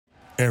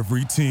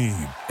Every team,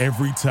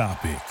 every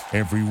topic,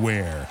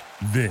 everywhere.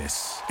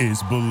 This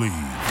is Believe.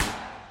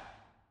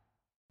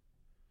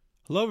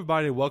 Hello,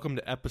 everybody. Welcome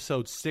to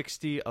episode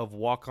 60 of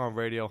Walk On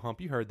Radio.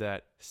 Hump, you heard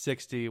that,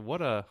 60.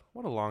 What a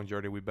long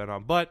journey we've been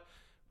on. But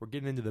we're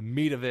getting into the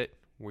meat of it.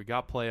 We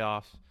got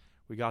playoffs.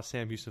 We got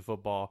Sam Houston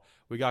football.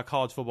 We got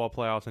college football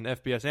playoffs and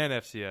FBS and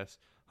FCS.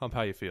 Hump,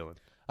 how you feeling?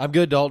 I'm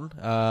good, Dalton.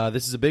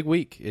 This is a big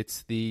week.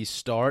 It's the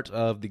start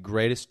of the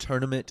greatest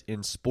tournament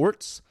in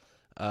sports.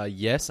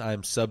 Yes,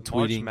 I'm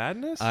subtweeting. March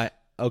Madness?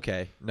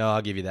 Okay, no,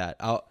 I'll give you that.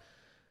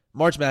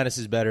 March Madness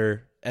is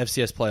better.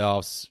 FCS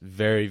playoffs,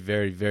 very,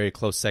 very, very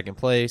close second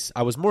place.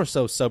 I was more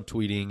so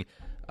subtweeting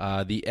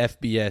the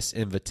FBS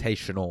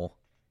Invitational.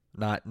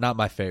 Not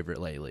my favorite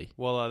lately.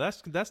 Well,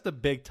 that's the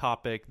big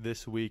topic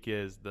this week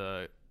is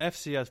the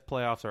FCS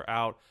playoffs are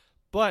out,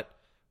 but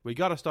we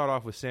got to start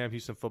off with Sam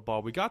Houston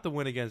football. We got the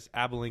win against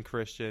Abilene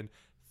Christian,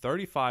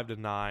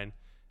 35-9.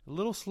 A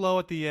little slow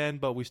at the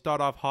end, but we start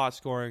off hot,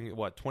 scoring,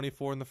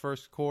 24 in the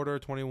first quarter,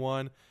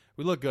 21.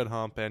 We look good,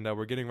 Hump, and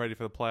we're getting ready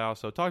for the playoffs.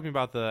 So talk to me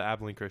about the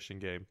Abilene Christian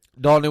game.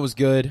 Dalton, it was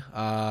good.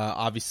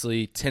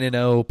 Obviously,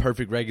 10-0,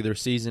 perfect regular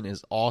season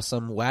is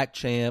awesome. WAC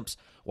champs,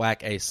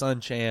 WAC A Sun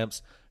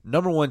champs,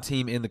 number one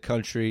team in the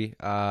country.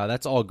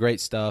 That's all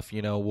great stuff.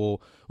 You know,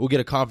 we'll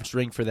get a conference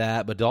ring for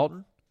that. But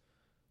Dalton,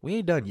 we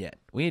ain't done yet.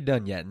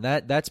 And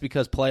that's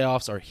because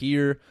playoffs are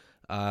here.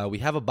 We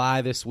have a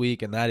bye this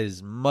week, and that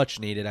is much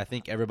needed. I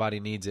think everybody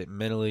needs it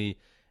mentally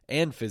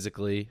and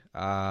physically.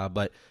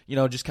 But, you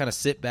know, just kind of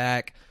sit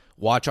back,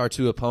 watch our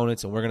two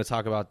opponents, and we're going to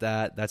talk about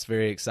that. That's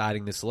very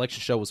exciting. The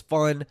selection show was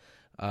fun,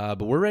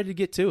 but we're ready to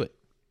get to it.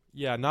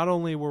 Yeah, not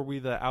only were we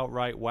the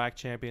outright WAC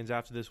champions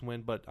after this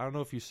win, but I don't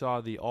know if you saw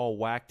the all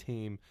WAC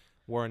team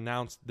were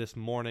announced this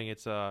morning.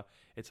 It's a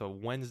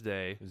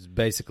Wednesday. It was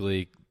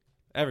basically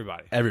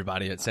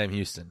Everybody at Sam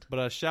Houston. But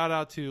a shout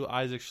out to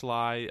Isaac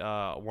Schley,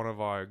 one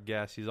of our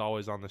guests. He's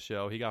always on the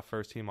show. He got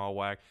first team all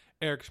WAC.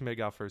 Eric Schmidt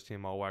got first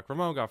team all WAC.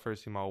 Ramon got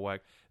first team all WAC.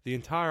 The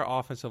entire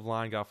offensive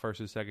line got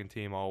first and second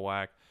team all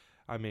WAC.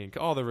 I mean,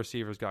 all the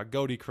receivers got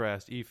Goody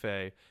Crest, Ife,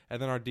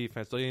 and then our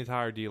defense, the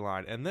entire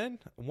D-line. And then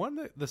one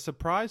that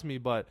surprised me,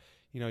 but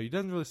you know, it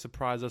doesn't really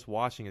surprise us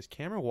watching is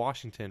Cameron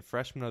Washington,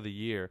 freshman of the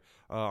year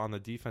on the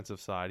defensive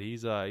side.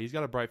 He's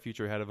got a bright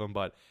future ahead of him,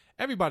 but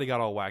everybody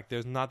got all WAC.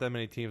 There's not that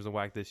many teams in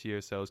WAC this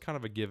year, so it's kind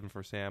of a given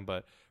for Sam,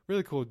 but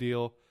really cool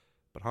deal.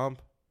 But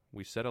Hump,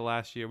 we said it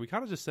last year. We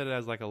kind of just said it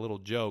as like a little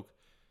joke,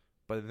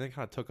 but it then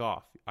kind of took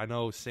off. I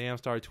know Sam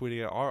started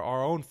tweeting it.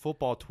 Our own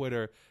football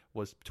Twitter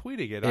was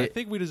tweeting it. I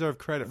think we deserve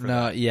credit for that.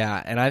 No,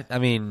 yeah, and I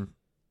mean,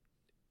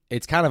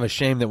 it's kind of a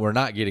shame that we're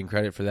not getting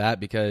credit for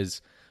that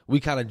because we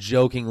kind of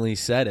jokingly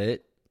said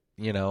it,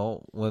 you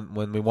know,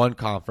 when we won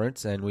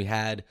conference and we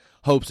had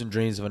hopes and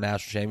dreams of a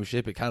national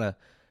championship. It kind of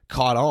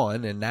caught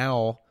on, and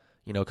now,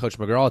 you know, Coach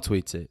McGraw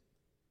tweets it.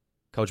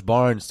 Coach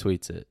Barnes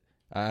tweets it.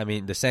 I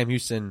mean, the Sam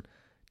Houston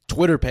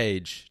Twitter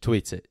page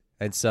tweets it.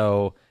 And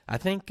so I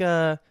think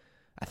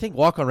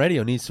Walk On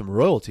Radio needs some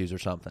royalties or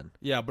something.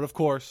 Yeah, but of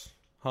course,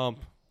 Hump,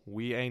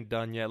 we ain't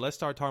done yet. Let's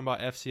start talking about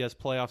FCS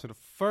playoffs. And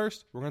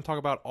first, we're going to talk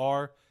about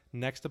our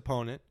next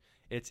opponent.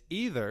 It's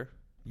either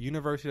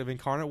University of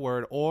Incarnate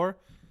Word or,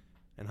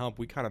 and Hump,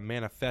 we kind of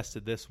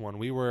manifested this one.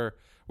 We were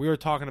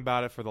talking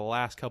about it for the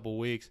last couple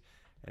weeks,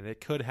 and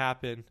it could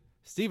happen.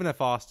 Stephen F.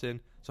 Austin.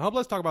 So Hump,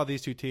 let's talk about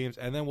these two teams,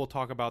 and then we'll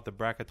talk about the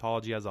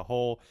bracketology as a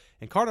whole.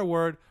 Incarnate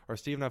Word or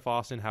Stephen F.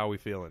 Austin, how are we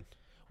feeling?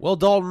 Well,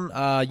 Dalton,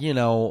 you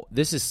know,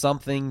 this is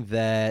something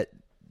that,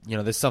 you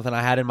know, this is something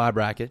I had in my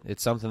bracket.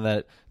 It's something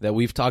that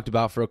we've talked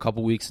about for a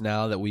couple weeks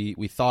now that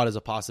we thought is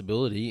a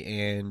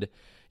possibility. And,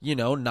 you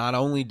know, not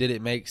only did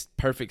it make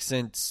perfect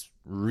sense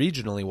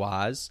regionally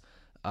wise,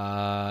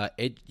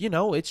 it's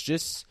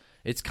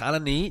kind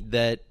of neat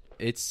that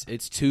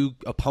it's two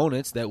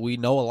opponents that we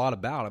know a lot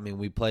about. I mean,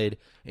 we played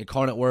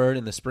Incarnate Word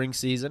in the spring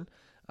season.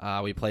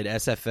 We played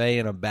SFA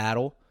in a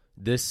battle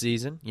this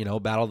season, you know,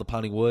 Battle of the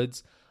Pawnee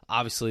Woods.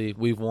 Obviously,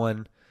 we've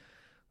won,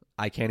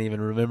 I can't even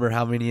remember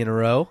how many in a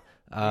row.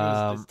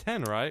 It's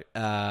 10, right?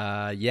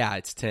 Yeah,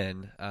 it's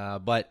 10.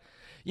 But,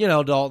 you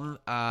know, Dalton,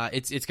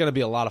 it's going to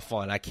be a lot of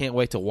fun. I can't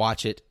wait to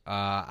watch it.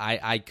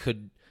 I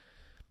could,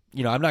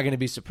 you know, I'm not going to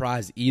be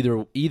surprised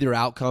either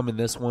outcome in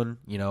this one.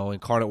 You know,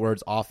 Incarnate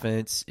Word's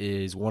offense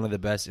is one of the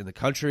best in the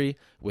country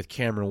with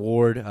Cameron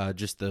Ward,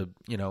 just the,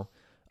 you know,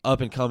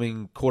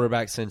 up-and-coming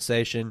quarterback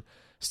sensation.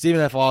 Stephen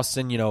F.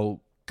 Austin, you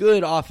know,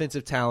 good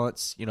offensive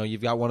talents. You know,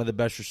 you've got one of the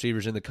best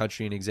receivers in the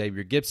country in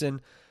Xavier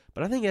Gibson.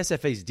 But I think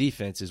SFA's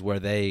defense is where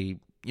they,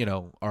 you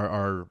know,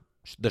 are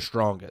the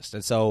strongest.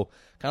 And so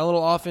kind of a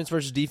little offense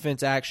versus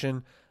defense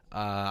action.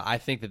 I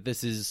think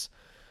this is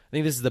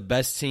the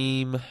best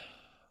team.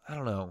 I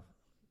don't know.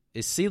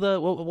 Is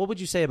Sela, what would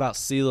you say about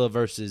Sela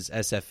versus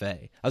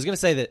SFA? I was going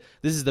to say that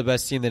this is the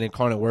best team that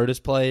Incarnate Word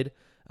has played.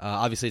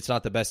 Obviously, it's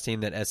not the best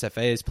team that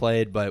SFA has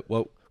played, but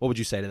what would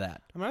you say to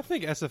that? I mean, I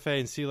think SFA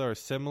and SEALA are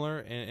similar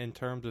in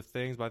terms of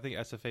things, but I think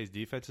SFA's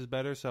defense is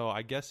better. So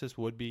I guess this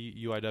would be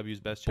UIW's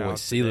best Boy, challenge.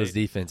 SEALA's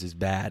defense is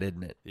bad,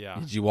 isn't it?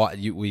 Yeah.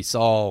 We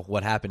saw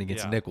what happened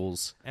against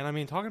Nichols. And I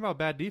mean, talking about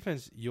bad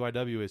defense,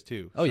 UIW is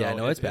too. Oh, yeah,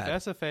 no, it's if bad.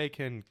 If SFA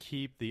can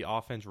keep the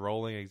offense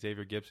rolling,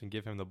 Xavier Gibson,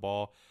 give him the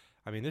ball,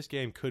 I mean, this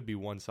game could be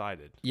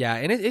one-sided. Yeah,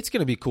 and it's going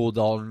to be cool,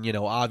 Dalton. You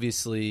know,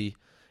 obviously,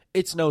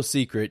 it's no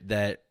secret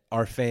that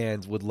our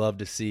fans would love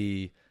to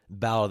see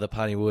Battle of the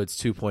Piney Woods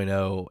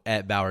 2.0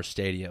 at Bauer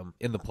Stadium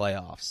in the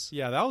playoffs.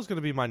 Yeah, that was going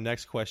to be my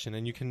next question,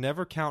 and you can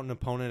never count an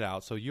opponent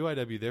out. So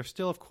UIW, there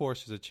still, of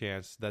course, is a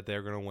chance that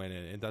they're going to win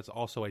it, and that's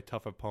also a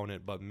tough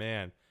opponent. But,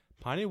 man,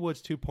 Piney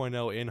Woods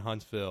 2.0 in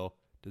Huntsville,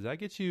 does that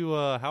get you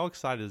how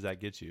excited does that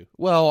get you?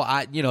 Well,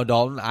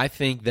 Dalton, I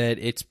think that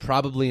it's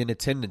probably an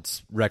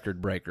attendance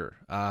record breaker.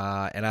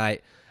 And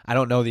I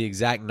don't know the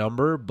exact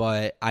number,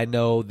 but I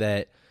know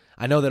that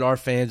our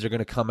fans are going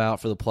to come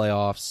out for the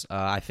playoffs.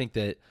 I think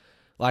that,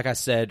 like I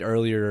said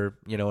earlier,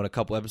 in a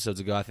couple episodes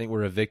ago, I think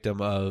we're a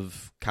victim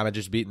of kind of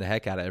just beating the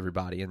heck out of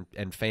everybody,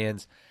 and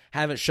fans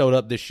haven't showed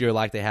up this year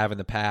like they have in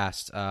the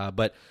past.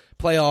 But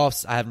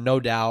playoffs, I have no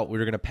doubt we're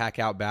going to pack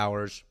out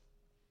Bowers.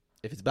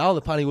 If it's Battle of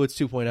the Piney Woods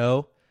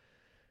 2.0,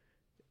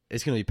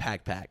 it's going to be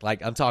packed.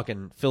 Like, I'm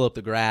talking fill up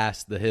the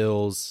grass, the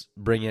hills,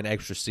 bring in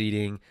extra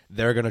seating.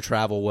 They're going to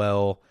travel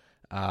well.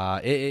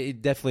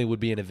 It definitely would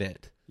be an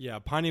event. Yeah,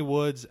 Piney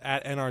Woods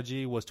at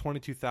NRG was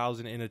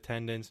 22,000 in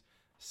attendance.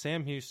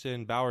 Sam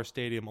Houston, Bauer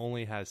Stadium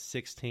only has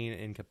 16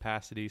 in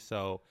capacity,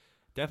 so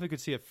definitely could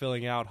see it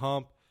filling out.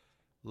 Hump,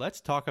 let's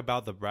talk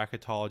about the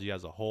bracketology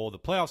as a whole. The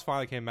playoffs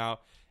finally came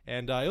out,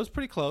 and it was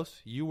pretty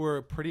close. You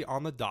were pretty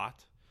on the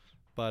dot.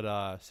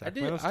 But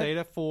Sacramento State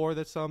at 4.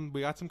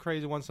 We got some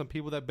crazy ones. Some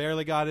people that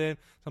barely got in.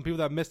 Some people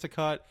that missed a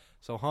cut.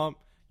 So Hump,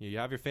 you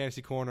have your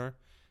fantasy corner.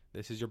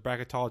 This is your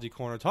bracketology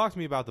corner. Talk to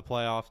me about the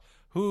playoffs.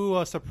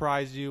 Who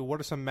surprised you? What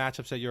are some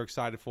matchups that you're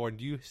excited for? And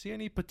do you see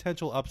any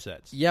potential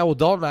upsets? Yeah, well,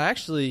 Dalton, I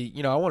actually,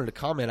 I wanted to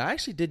comment. I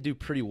actually did do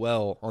pretty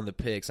well on the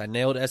picks. I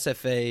nailed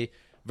SFA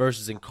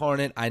versus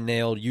Incarnate. I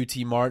nailed UT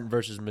Martin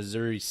versus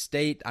Missouri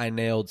State. I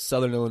nailed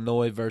Southern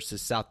Illinois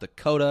versus South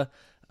Dakota.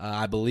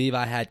 I believe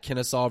I had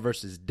Kennesaw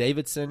versus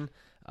Davidson.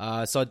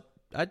 So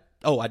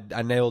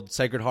I nailed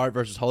Sacred Heart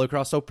versus Holy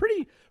Cross. So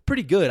pretty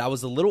good. I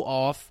was a little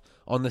off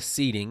on the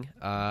seeding,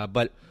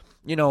 but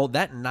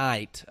that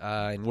night,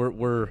 and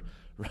we're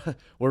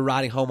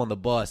riding home on the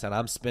bus, and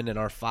I'm spending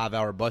our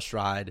 5-hour bus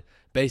ride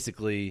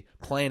basically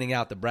planning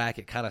out the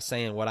bracket, kind of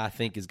saying what I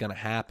think is going to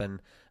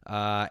happen.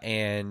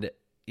 And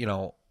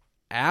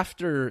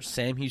after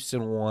Sam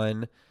Houston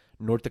 1,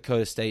 North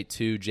Dakota State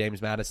 2,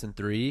 James Madison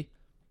 3.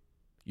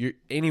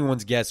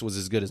 Anyone's guess was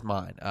as good as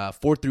mine.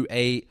 4 through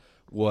 8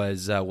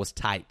 was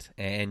tight,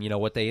 and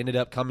what they ended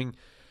up coming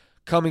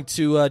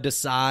to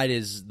decide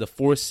is the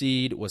 4th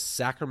seed was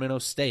Sacramento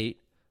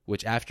State,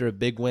 which after a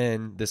big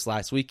win this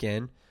last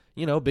weekend,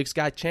 Big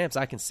Sky champs,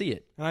 I can see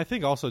it. And I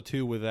think also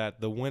too with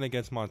that, the win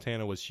against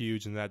Montana was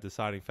huge in that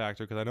deciding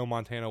factor, because I know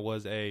Montana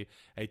was a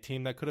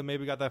team that could have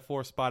maybe got that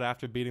 4th spot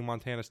after beating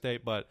Montana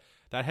State, but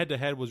that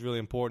head-to-head was really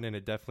important, and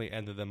it definitely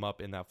ended them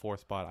up in that 4th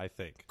spot, I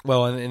think.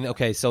 Well, and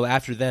okay, so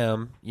after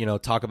them,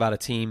 talk about a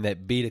team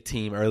that beat a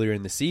team earlier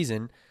in the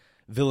season.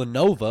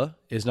 Villanova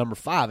is number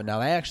 5, and now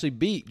they actually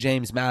beat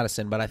James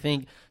Madison, but I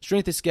think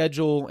strength of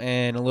schedule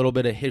and a little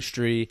bit of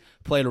history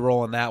played a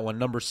role in that one.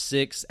 Number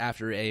 6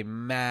 after a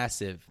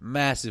massive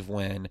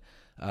win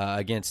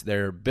against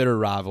their bitter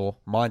rival,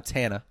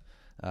 Montana.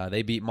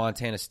 They beat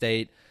Montana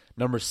State.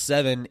 Number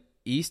 7,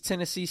 East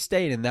Tennessee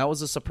State, and that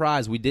was a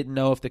surprise. We didn't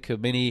know if the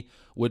committee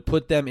would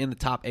put them in the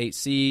top 8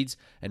 seeds.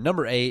 And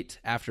number 8,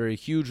 after a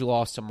huge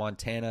loss to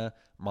Montana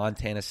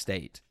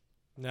State.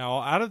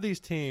 Now, out of these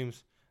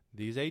teams,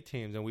 these 8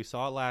 teams, and we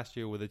saw it last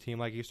year with a team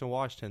like Eastern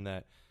Washington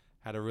that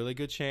had a really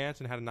good chance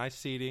and had a nice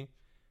seeding,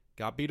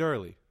 got beat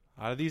early.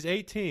 Out of these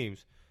 8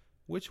 teams,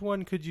 which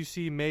one could you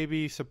see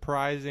maybe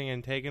surprising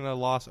and taking a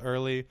loss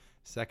early,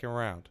 second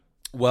round?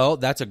 Well,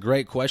 that's a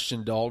great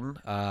question, Dalton.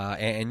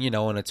 And in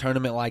a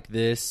tournament like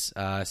this,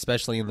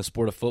 especially in the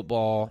sport of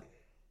football,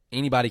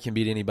 anybody can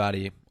beat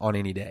anybody on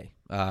any day.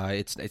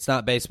 It's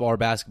not baseball or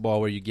basketball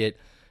where you get,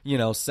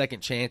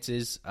 second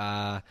chances.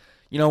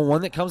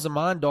 One that comes to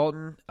mind,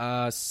 Dalton,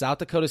 South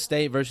Dakota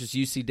State versus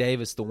UC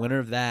Davis, the winner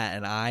of that,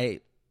 and I'm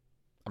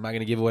not going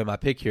to give away my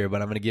pick here,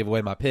 but I'm going to give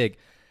away my pick.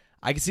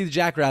 I can see the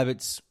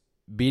Jackrabbits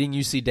beating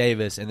UC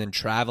Davis and then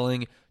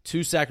traveling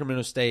to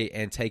Sacramento State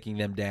and taking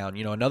them down.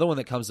 Another one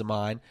that comes to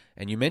mind,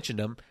 and you mentioned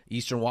them,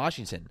 Eastern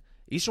Washington.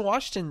 Eastern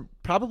Washington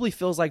probably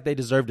feels like they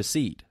deserved a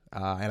seed.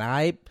 And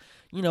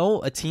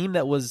a team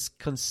that was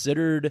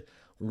considered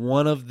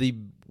one of the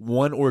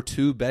 1 or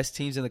 2 best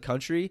teams in the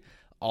country,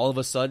 all of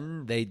a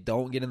sudden they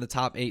don't get in the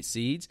top 8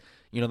 seeds.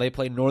 They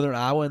played Northern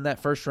Iowa in that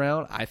first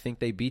round. I think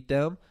they beat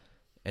them.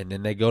 and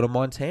then they go to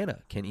Montana.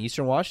 Can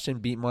Eastern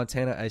Washington beat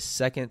Montana a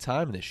second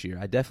time this year?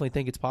 I definitely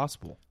think it's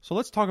possible. So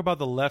let's talk about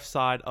the left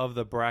side of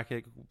the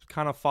bracket,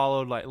 kind of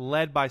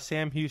led by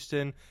Sam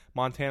Houston,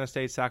 Montana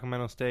State,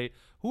 Sacramento State.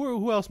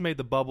 Who else made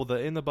the bubble, the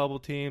in the bubble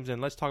teams?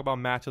 And let's talk about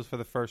matchups for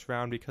the first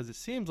round, because it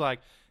seems like,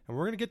 and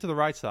we're going to get to the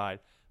right side,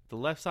 the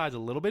left side's a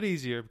little bit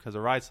easier because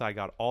the right side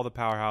got all the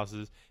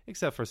powerhouses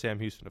except for Sam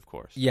Houston, of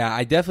course. Yeah,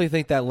 I definitely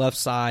think that left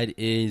side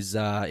is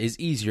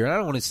easier. And I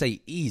don't want to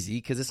say easy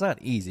because it's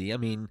not easy. I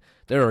mean,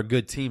 there are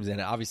good teams in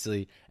it.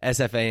 Obviously,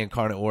 SFA,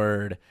 Incarnate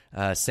Word,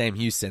 Sam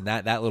Houston,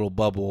 that little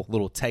bubble,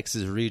 little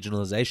Texas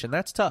regionalization,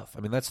 that's tough. I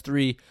mean, that's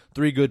three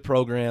good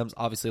programs.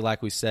 Obviously,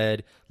 like we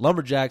said,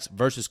 Lumberjacks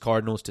versus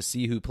Cardinals to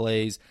see who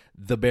plays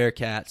the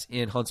Bearcats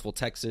in Huntsville,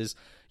 Texas.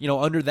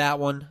 Under that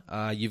one,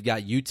 you've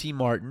got UT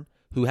Martin,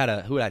 who had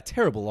a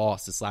terrible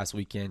loss this last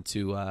weekend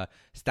to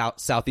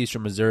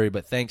Southeastern Missouri,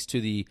 but thanks to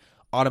the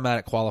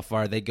automatic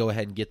qualifier, they go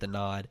ahead and get the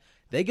nod.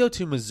 They go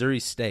to Missouri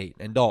State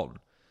and Dalton.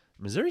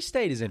 Missouri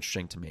State is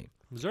interesting to me.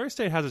 Missouri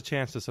State has a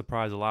chance to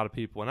surprise a lot of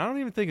people, and I don't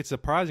even think it's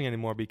surprising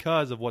anymore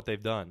because of what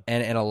they've done.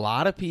 And a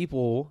lot of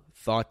people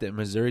thought that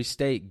Missouri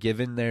State,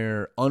 given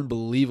their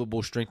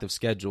unbelievable strength of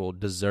schedule,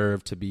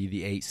 deserved to be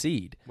the 8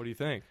 seed. What do you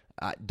think?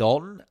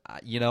 Dalton,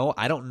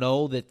 I don't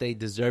know that they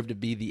deserve to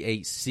be the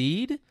 8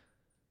 seed,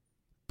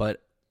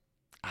 but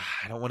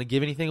I don't want to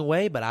give anything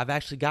away, but I've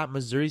actually got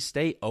Missouri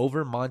State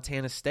over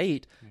Montana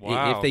State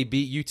if they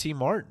beat UT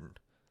Martin.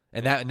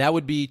 And that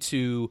would be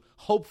to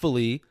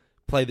hopefully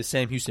play the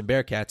Sam Houston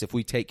Bearcats if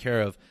we take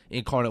care of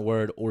Incarnate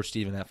Word or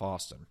Stephen F.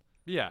 Austin.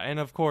 Yeah, and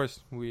of course,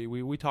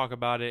 we talk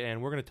about it,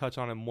 and we're going to touch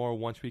on it more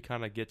once we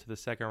kind of get to the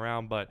second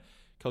round, but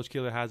Coach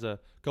Keeler has a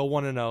go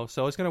 1-0,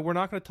 so we're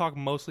not going to talk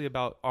mostly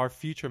about our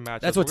future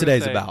matchups. That's what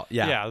today's about.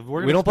 Yeah,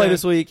 we don't play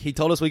this week. He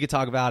told us we could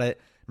talk about it.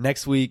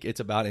 Next week, it's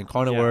about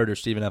Incarnate Word or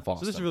Stephen F.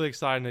 Austin. So this is really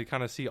exciting to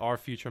kind of see our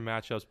future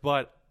matchups.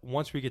 But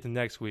once we get to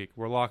next week,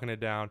 we're locking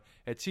it down.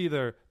 It's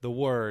either the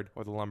Word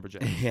or the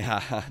Lumberjacks.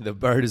 Yeah, the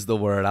Bird is the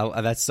Word.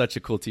 That's such a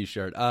cool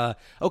T-shirt.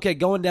 Okay,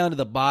 going down to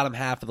the bottom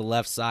half of the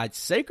left side,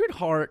 Sacred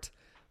Heart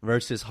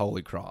versus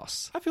Holy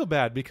Cross. I feel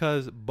bad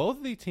because both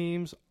of the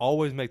teams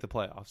always make the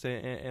playoffs.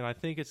 And I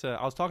think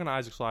I was talking to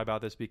Isaac Sly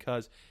about this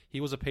because he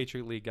was a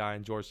Patriot League guy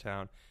in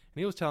Georgetown. And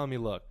he was telling me,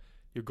 look,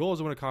 your goal is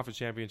to win a conference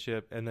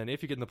championship, and then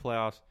if you get in the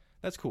playoffs,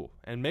 that's cool.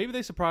 And maybe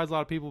they surprise a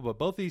lot of people, but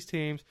both these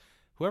teams,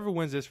 whoever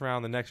wins this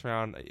round, the next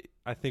round,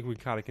 I think we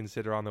kind of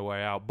consider on their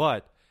way out.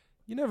 But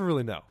you never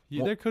really know.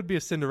 There could be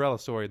a Cinderella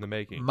story in the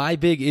making. My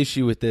big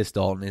issue with this,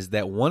 Dalton, is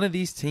that one of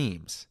these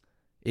teams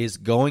is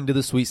going to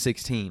the Sweet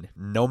 16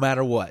 no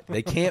matter what.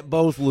 They can't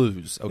both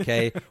lose,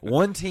 okay?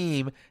 One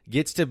team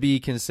gets to be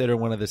considered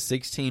one of the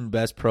 16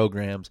 best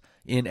programs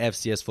in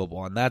FCS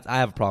football, and I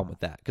have a problem with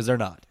that because they're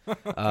not.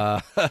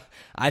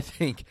 I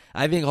think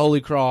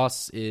Holy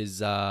Cross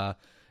is a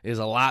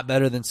lot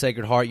better than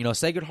Sacred Heart.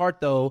 Sacred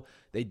Heart, though,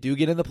 they do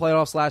get in the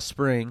playoffs last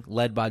spring,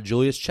 led by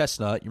Julius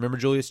Chestnut. You remember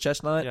Julius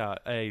Chestnut? Yeah,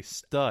 a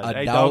stud,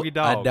 a doggy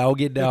dog. A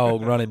doggy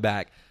dog running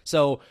back.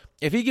 So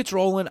if he gets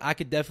rolling, I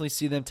could definitely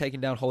see them taking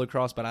down Holy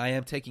Cross, but I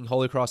am taking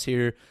Holy Cross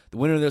here. The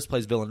winner of this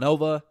plays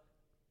Villanova.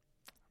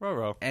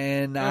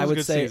 And I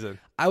would say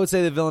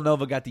that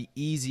Villanova got the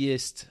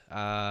easiest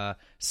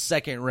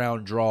second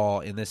round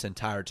draw in this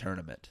entire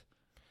tournament.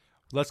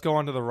 Let's go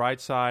on to the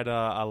right side.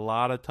 A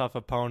lot of tough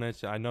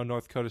opponents. I know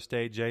North Dakota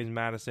State, James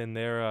Madison,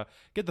 they're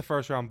get the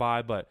first round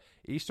bye, but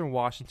Eastern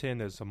Washington,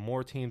 there's some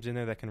more teams in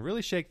there that can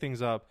really shake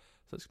things up.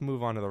 So let's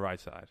move on to the right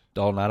side.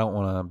 Dalton, I don't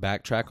want to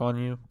backtrack on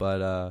you,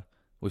 but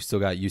we've still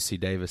got UC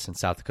Davis and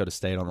South Dakota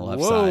State on the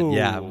left side.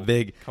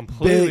 Yeah,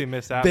 completely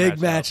missed that big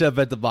matchup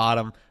at the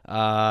bottom.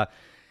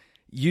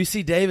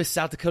 UC Davis,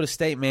 South Dakota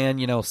State, man.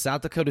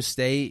 South Dakota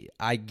State,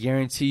 I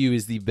guarantee you,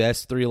 is the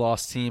best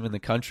 3-loss team in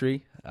the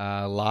country.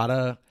 A lot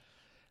of,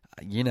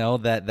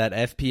 that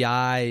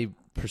FPI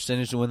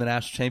percentage to win the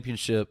national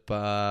championship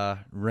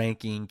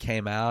ranking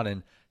came out,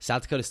 and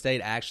South Dakota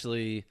State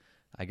actually,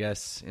 I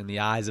guess, in the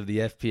eyes of the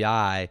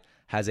FPI,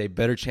 has a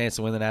better chance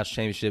to win the national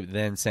championship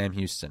than Sam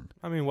Houston.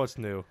 I mean, what's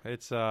new?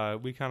 It's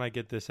we kind of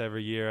get this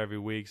every year, every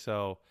week,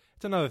 so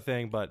it's another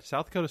thing. But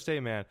South Dakota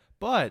State, man.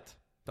 But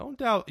don't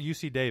doubt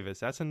UC Davis.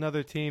 That's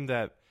another team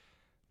that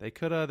they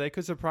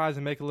could surprise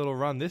and make a little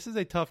run. This is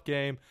a tough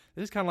game.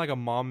 This is kind of like a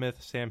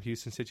Monmouth Sam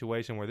Houston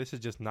situation where this is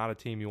just not a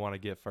team you want to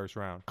get first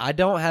round. I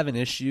don't have an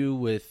issue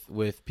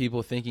with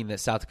people thinking that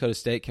South Dakota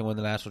State can win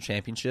the national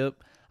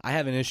championship. I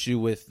have an issue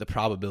with the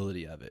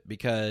probability of it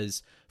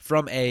because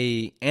from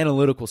a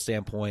analytical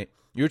standpoint,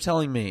 you're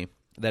telling me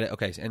that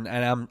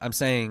I'm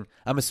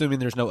assuming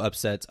there's no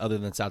upsets other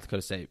than South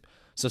Dakota State.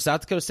 So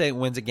South Dakota State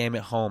wins a game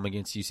at home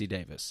against UC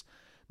Davis.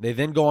 They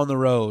then go on the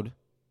road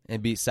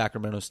and beat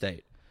Sacramento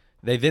State.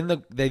 They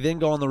then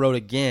go on the road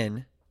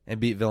again and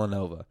beat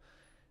Villanova.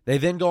 They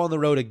then go on the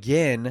road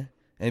again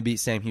and beat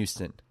Sam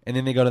Houston, and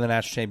then they go to the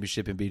national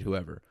championship and beat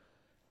whoever.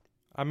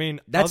 I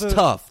mean, that's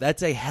tough.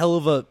 That's a hell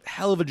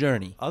of a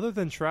journey. Other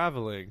than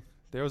traveling,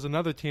 there was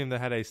another team that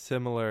had a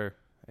similar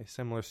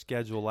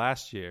schedule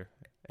last year,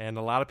 and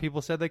a lot of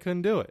people said they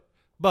couldn't do it.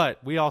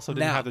 But we also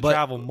didn't have to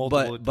travel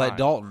multiple times. But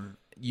Dalton,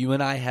 you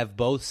and I have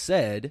both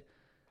said,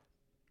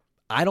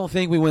 I don't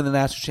think we win the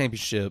national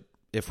championship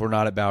if we're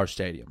not at Bauer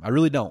Stadium. I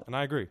really don't. And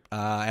I agree.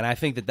 And I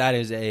think that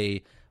is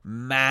a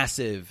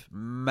massive,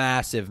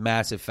 massive,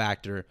 massive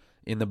factor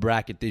in the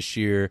bracket this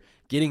year,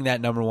 getting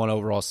that number 1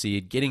 overall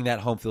seed, getting that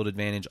home field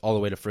advantage all the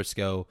way to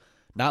Frisco,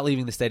 not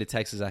leaving the state of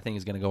Texas, I think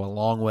is going to go a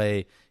long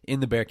way in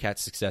the Bearcats'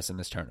 success in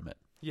this tournament.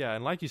 Yeah,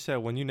 and like you said,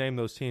 when you name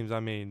those teams, I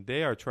mean,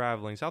 they are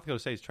traveling. South Dakota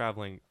State's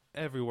traveling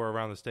everywhere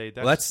around the state.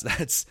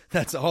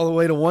 That's all the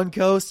way to one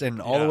coast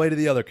and all the way to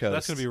the other coast.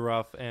 That's going to be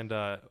rough, and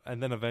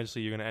then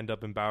eventually you're going to end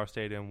up in Bauer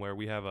Stadium where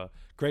we have a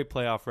great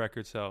playoff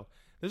record. So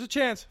there's a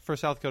chance for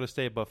South Dakota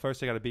State, but first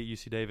they got to beat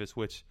UC Davis,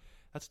 which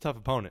that's a tough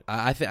opponent.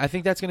 I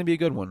think that's going to be a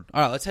good one.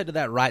 All right, let's head to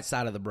that right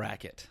side of the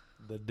bracket.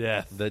 The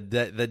death.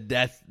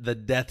 The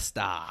Death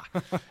Star.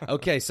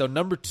 Okay, so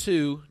number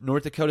 2,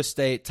 North Dakota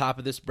State, top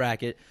of this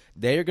bracket.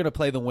 They are going to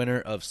play the winner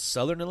of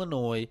Southern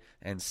Illinois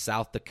and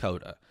South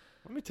Dakota.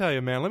 Let me tell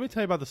you, man. Let me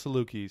tell you about the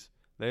Salukis.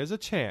 There's a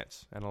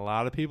chance, and a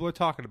lot of people are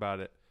talking about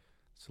it.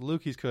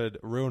 Salukis could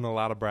ruin a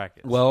lot of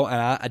brackets. Well,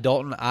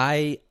 Dalton,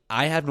 I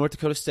have North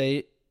Dakota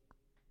State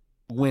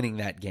winning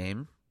that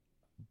game,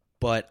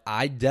 but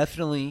I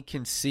definitely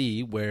can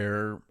see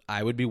where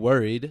I would be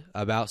worried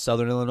about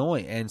Southern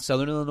Illinois. And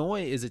Southern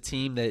Illinois is a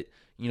team that,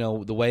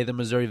 the way the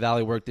Missouri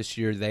Valley worked this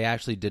year, they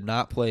actually did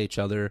not play each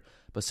other.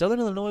 But Southern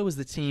Illinois was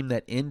the team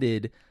that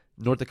ended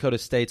North Dakota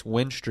State's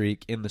win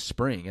streak in the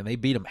spring, and they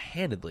beat them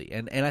handedly.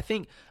 And I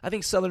think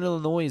Southern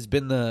Illinois has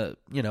been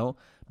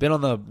been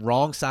on the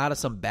wrong side of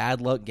some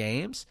bad luck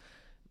games.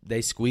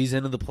 They squeeze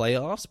into the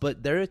playoffs,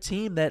 but they're a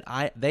team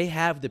that they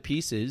have the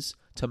pieces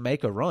to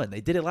make a run.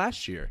 They did it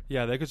last year.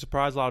 Yeah, they could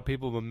surprise a lot of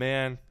people, but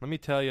man, let me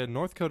tell you,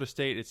 North Dakota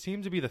State, it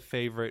seems to be the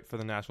favorite for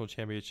the national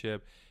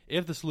championship.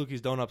 If the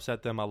Salukis don't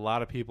upset them, a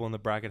lot of people in the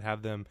bracket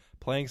have them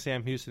playing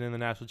Sam Houston in the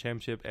national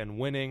championship and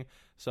winning.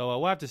 So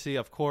we'll have to see.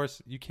 Of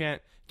course, you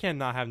can't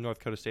not have North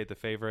Dakota State the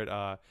favorite.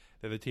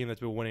 They're the team that's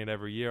been winning it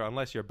every year,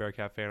 unless you're a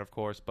Bearcat fan, of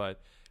course.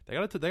 But they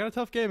got a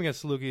tough game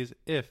against Salukis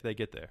if they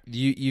get there.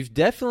 You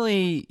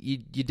definitely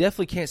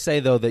can't say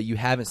though that you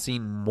haven't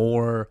seen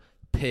more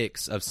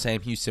picks of Sam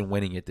Houston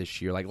winning it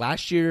this year. Like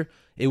last year,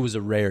 it was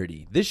a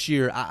rarity. This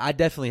year, I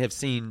definitely have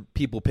seen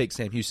people pick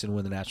Sam Houston to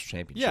win the national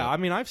championship. Yeah, I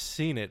mean, I've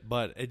seen it,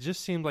 but it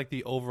just seemed like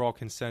the overall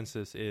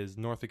consensus is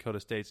North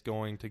Dakota State's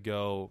going to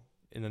go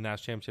in the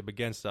national championship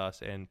against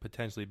us and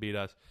potentially beat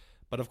us.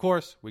 But of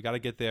course, we got to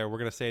get there. We're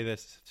going to say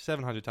this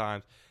 700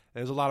 times.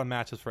 There's a lot of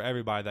matches for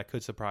everybody that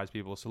could surprise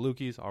people.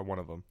 Salukis are one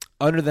of them.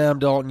 Under them,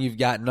 Dalton, you've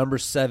got number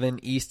 7,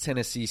 East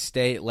Tennessee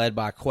State, led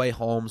by Quay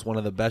Holmes, one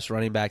of the best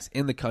running backs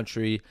in the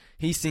country.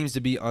 He seems to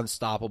be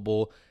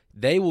unstoppable.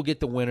 They will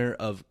get the winner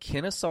of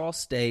Kennesaw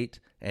State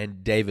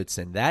and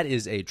Davidson. That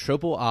is a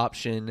triple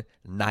option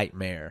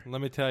nightmare.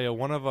 Let me tell you,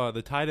 one of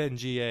the tight end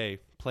GA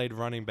played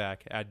running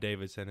back at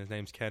Davidson. His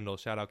name's Kendall.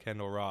 Shout out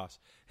Kendall Ross.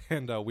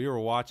 And we were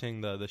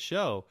watching the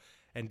show,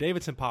 and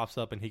Davidson pops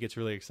up, and he gets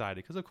really excited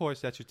because, of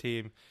course, that's your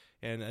team,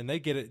 and they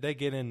get it. They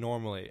get in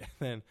normally, and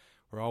then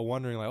we're all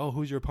wondering like, oh,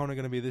 who's your opponent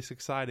going to be this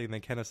exciting? And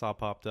then Kennesaw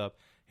popped up.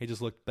 He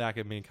just looked back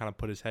at me and kind of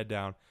put his head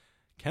down.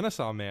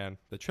 Kennesaw, man,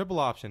 the triple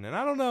option, and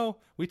I don't know.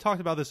 We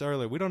talked about this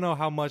earlier. We don't know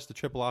how much the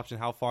triple option,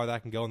 how far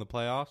that can go in the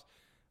playoffs.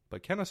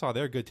 But Kennesaw,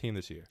 they're a good team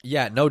this year.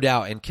 Yeah, no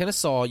doubt. And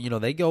Kennesaw,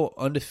 they go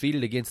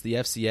undefeated against the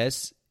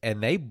FCS,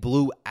 and they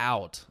blew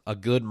out a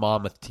good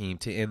Monmouth team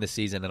to end the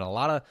season. And a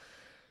lot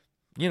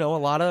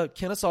of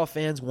Kennesaw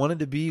fans wanted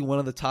to be one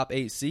of the top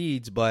 8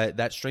 seeds, but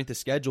that strength of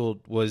schedule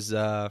was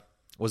the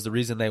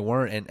reason they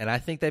weren't. And I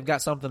think they've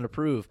got something to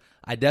prove.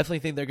 I definitely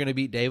think they're going to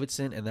beat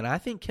Davidson, and then I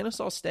think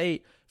Kennesaw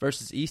State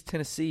versus East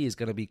Tennessee is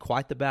going to be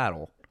quite the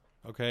battle.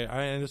 Okay,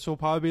 and this will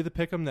probably be the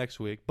pick 'em next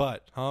week.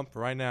 But, Hump,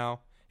 right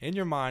now, in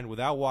your mind,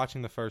 without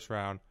watching the first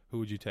round, who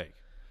would you take?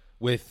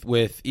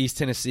 With East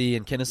Tennessee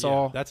and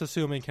Kennesaw? Yeah, that's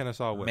assuming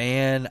Kennesaw wins.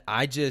 Man,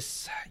 I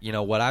just,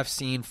 what I've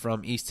seen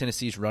from East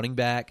Tennessee's running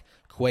back,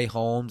 Quay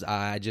Holmes,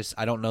 I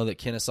don't know that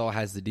Kennesaw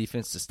has the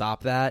defense to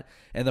stop that.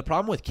 And the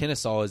problem with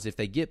Kennesaw is if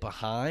they get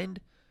behind,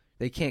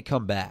 they can't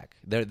come back.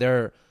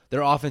 Their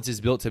offense is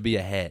built to be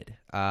ahead.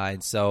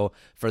 And so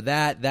for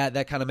that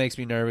kind of makes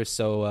me nervous.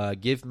 So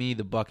give me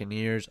the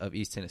Buccaneers of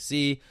East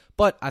Tennessee.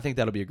 But I think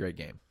that'll be a great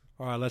game.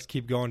 All right, let's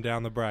keep going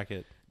down the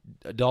bracket.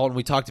 Dalton,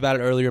 we talked about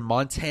it earlier.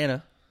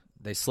 Montana,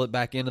 they slipped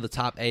back into the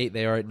top 8.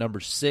 They are at number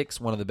 6,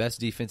 one of the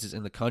best defenses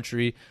in the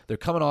country. They're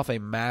coming off a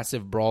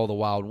massive Brawl of the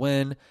Wild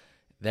win.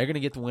 They're going to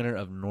get the winner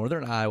of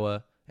Northern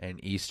Iowa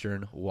and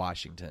Eastern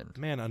Washington.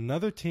 Man,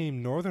 another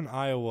team, Northern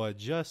Iowa,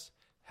 just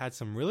had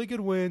some really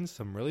good wins,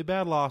 some really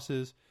bad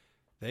losses.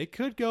 They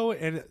could go,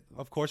 and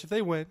of course, if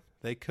they win,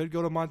 they could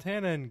go to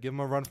Montana and give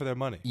them a run for their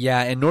money.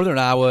 Yeah, and Northern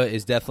Iowa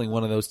is definitely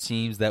one of those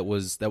teams that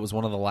was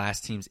one of the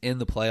last teams in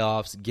the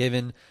playoffs,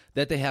 given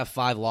that they have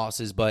 5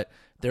 losses, but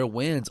their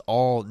wins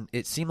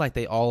it seemed like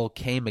they all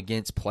came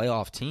against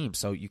playoff teams,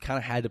 so you kind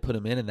of had to put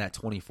them in that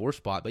 24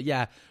 spot. But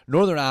yeah,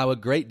 Northern Iowa,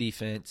 great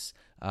defense.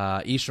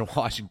 Eastern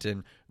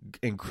Washington,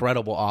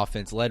 incredible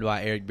offense led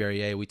by Eric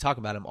Berrier. We talk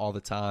about him all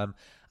the time.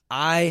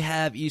 I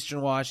have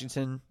Eastern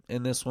Washington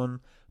in this one,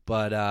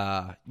 But,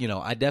 I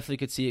definitely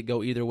could see it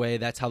go either way.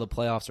 That's how the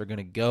playoffs are going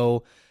to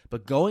go.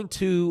 But going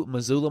to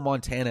Missoula,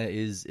 Montana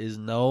is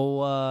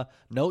no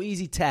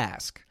easy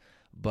task.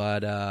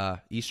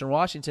 But Eastern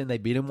Washington, they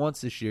beat them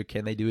once this year.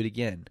 Can they do it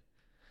again?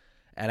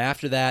 And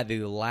after that,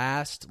 the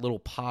last little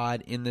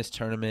pod in this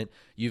tournament,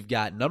 you've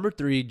got number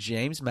 3,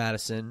 James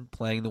Madison,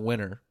 playing the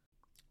winner,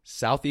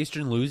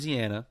 Southeastern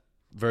Louisiana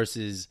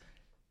versus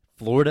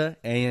Florida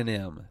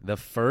A&M, the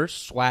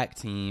first SWAC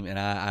team. And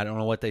I don't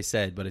know what they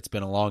said, but it's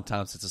been a long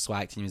time since a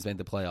SWAC team has made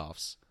the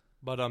playoffs.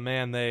 But,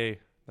 man, they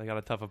got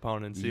a tough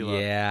opponent in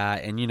Sela. Yeah,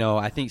 and,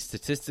 I think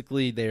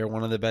statistically they are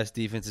one of the best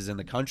defenses in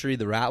the country.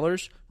 The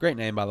Rattlers, great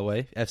name, by the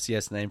way,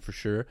 FCS name for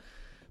sure.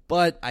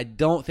 But I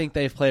don't think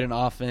they've played an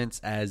offense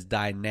as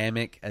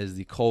dynamic as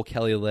the Cole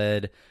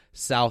Kelly-led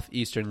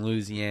Southeastern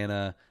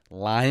Louisiana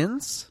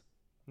Lions.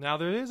 Now,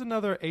 there is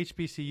another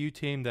HBCU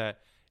team that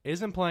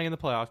isn't playing in the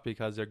playoffs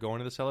because they're going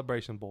to the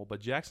Celebration Bowl.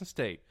 But Jackson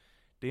State,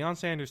 Deion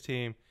Sanders'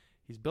 team,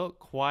 he's built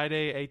quite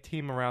a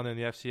team around in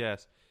the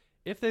FCS.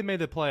 If they made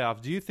the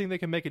playoffs, do you think they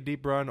can make a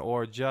deep run,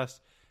 or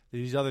just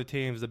these other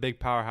teams, the big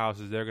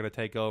powerhouses, they're going to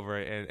take over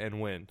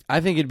and win?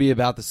 I think it'd be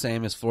about the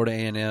same as Florida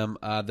A&M.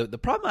 The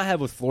problem I have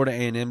with Florida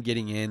A&M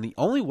getting in, the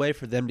only way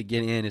for them to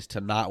get in is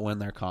to not win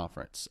their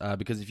conference.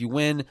 Because if you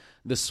win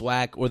the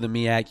SWAC or the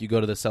MEAC, you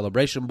go to the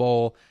Celebration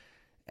Bowl.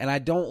 And I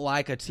don't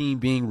like a team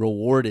being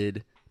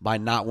rewarded by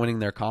not winning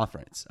their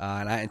conference.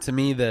 And to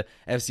me, the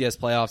FCS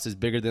playoffs is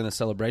bigger than the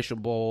Celebration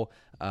Bowl.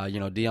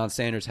 Deion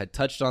Sanders had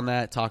touched on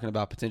that, talking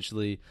about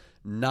potentially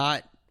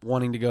not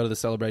wanting to go to the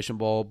Celebration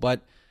Bowl.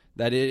 But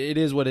that it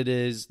is what it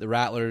is. The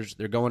Rattlers,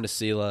 they're going to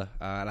Sela.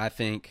 And I'm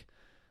going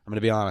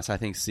to be honest, I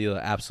think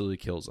Sela absolutely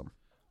kills them.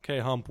 Okay,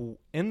 Hump,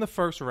 in the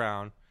first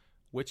round,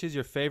 which is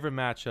your favorite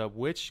matchup?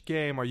 Which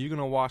game are you going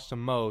to watch the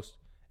most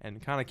and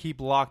kind of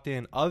keep locked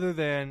in, other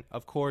than,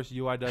 of course,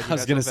 UIW? I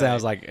was going to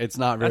say, it's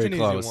not very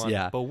close.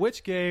 Yeah. But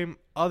which game,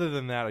 other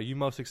than that, are you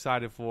most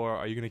excited for?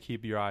 Are you going to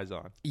keep your eyes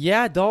on?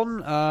 Yeah,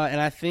 Dalton,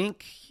 and I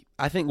think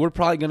we're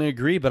probably going to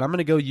agree, but I'm going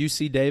to go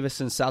UC Davis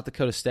and South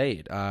Dakota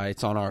State.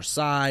 It's on our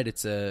side.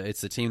 It's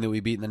the team that we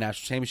beat in the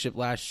national championship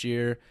last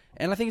year,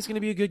 and I think it's going to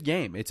be a good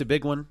game. It's a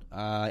big one.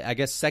 I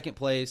guess second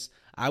place,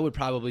 I would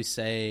probably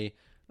say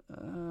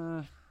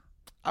Northern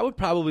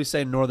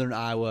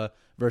Iowa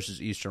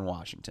versus Eastern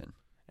Washington.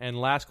 And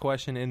last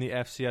question in the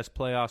FCS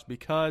playoffs,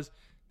 because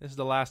this is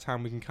the last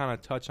time we can kind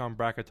of touch on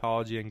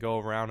bracketology and go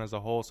around as a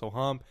whole. So,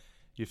 Hump,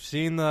 you've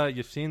seen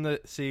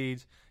the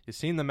seeds, you've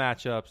seen the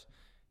matchups.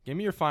 Give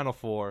me your Final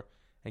Four,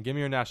 and give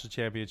me your national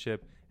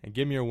championship, and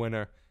give me your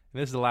winner.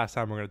 And this is the last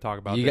time we're going to talk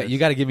about this. You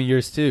got to give me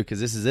yours too, because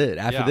this is it.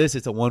 After this,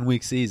 it's a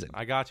 1-week season.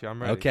 I got you. I'm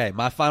ready. Okay,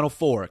 my Final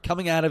Four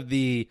coming out of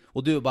the.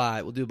 We'll do it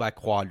by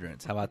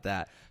quadrants. How about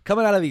that?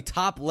 Coming out of the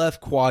top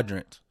left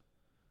quadrant,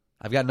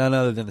 I've got none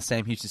other than the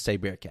Sam Houston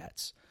State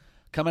Bearcats.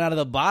 Coming out of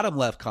the bottom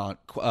left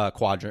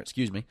quadrant,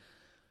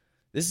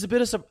 this is a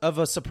bit of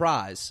a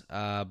surprise,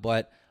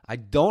 but I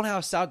don't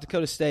have South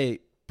Dakota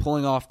State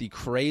pulling off the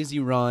crazy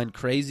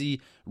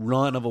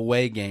run of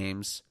away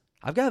games.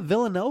 I've got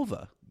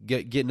Villanova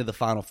getting to the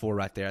Final Four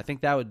right there. I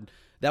think that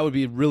would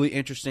be really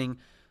interesting.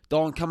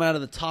 Dalton, coming out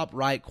of the top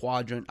right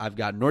quadrant, I've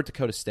got North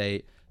Dakota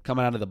State.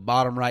 Coming out of the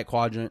bottom right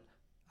quadrant,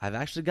 I've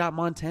actually got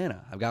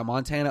Montana. I've got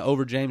Montana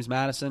over James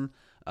Madison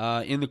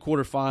in the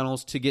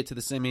quarterfinals to get to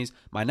the semis.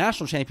 My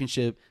national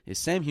championship is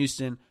Sam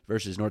Houston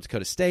versus North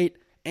Dakota State.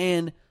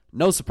 And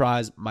no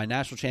surprise, my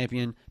national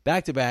champion,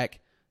 back-to-back,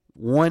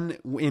 in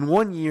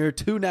 1 year,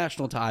 2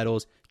 national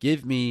titles.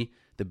 Give me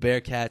the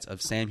Bearcats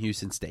of Sam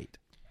Houston State.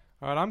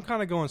 All right, I'm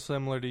kind of going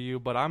similar to you,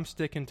 but I'm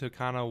sticking to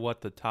kind of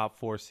what the top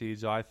 4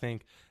 seeds are. I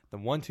think the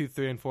 1, 2,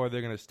 3, and 4,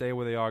 they're going to stay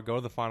where they are, go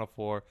to the Final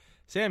Four.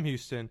 Sam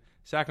Houston,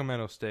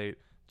 Sacramento State,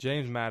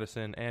 James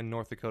Madison, and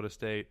North Dakota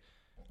State.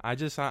 I'm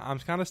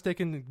kind of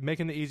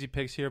making the easy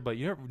picks here, but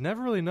you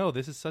never really know.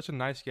 This is such a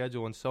nice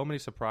schedule and so many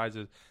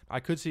surprises. I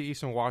could see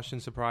Eastern Washington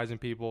surprising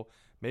people.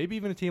 Maybe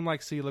even a team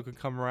like Sela could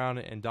come around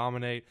and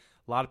dominate.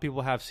 A lot of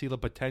people have Sela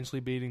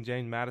potentially beating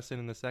James Madison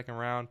in the second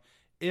round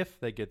if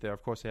they get there.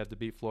 Of course, they have to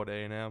beat Florida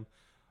A&M.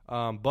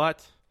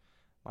 But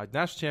my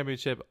national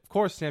championship, of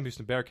course, Sam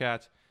Houston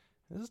Bearcats.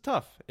 This is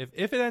tough.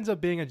 If it ends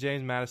up being a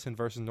James Madison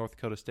versus North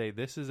Dakota State,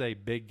 this is a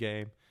big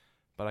game.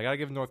 But I got to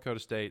give North Dakota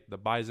State the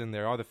Bison. They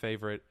are the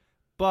favorite.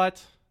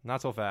 But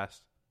not so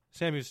fast.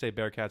 Sam Houston State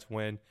Bearcats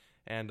win.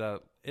 And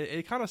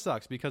it kind of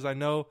sucks because I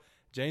know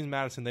James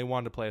Madison, they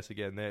wanted to play us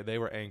again. They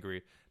were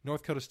angry.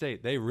 North Dakota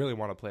State, they really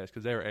want to play us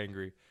because they were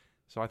angry.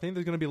 So I think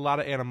there's going to be a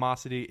lot of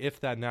animosity if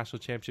that national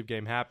championship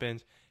game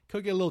happens.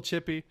 Could get a little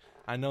chippy.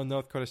 I know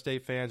North Dakota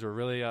State fans were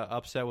really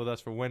upset with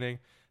us for winning.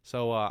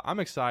 So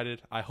I'm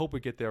excited. I hope we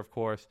get there, of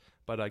course.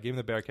 But give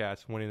me the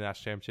Bearcats winning the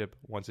national championship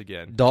once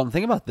again. Dalton,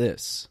 think about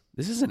this.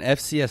 This is an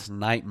FCS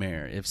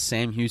nightmare if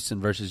Sam Houston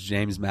versus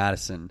James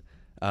Madison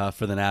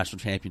for the national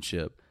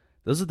championship.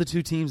 Those are the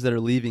 2 teams that are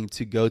leaving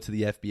to go to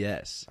the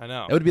FBS. I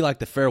know. It would be like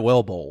the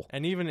farewell bowl.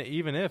 And even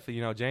if,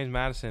 James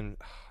Madison,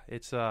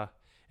 it's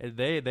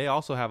they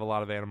also have a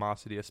lot of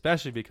animosity,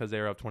 especially because they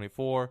were up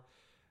 24.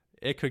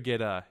 it could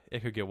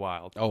get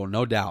wild. Oh,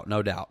 no doubt,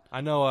 no doubt.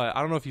 I know. I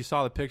don't know if you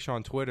saw the picture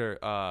on Twitter,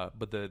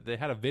 but they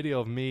had a video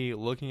of me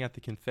looking at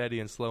the confetti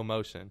in slow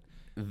motion.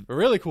 A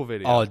really cool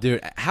video. Oh,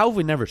 dude, how have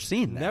we never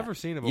seen that? Never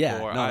seen it before. Yeah,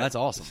 no, that's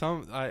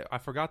awesome. I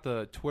forgot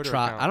the Twitter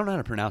account. I don't know how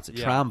to pronounce it.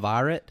 Yeah.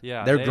 Triumvirate.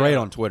 Yeah, they're great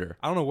on Twitter.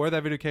 I don't know where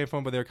that video came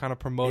from, but they're kind of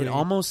promoting. It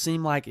almost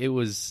seemed like it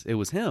was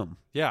him.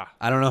 Yeah,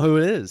 I don't know who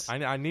it is.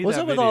 I need. What's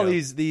that up with video. all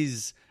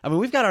these? I mean,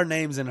 we've got our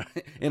names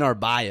in our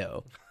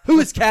bio. Who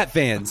is Cat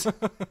fans?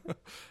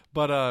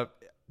 But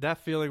that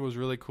feeling was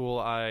really cool.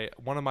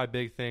 One of my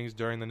big things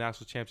during the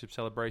national championship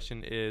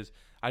celebration is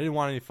I didn't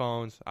want any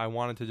phones. I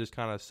wanted to just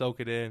kind of soak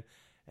it in.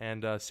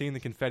 And seeing the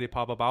confetti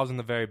pop up, I was in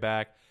the very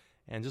back,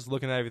 and just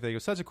looking at everything, it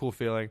was such a cool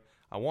feeling.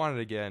 I want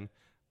it again,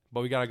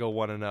 but we got to go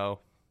 1-0.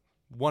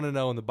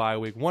 1-0 in the bye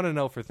week,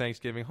 1-0 for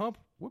Thanksgiving. Hump,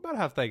 we're about to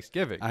have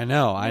Thanksgiving. I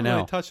know. We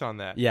really touch on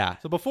that. Yeah.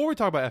 So before we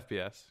talk about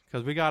FBS,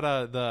 because we got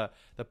the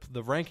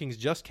rankings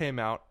just came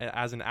out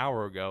as an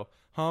hour ago.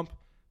 Hump,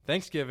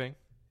 Thanksgiving,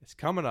 it's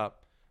coming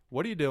up.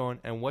 What are you doing,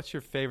 and what's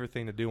your favorite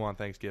thing to do on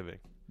Thanksgiving?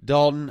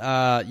 Dalton,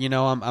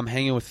 I'm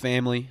hanging with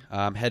family.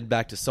 I'm heading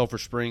back to Sulphur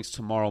Springs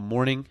tomorrow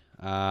morning.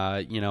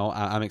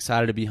 I'm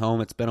excited to be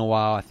home. It's been a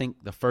while. I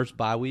think the first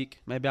bye week,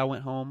 maybe I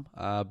went home.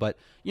 But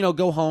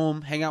go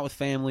home, hang out with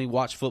family,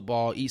 watch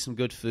football, eat some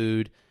good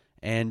food,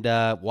 and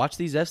watch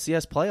these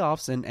FCS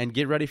playoffs and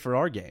get ready for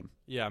our game.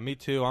 Yeah, me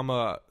too.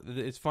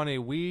 It's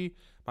funny.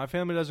 My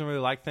family doesn't really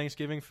like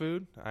Thanksgiving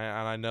food,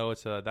 and I know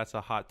that's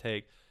a hot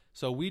take.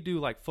 So we do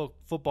like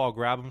football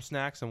grab 'em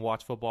snacks and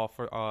watch football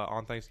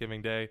on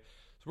Thanksgiving Day.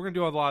 So we're gonna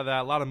do a lot of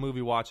that, a lot of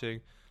movie watching.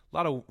 A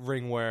lot of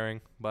ring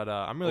wearing, but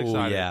I'm really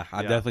excited. Yeah,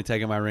 I'm definitely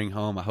taking my ring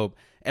home. I hope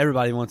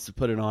everybody wants to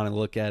put it on and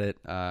look at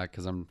it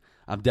because I'm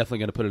definitely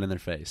going to put it in their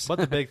face. But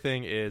the big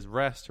thing is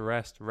rest,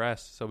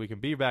 so we can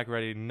be back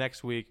ready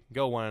next week,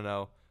 go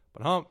 1-0.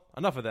 But Hump,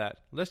 enough of that.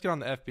 Let's get on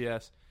the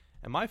FBS.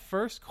 And my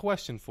first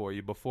question for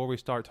you before we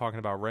start talking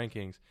about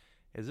rankings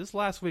is this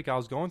last week I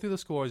was going through the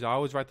scores. I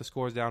always write the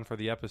scores down for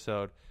the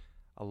episode.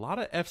 A lot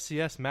of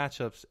FCS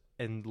matchups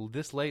and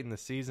this late in the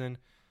season.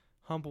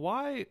 Hump,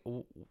 why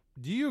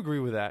do you agree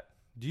with that?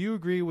 Do you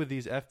agree with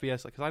these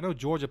FBS? Because I know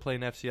Georgia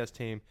played an FCS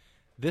team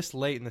this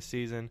late in the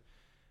season,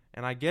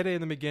 and I get it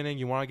in the beginning.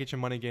 You want to get your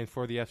money gained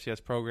for the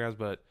FCS programs,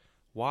 but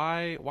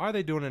why are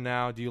they doing it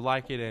now? Do you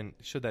like it, and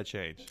should that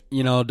change?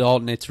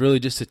 Dalton, it's really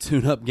just a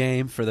tune-up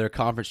game for their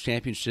conference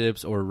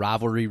championships or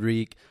rivalry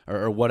week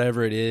or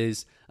whatever it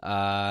is.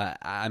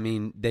 I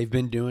mean, they've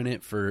been doing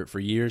it for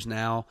years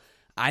now.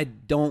 I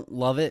don't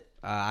love it.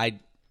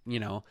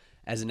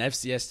 As an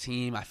FCS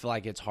team, I feel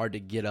like it's hard to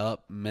get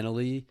up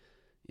mentally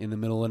in the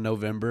middle of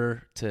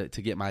November to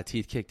get my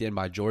teeth kicked in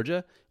by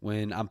Georgia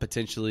when I'm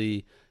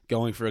potentially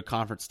going for a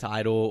conference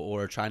title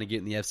or trying to get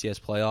in the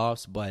FCS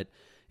playoffs. But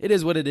it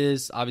is what it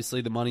is.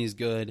 Obviously, the money is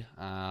good.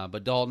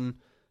 But Dalton,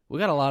 we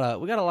got a lot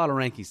of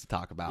rankings to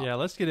talk about. Yeah,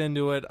 let's get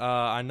into it.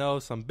 I know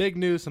some big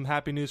news, some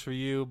happy news for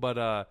you,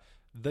 but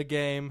the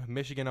game,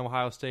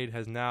 Michigan-Ohio State,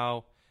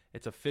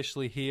 it's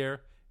officially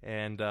here.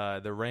 And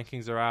the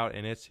rankings are out,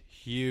 and it's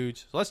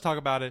huge. So let's talk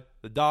about it.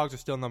 The Dogs are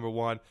still number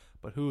one,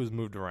 but who has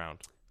moved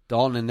around?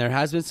 Dalton, and there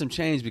has been some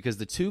change because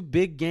the two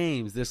big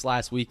games this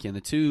last weekend,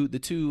 the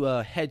two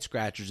head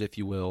scratchers, if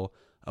you will,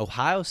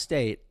 Ohio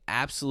State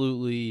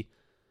absolutely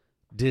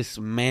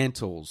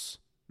dismantles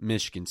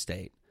Michigan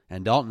State.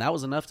 And Dalton, that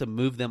was enough to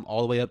move them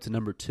all the way up to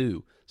number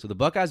 2. So the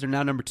Buckeyes are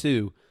now number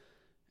 2,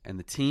 and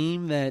the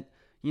team that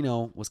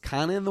was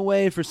kind of in the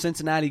way for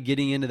Cincinnati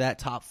getting into that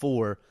top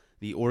 4.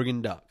 The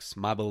Oregon Ducks,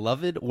 my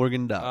beloved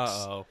Oregon Ducks.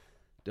 Uh-oh.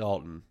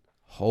 Dalton,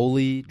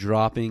 wholly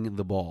dropping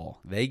the ball.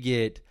 They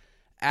get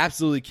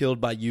absolutely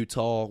killed by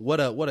Utah. What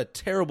a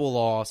terrible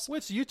loss.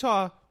 Which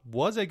Utah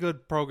was a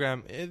good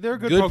program. They're a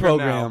good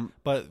program now,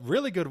 but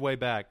really good way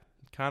back.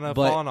 Kind of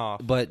fallen off.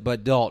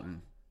 But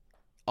Dalton,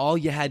 all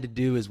you had to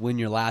do is win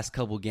your last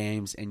couple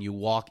games, and you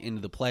walk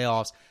into the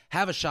playoffs,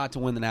 have a shot to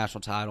win the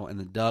national title, and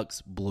the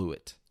Ducks blew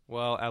it.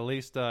 Well, at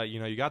least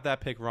you got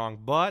that pick wrong,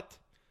 but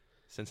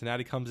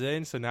Cincinnati comes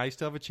in, so now you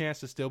still have a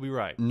chance to still be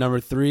right. Number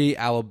 3,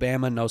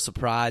 Alabama, no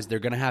surprise. They're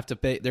gonna have to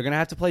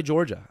play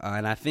Georgia,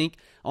 and I think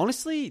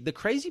honestly, the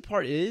crazy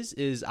part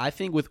is I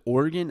think with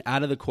Oregon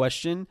out of the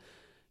question,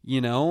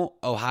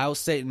 Ohio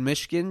State and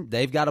Michigan,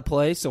 they've got to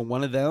play, so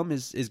one of them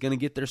is going to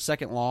get their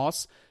second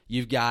loss.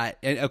 You've got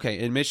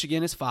and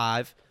Michigan is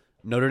 5,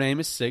 Notre Dame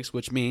is 6,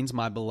 which means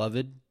my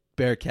beloved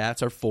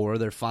Bearcats are 4.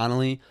 They're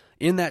finally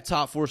in that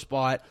top 4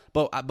 spot.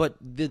 But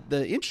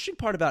the interesting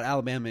part about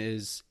Alabama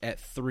is at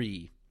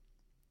 3.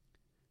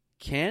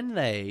 Can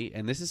they,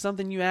 and this is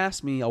something you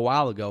asked me a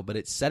while ago, but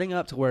it's setting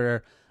up to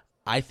where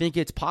I think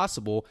it's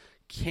possible,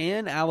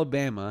 can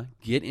Alabama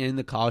get in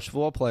the college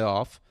football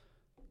playoff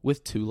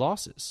with 2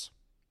 losses?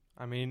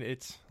 I mean,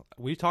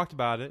 we talked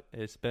about it.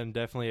 It's been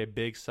definitely a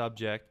big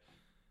subject.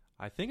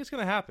 I think it's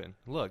going to happen.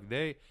 Look,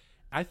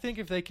 I think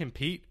if they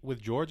compete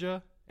with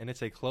Georgia and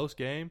it's a close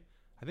game,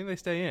 I think they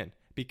stay in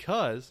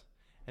because,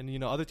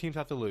 and other teams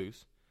have to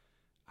lose.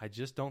 I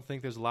just don't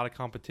think there's a lot of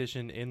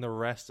competition in the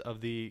rest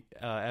of the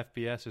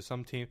FBS or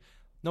some team.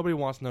 Nobody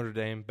wants Notre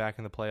Dame back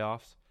in the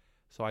playoffs.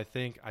 So I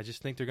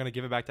just think they're going to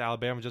give it back to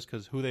Alabama just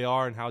because who they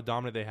are and how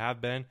dominant they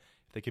have been.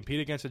 If they compete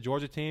against a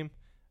Georgia team,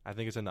 I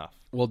think it's enough.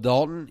 Well,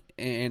 Dalton,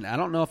 and I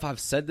don't know if I've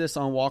said this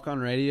on Walk On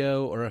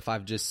Radio or if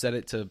I've just said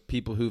it to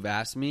people who've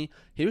asked me.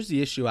 Here's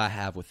the issue I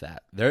have with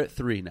that. They're at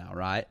 3 now,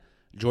 right?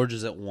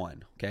 Georgia's at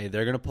 1. Okay,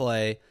 they're going to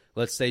play.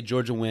 Let's say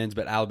Georgia wins,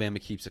 but Alabama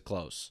keeps it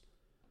close.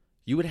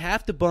 You would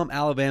have to bump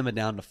Alabama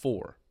down to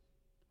 4,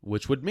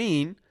 which would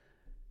mean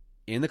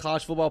in the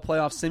college football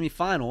playoff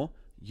semifinal,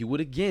 you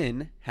would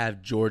again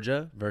have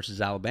Georgia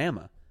versus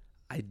Alabama.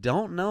 I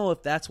don't know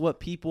if that's what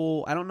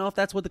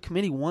the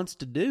committee wants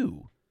to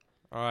do.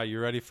 All right, you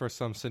ready for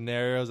some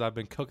scenarios? I've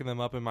been cooking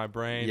them up in my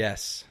brain.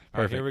 Yes, perfect.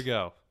 All right, here we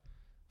go.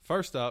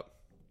 First up,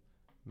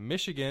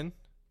 Michigan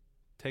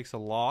takes a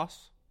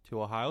loss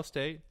to Ohio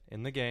State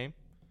in the game.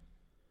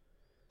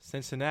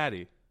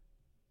 Cincinnati,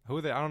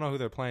 I don't know who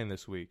they're playing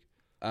this week.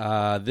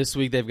 This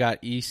week they've got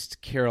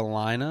East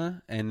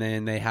Carolina, and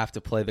then they have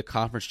to play the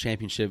conference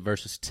championship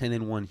versus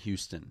 10-1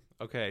 Houston.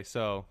 Okay,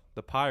 so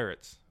the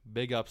Pirates,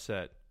 big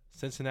upset.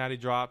 Cincinnati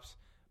drops.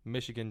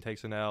 Michigan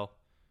takes an L.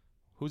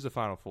 Who's the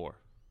Final Four?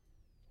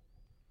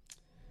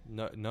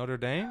 Notre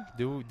Dame?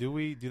 Do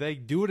they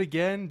do it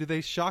again? Do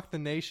they shock the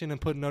nation and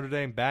put Notre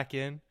Dame back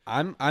in?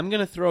 I'm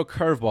gonna throw a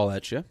curveball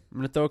at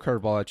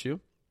you.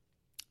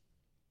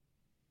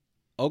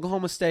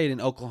 Oklahoma State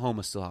and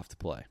Oklahoma still have to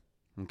play.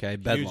 Okay,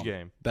 Bedlam. Huge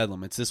game.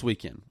 Bedlam. It's this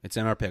weekend. It's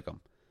in our pick'em.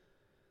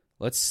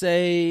 Let's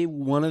say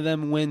one of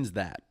them wins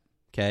that.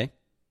 Okay.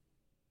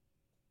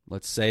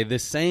 Let's say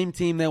this same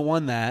team that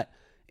won that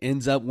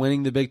ends up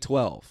winning the Big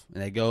 12,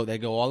 and they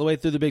go all the way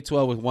through the Big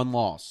 12 with one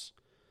loss.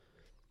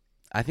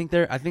 I think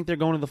they're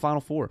going to the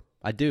Final Four.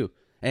 I do.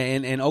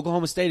 And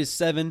Oklahoma State is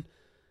 7.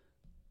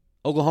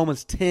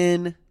 Oklahoma's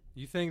 10.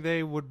 You think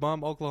they would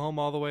bump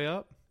Oklahoma all the way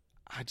up?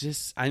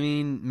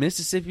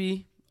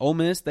 Mississippi, Ole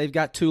Miss, they've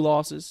got 2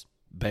 losses.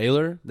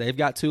 Baylor, they've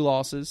got 2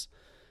 losses.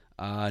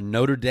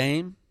 Notre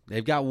Dame,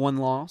 they've got 1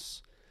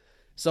 loss.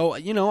 So,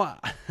 I'm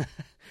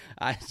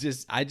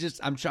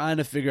trying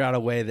to figure out a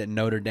way that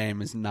Notre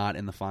Dame is not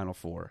in the Final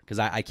Four because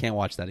I can't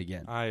watch that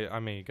again. I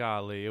mean,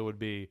 golly, it'd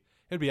be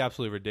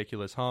absolutely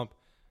ridiculous. Hump,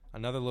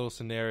 another little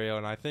scenario,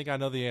 and I think I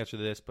know the answer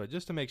to this, but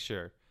just to make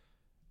sure,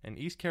 an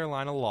East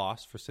Carolina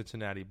loss for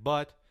Cincinnati,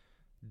 but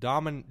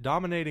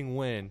dominating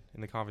win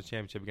in the conference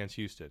championship against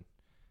Houston.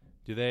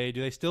 Do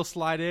they still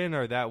slide in,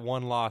 or that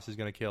one loss is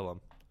going to kill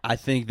them? I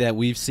think that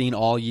we've seen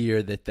all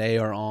year that they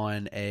are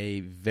on a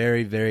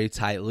very, very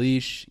tight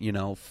leash.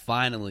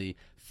 Finally,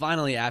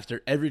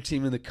 after every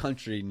team in the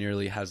country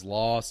nearly has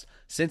lost,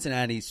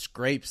 Cincinnati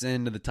scrapes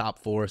into the top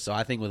 4. So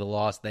I think with a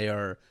loss, they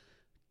are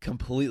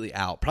completely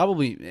out.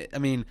 Probably,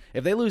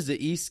 if they lose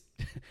to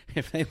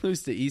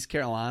East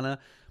Carolina,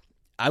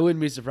 I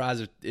wouldn't be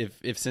surprised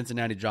if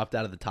Cincinnati dropped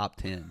out of the top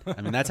 10.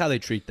 That's how they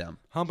treat them.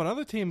 Hump,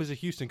 another team is the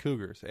Houston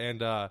Cougars,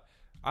 and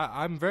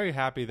I'm very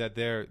happy that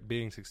they're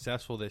being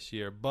successful this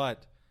year.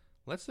 But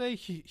let's say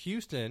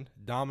Houston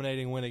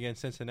dominating win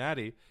against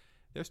Cincinnati,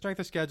 their strength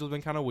of schedule has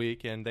been kind of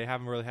weak, and they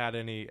haven't really had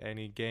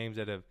any games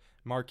that have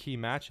marquee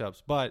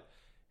matchups. But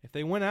if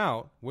they win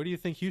out, where do you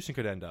think Houston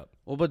could end up?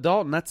 Well, but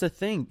Dalton, that's the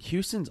thing.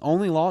 Houston's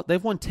only loss.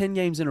 They've won 10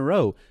 games in a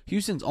row.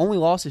 Houston's only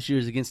loss this year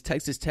is against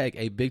Texas Tech,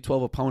 a Big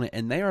 12 opponent,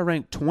 and they are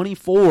ranked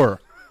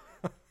 24.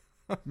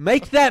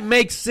 Make that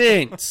make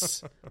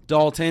sense,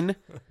 Dalton.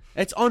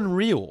 It's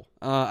unreal.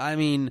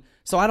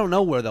 So I don't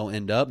know where they'll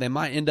end up. They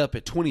might end up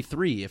at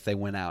 23 if they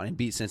win out and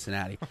beat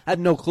Cincinnati. I have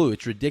no clue.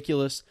 It's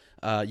ridiculous.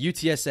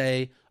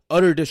 UTSA,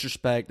 utter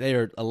disrespect. They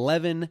are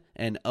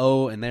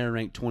 11-0, and they're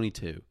ranked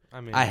 22.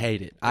 I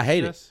hate it. I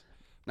hate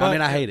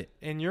it.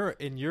 In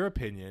your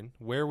opinion,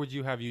 where would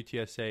you have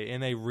UTSA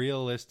in a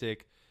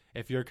realistic,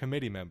 if you're a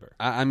committee member?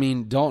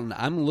 Dalton,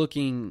 I'm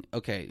looking,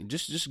 okay,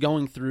 just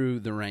going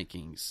through the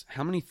rankings.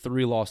 How many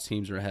 3-loss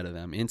teams are ahead of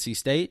them? NC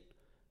State,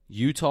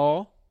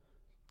 Utah,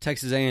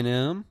 Texas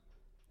A&M,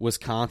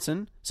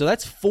 Wisconsin. So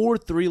that's 4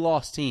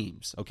 3-loss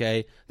teams,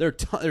 okay? There's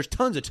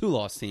tons of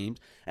 2-loss teams.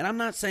 And I'm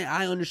not saying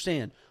I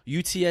understand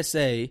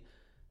UTSA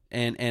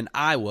and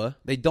Iowa,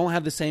 they don't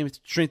have the same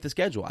strength of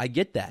schedule. I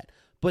get that.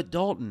 But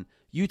Dalton,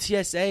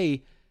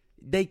 UTSA,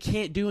 they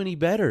can't do any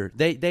better.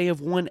 They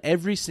have won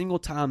every single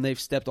time they've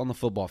stepped on the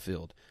football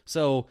field.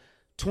 So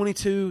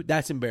 22,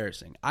 that's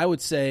embarrassing. I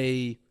would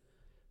say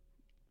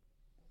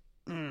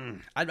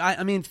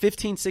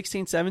 15,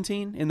 16,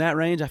 17 in that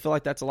range. I feel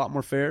like that's a lot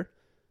more fair.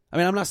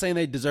 I'm not saying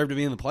they deserve to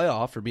be in the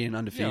playoff for being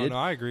undefeated. No,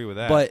 I agree with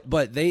that.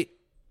 But they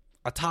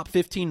a top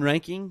 15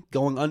 ranking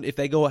if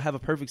they go have a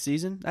perfect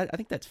season, I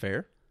think that's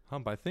fair.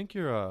 Hump, I think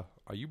you're. Are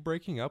you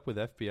breaking up with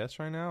FBS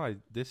right now?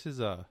 There's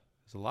a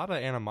lot of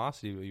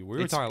animosity. We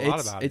were talking a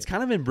lot about it. It's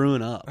kind of been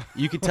brewing up.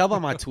 You can tell by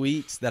my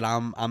tweets that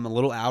I'm a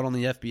little out on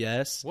the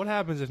FBS. What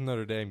happens if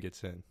Notre Dame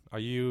gets in? Are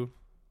you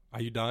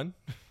done?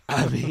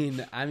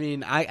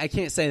 I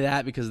can't say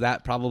that because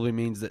that probably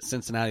means that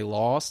Cincinnati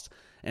lost,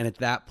 and at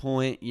that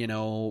point,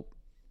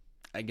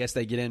 I guess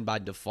they get in by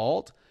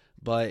default.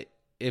 But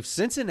if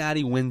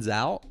Cincinnati wins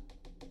out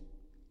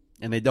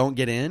and they don't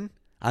get in,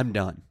 I'm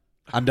done.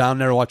 I'm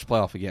never watch a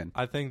playoff again.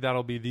 I think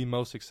that'll be the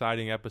most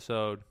exciting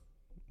episode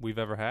we've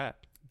ever had.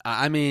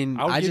 I mean,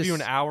 I would give just, you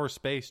an hour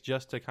space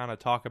just to kind of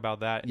talk about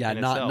that. Yeah, in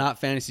not itself. not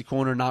fantasy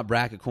corner, not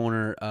bracket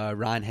corner.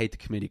 Ryan hate the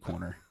committee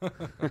corner.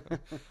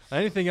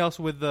 Anything else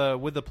with the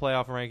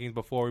playoff rankings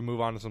before we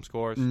move on to some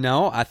scores?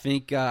 No, I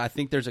think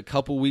there's a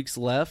couple weeks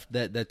left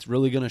that's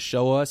really going to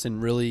show us and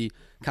really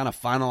kind of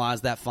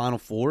finalize that Final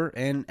Four.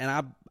 And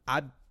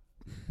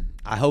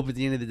I hope at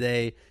the end of the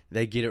day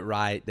they get it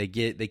right. They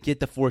get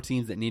the 4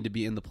 teams that need to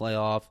be in the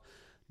playoff.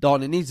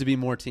 Dalton, it needs to be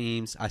more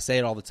teams. I say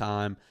it all the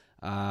time,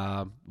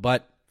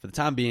 but for the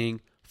time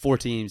being, 4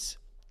 teams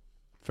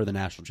for the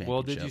national championship.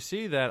 Well, did you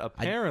see that?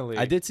 Apparently,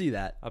 I did see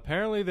that.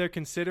 Apparently, they're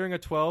considering a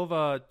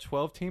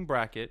 12 team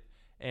bracket,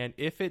 and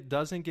if it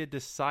doesn't get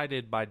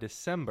decided by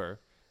December,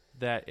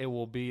 that it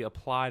will be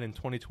applied in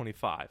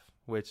 2025.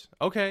 Which,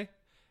 okay,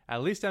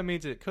 at least that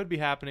means it could be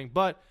happening,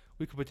 but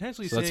we could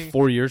potentially So that's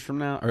 4 years from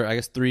now, or I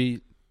guess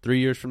 3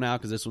 years from now,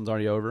 because this one's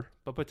already over.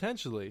 But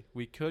potentially,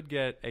 we could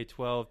get a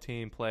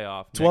 12-team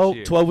playoff 12, next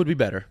year. 12 would be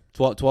better.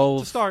 12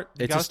 It's a start.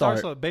 You It's gotta a start.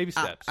 slow, baby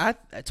steps.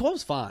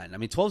 12's fine. I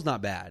mean, 12's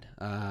not bad.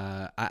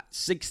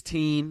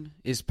 16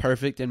 is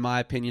perfect in my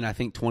opinion. I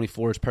think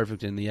 24 is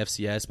perfect in the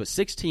FCS, but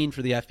 16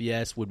 for the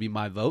FBS would be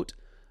my vote.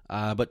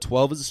 But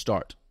 12 is a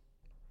start.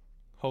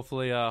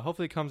 Hopefully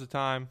it comes a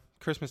time,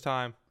 Christmas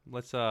time.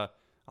 I'll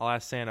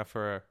ask Santa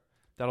for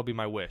that'll be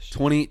my wish.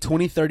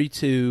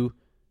 2032,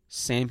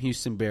 Sam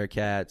Houston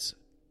Bearcats,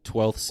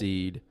 12th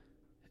seed,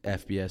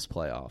 FBS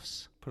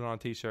playoffs. Put it on a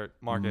T-shirt.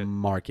 Mark it.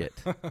 Mark it.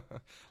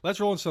 Let's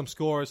roll into some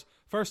scores.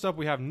 First up,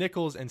 we have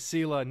Nichols and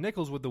Sela.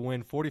 Nichols with the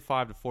win,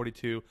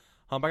 45-42.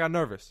 I got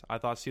nervous. I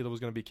thought Sela was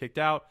going to be kicked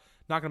out.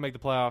 Not going to make the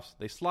playoffs.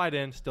 They slide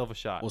in, still have a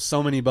shot. Well,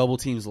 so many bubble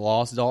teams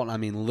lost, Dalton. I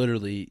mean,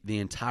 literally, the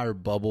entire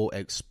bubble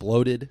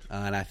exploded,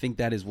 and I think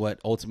that is what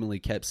ultimately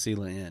kept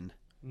Sela in.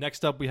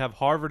 Next up, we have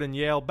Harvard and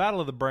Yale. Battle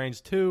of the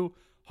Brains 2.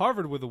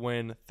 Harvard with a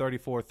win,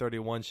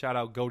 34-31. Shout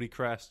out Goldie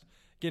Crest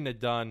getting it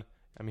done.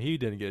 I mean, he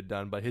didn't get it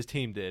done, but his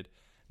team did.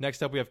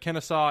 Next up, we have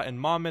Kennesaw and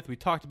Monmouth. We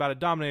talked about it,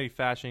 dominating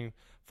fashion,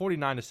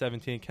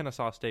 49-17.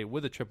 Kennesaw State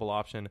with a triple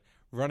option,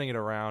 running it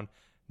around.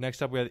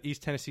 Next up, we have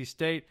East Tennessee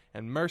State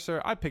and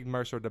Mercer. I picked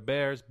Mercer, the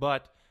Bears,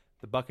 but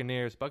the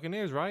Buccaneers,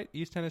 right?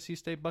 East Tennessee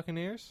State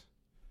Buccaneers.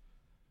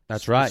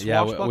 That's right.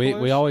 Yeah, we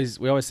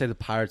Swashbucklers? always say the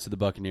Pirates are the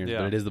Buccaneers, Yeah.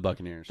 but it is the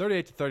Buccaneers.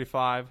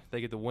 38-35.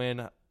 They get the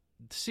win,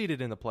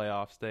 seeded in the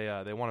playoffs.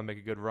 They want to make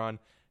a good run.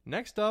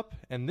 Next up,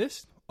 and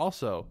this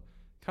also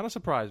kind of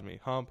surprised me,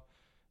 Hump.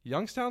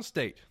 Youngstown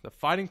State, the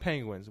Fighting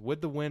Penguins,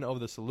 with the win over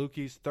the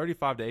Salukis,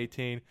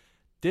 35-18.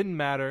 Didn't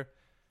matter.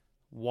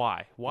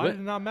 Why? Why did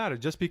it not matter?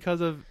 Just because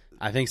of...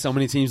 I think so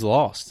many teams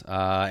lost.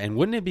 And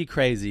wouldn't it be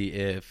crazy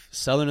if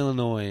Southern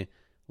Illinois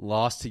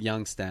lost to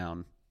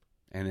Youngstown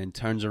and then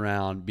turns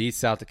around, beats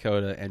South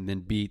Dakota, and then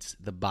beats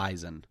the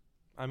Bison?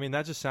 I mean,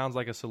 that just sounds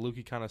like a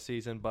Saluki kind of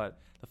season, but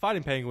the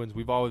Fighting Penguins,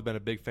 we've always been a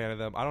big fan of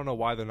them. I don't know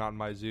why they're not in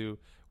my zoo.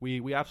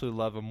 We absolutely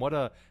love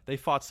them. They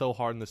fought so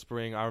hard in the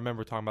spring. I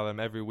remember talking about them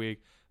every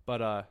week.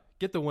 But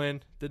get the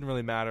win. Didn't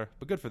really matter,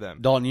 but good for them.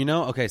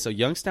 Dalton, so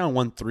Youngstown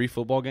won 3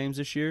 football games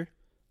this year.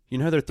 You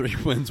know who their 3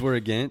 wins were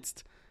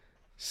against?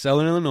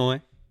 Southern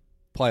Illinois,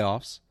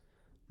 playoffs.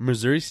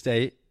 Missouri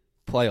State,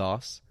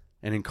 playoffs.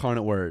 And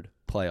Incarnate Word,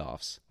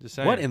 playoffs. Just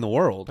saying. What in the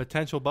world?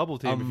 Potential bubble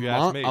team, if you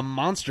ask me. A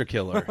monster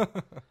killer.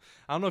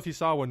 I don't know if you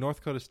saw when North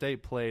Dakota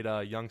State played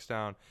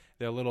Youngstown.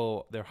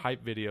 Their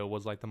hype video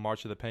was like the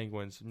March of the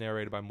Penguins,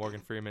 narrated by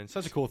Morgan Freeman.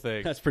 Such a cool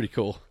thing. That's pretty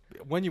cool.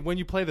 When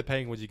you play the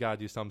Penguins, you gotta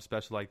do something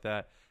special like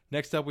that.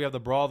 Next up, we have the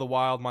Brawl of the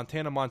Wild,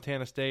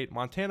 Montana State.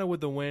 Montana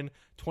with the win,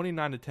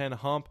 29-10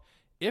 Hump.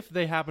 If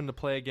they happen to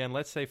play again,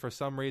 let's say for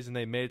some reason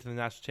they made it to the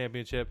national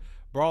championship,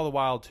 Brawl of the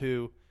Wild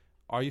 2.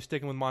 Are you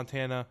sticking with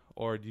Montana,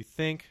 or do you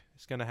think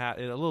it's going to have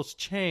a little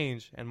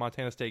change and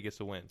Montana State gets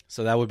a win?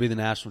 So that would be the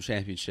national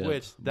championship.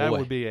 Which that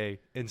would be a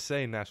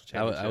insane national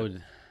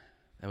championship.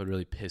 That would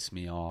really piss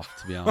me off,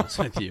 to be honest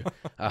with you.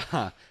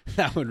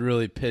 That would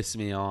really piss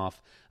me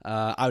off.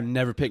 I would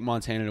never pick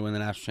Montana to win the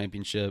national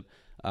championship.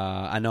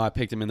 I know I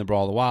picked them in the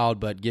Brawl of the Wild,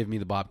 but give me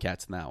the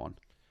Bobcats in that one.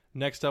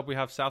 Next up, we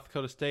have South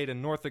Dakota State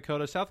and North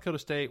Dakota. South Dakota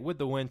State with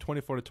the win,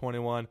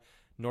 24-21.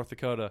 North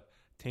Dakota,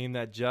 team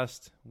that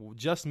just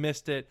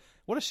missed it.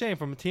 What a shame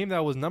from a team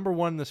that was number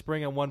 1 in the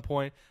spring at one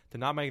point to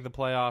not make the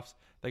playoffs.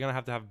 They're going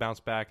to have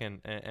bounce back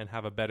and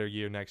have a better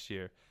year next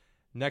year.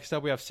 Next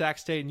up, we have Sac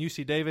State and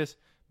UC Davis.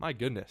 My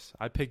goodness,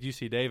 I picked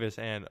UC Davis,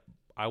 and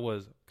I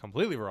was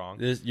completely wrong.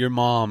 Your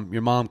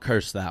mom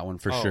cursed that one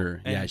for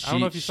sure. Yeah, I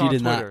don't know if you saw on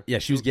Twitter. Yeah,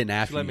 she was getting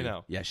after you. Let me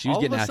know. Yeah, she was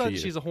getting after you. All of a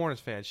sudden, she's a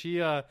Hornets fan.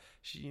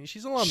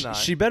 She's alumni.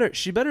 She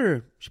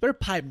better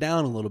pipe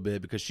down a little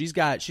bit because she's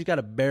got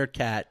a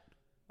Bearcat.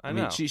 I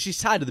know. She's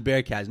tied to the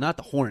Bearcats, not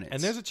the Hornets.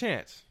 And there's a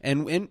chance.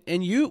 And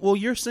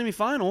your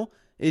semifinal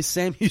is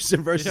Sam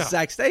Houston versus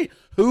Sac State.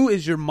 Who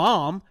is your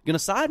mom going to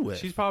side with?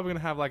 She's probably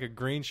going to have like a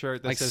green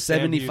shirt that like says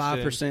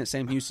 75%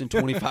 Sam Houston,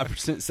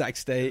 25% Sac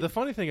State. The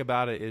funny thing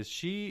about it is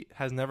she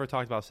has never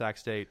talked about Sac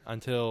State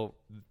until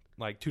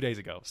like 2 days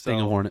ago.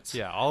 Speaking of Hornets.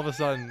 Yeah, all of a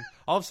sudden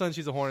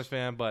she's a Hornets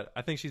fan, but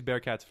I think she's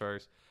Bearcats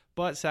first.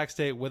 But Sac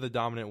State with a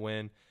dominant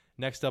win.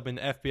 Next up in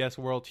the FBS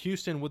world,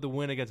 Houston with the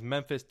win against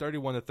Memphis,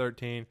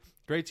 31-13.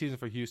 Great season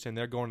for Houston.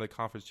 They're going to the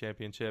conference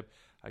championship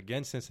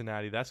against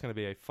Cincinnati. That's going to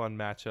be a fun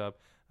matchup.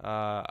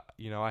 I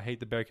hate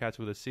the Bearcats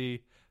with a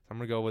C. I'm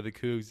going to go with the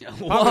Cougs.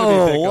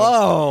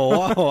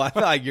 Whoa. I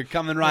feel like you're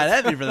coming right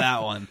at me for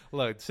that one.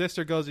 Look,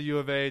 sister goes to U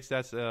of H.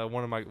 That's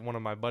one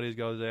of my buddies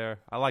goes there.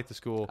 I like the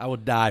school. I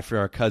would die for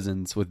our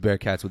cousins with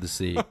Bearcats with a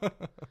C.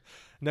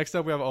 Next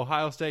up, we have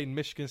Ohio State and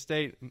Michigan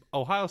State.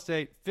 Ohio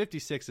State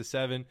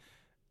 56-7,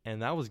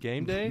 and that was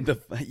game day. The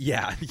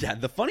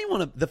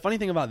funny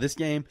thing about this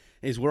game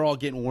is we're all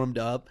getting warmed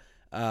up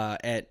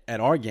at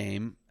our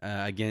game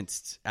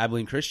against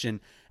Abilene Christian.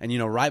 And,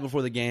 right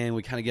before the game,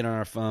 we kind of get on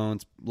our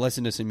phones,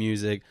 listen to some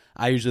music.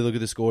 I usually look at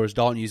the scores.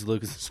 Dalton usually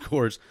looks at the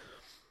scores.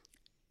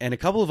 And a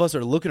couple of us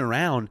are looking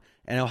around,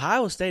 and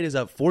Ohio State is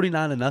up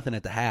 49-0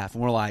 at the half.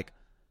 And we're like,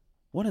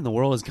 what in the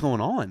world is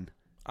going on?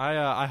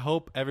 I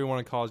hope everyone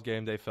in College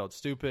Game Day felt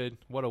stupid.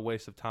 What a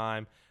waste of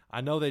time. I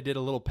know they did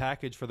a little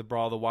package for the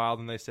Brawl of the Wild,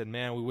 and they said,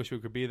 man, we wish we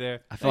could be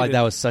there. I feel like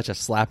that was such a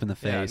slap in the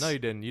face. Yeah, no, you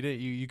didn't.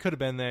 You could have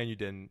been there, and you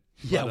didn't.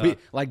 Yeah,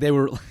 but, they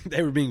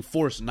were being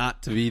forced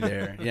not to be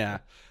there. Yeah.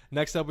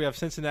 Next up, we have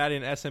Cincinnati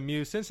and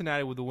SMU.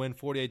 Cincinnati with the win,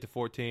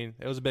 48-14.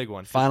 It was a big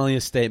one. Finally,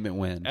 a statement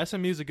win.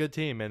 SMU's a good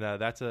team, and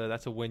that's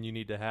a win you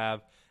need to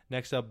have.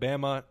 Next up,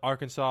 Bama,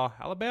 Arkansas,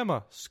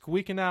 Alabama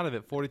squeaking out of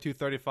it,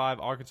 42-35.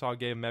 Arkansas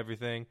gave them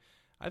everything.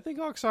 I think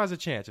Arkansas has a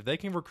chance if they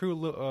can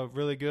recruit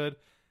really good.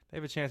 They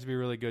have a chance to be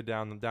really good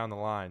down the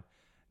line.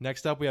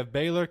 Next up, we have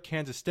Baylor,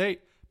 Kansas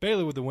State.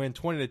 Baylor with the win,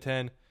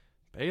 20-10.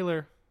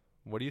 Baylor,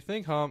 what do you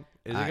think, Hump?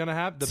 Is it going to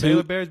happen?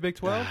 Baylor Bears Big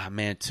 12?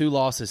 Man, 2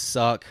 losses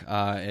suck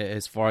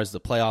as far as the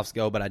playoffs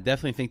go, but I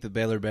definitely think the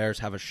Baylor Bears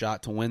have a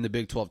shot to win the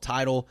Big 12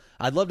 title.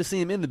 I'd love to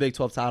see them in the Big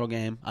 12 title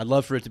game. I'd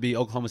love for it to be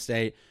Oklahoma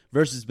State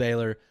versus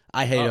Baylor.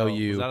 I hate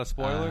OU. Is that a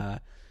spoiler?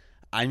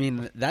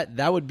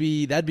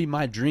 That'd be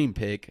my dream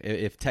pick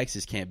if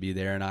Texas can't be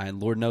there,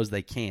 and Lord knows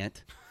they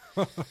can't.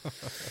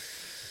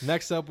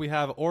 Next up, we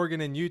have Oregon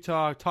and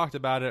Utah. Talked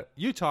about it.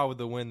 Utah with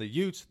the win. The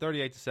Utes,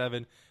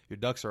 38-7. Your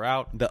Ducks are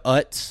out. The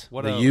Utes.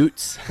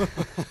 Utes.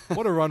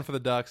 What a run for the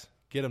Ducks.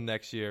 Get them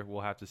next year.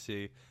 We'll have to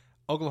see.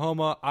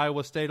 Oklahoma,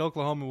 Iowa State.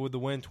 Oklahoma with the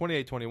win,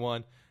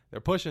 28-21. They're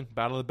pushing.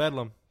 Battle of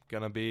Bedlam. It's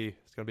gonna be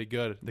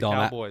good. The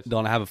Cowboys.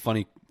 Don't I have a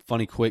funny,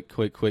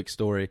 quick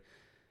story?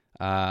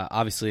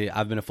 Obviously,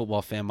 I've been a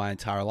football fan my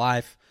entire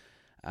life.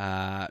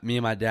 Me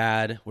and my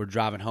dad were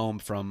driving home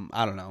from,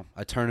 I don't know,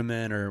 a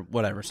tournament or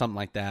whatever, something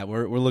like that.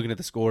 We're looking at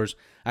the scores.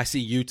 I see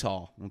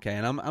Utah, okay,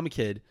 and I'm a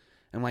kid.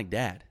 I'm like,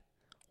 Dad,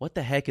 what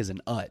the heck is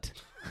an UT?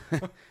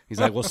 He's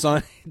like, well,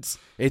 son,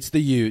 it's the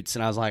Utes.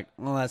 And I was like,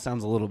 well, that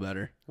sounds a little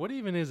better. What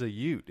even is a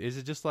Ute? Is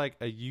it just like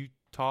a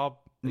Utah?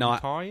 No,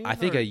 I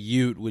think a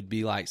Ute would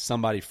be like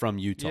somebody from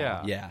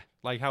Utah. Yeah.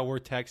 Like how we're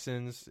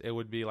Texans, it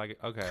would be like,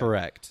 okay.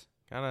 Correct.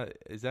 Kind of,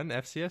 is that an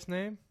FCS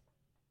name?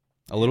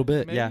 A little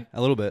bit, maybe? Yeah, a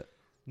little bit.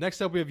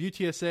 Next up, we have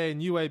UTSA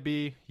and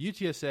UAB.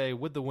 UTSA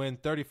with the win,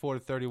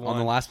 34-31. On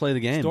the last play of the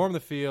game. Storm the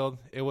field.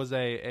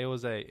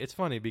 It's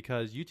funny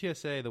because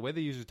UTSA, the way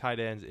they use their tight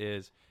ends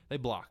is they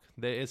block.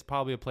 It's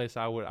probably a place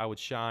I would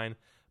shine,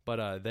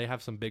 but they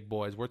have some big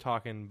boys. We're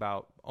talking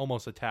about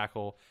almost a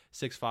tackle,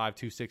 6'5",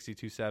 260,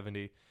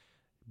 270.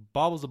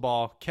 Bobbles the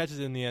ball, catches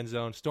it in the end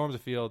zone, storms the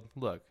field.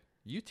 Look,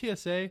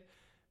 UTSA,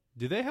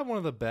 do they have one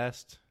of the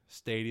best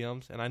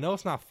stadiums? And I know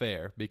it's not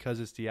fair because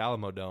it's the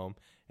Alamo Dome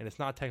and it's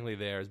not technically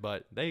theirs,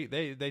 but they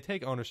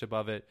take ownership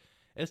of it.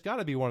 It's got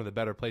to be one of the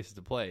better places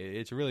to play.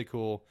 It's really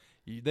cool.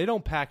 They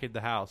don't pack it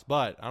the house,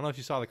 but I don't know if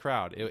you saw the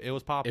crowd. It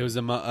was popping. It was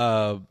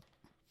the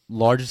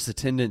largest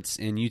attendance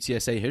in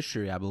UTSA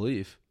history, I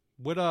believe.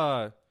 With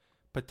a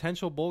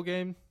potential bowl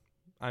game,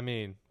 I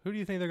mean, who do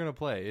you think they're going to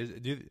play?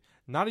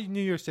 Not a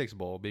New Year's Six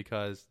bowl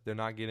because they're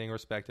not getting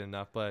respected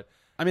enough, but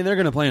I mean, they're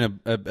going to play in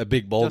a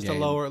big bowl game. Just a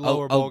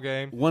lower bowl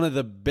game. One of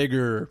the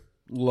bigger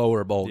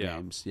lower bowl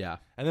games, yeah.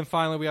 And then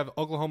finally, we have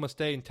Oklahoma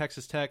State and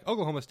Texas Tech.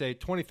 Oklahoma State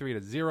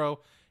 23-0.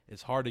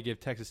 It's hard to give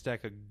Texas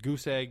Tech a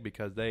goose egg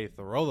because they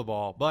throw the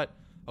ball, but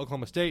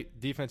Oklahoma State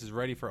defense is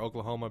ready for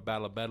Oklahoma.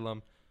 Battle of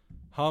Bedlam.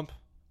 Hump.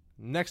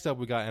 Next up,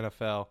 we got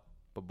NFL.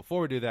 But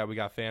before we do that, we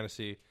got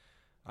fantasy.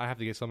 I have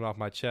to get something off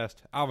my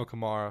chest. Alvin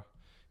Kamara.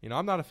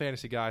 I'm not a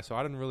fantasy guy, so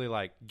I didn't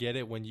really get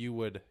it when you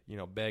would,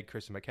 beg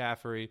Christian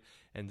McCaffrey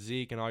and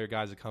Zeke and all your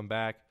guys to come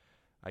back.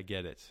 I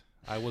get it.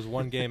 I was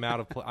one game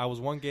I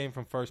was one game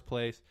from first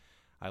place.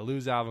 I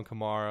lose Alvin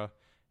Kamara,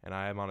 and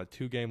I am on a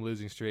 2-game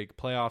losing streak.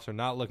 Playoffs are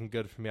not looking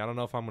good for me. I don't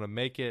know if I'm going to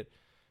make it.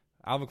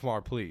 Alvin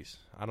Kamara, please.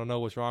 I don't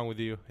know what's wrong with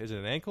you. Is it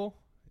an ankle?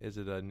 Is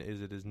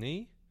it his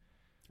knee?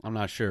 I'm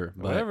not sure,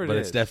 but Whatever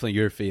it's definitely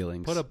your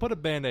feelings. Put a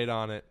Band-Aid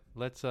on it.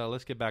 Let's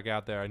get back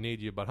out there. I need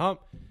you. But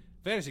Hump,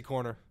 Fantasy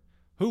Corner.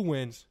 Who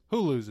wins? Who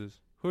loses?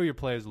 Who are your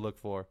players to look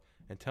for?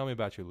 And tell me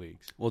about your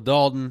leagues. Well,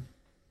 Dalton,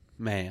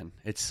 man,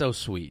 it's so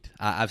sweet.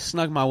 I've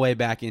snuck my way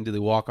back into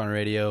the Walk On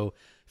Radio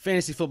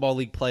Fantasy Football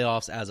League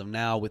playoffs as of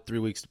now with 3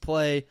 weeks to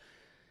play.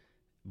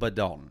 But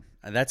Dalton,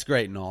 that's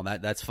great and all.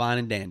 That's fine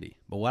and dandy.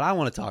 But what I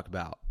want to talk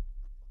about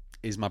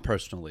is my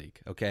personal league,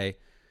 okay?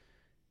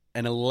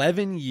 An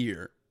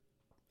 11-year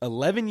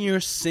 11-year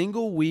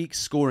single-week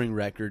scoring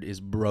record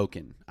is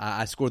broken.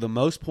 I score the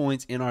most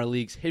points in our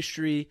league's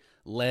history,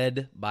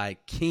 led by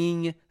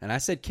King, and I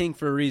said King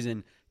for a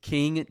reason,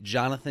 King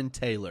Jonathan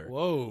Taylor.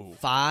 Whoa.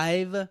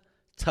 5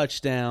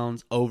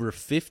 touchdowns, over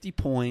 50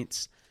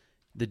 points.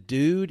 The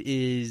dude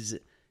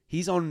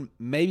he's on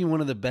maybe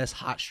one of the best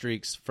hot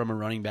streaks from a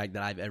running back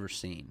that I've ever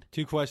seen.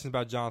 2 questions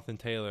about Jonathan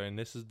Taylor, and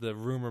this is the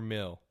rumor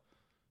mill.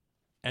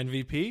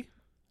 MVP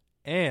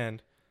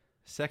and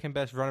second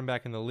best running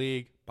back in the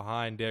league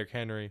behind Derrick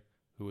Henry,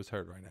 who is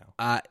hurt right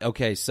now.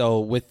 Okay, so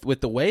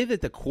with the way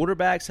that the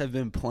quarterbacks have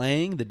been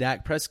playing, the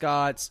Dak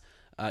Prescotts,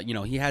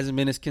 he hasn't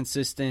been as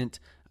consistent.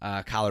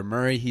 Kyler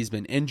Murray, he's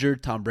been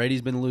injured. Tom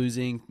Brady's been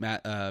losing.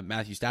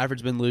 Matthew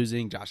Stafford's been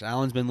losing. Josh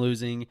Allen's been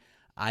losing.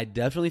 I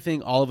definitely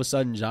think all of a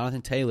sudden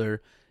Jonathan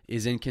Taylor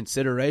is in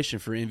consideration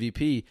for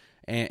MVP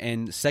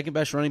and second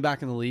best running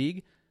back in the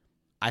league.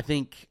 I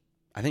think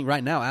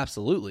right now,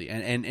 absolutely.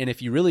 And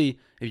if you really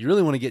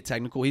want to get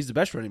technical, he's the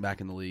best running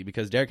back in the league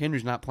because Derrick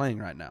Henry's not playing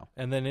right now.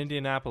 And then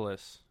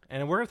Indianapolis.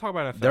 And we're going to talk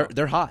about NFL.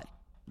 They're hot.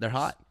 They're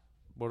hot.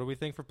 What do we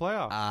think for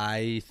playoffs?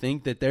 I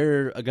think that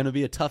they're going to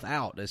be a tough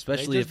out,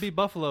 especially they just beat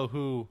Buffalo,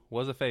 who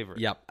was a favorite.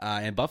 Yep.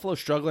 And Buffalo's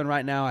struggling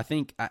right now. I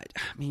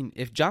mean,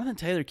 if Jonathan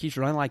Taylor keeps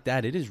running like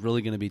that, it is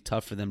really going to be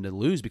tough for them to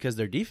lose because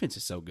their defense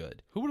is so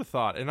good. Who would have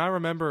thought? And I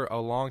remember a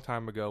long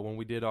time ago when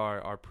we did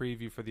our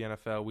preview for the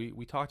NFL,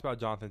 we talked about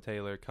Jonathan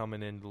Taylor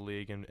coming into the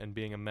league and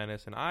being a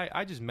menace. And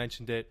I just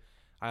mentioned it.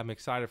 I'm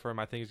excited for him.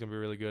 I think he's going to be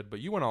really good.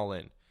 But you went all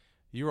in.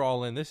 You were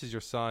all in. This is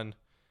your son.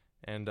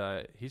 And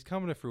he's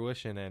coming to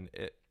fruition. And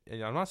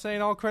I'm not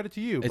saying all credit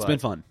to you. It's been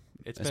fun.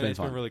 It's been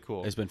really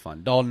cool. It's been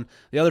fun. Dalton,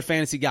 the other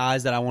fantasy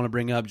guys that I want to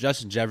bring up,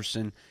 Justin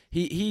Jefferson,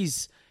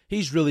 he's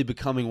really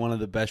becoming one of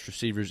the best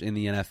receivers in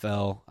the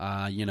NFL.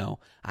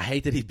 I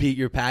hate that he beat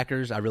your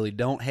Packers. I really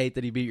don't hate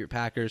that he beat your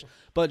Packers.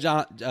 But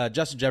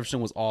Justin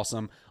Jefferson was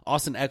awesome.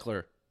 Austin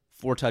Eckler,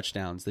 4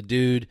 touchdowns. The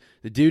dude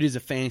is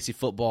a fantasy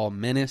football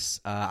menace.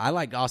 I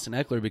like Austin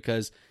Eckler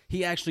because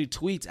he actually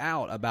tweets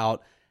out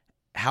about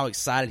how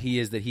excited he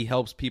is that he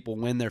helps people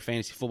win their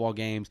fantasy football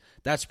games.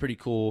 That's pretty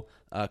cool.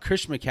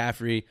 Christian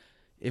McCaffrey,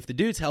 if the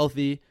dude's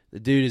healthy, the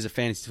dude is a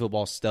fantasy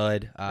football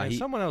stud. And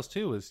someone else,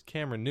 too, is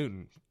Cameron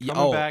Newton.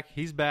 Coming back.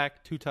 He's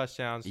back. 2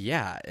 touchdowns.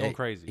 Yeah. Going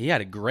crazy. He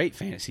had a great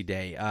fantasy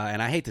day.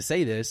 And I hate to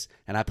say this,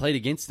 and I played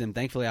against him.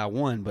 Thankfully, I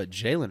won. But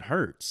Jalen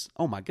Hurts,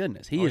 oh, my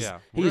goodness. He is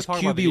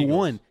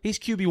QB1. He's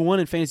QB1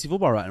 in fantasy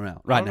football right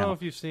now. I don't know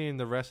if you've seen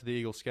the rest of the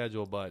Eagles'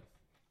 schedule, but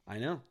I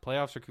know.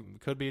 Playoffs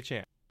could be a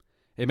chance.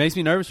 It makes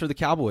me nervous for the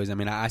Cowboys. I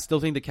mean, I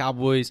still think the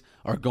Cowboys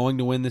are going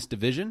to win this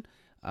division,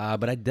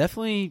 but I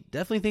definitely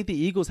think the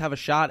Eagles have a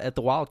shot at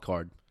the wild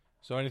card.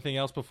 So anything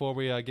else before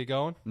we get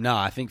going? No,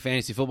 I think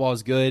fantasy football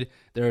is good.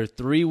 There are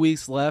 3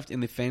 weeks left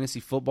in the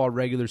fantasy football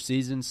regular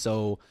season,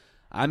 so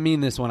I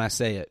mean this when I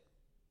say it.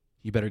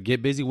 You better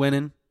get busy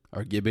winning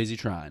or get busy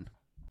trying.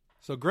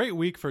 So great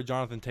week for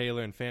Jonathan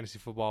Taylor in fantasy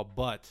football,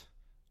 but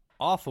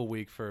awful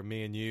week for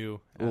me and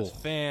you as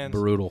fans,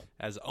 brutal,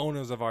 as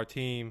owners of our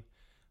team.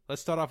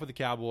 Let's start off with the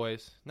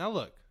Cowboys. Now,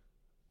 look,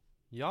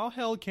 y'all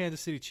held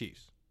Kansas City Chiefs,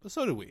 but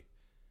so did we.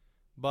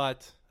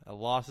 But a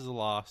loss is a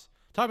loss.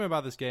 Talk to me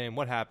about this game.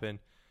 What happened?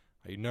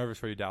 Are you nervous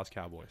for your Dallas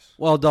Cowboys?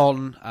 Well,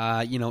 Dalton,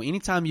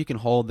 anytime you can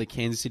hold the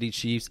Kansas City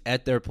Chiefs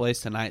at their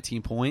place to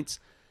 19 points,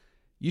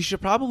 you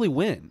should probably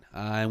win.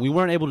 And we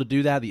weren't able to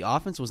do that. The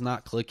offense was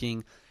not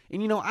clicking.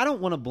 And, I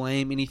don't want to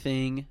blame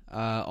anything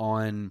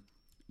on,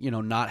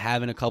 not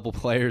having a couple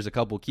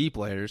key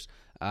players.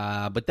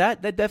 But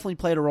that definitely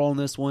played a role in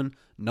this one.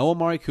 No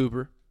Amari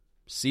Cooper.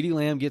 CeeDee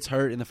Lamb gets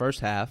hurt in the first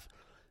half.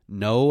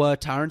 No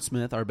Tyron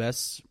Smith,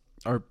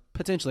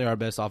 potentially our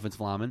best offensive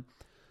lineman.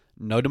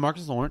 No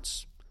DeMarcus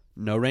Lawrence.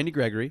 No Randy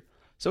Gregory.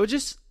 So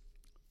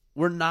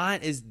we're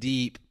not as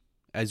deep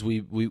as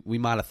we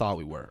might have thought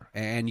we were.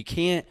 And you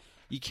can't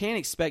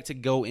expect to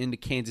go into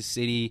Kansas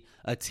City,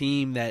 a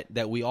team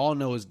that we all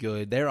know is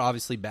good. They're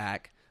obviously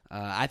back.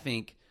 I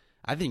think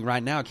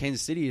right now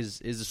Kansas City is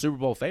the Super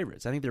Bowl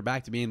favorites. I think they're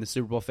back to being the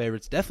Super Bowl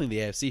favorites, definitely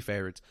the AFC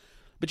favorites.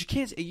 But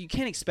you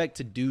can't expect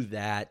to do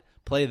that,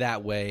 play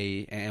that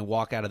way, and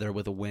walk out of there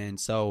with a win.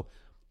 So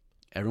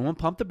everyone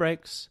pump the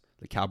brakes.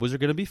 The Cowboys are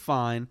going to be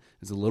fine.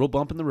 There's a little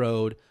bump in the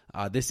road.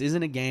 This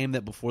isn't a game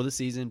that before the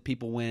season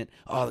people went,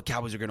 the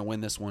Cowboys are going to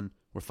win this one.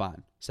 We're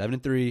fine.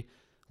 7-3,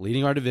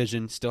 leading our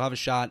division. Still have a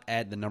shot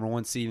at the number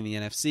 1 seed in the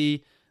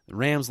NFC. The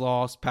Rams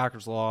lost.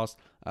 Packers lost.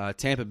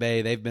 Tampa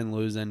Bay, they've been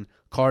losing.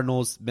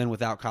 Cardinals been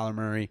without Kyler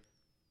Murray.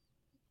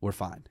 We're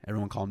fine.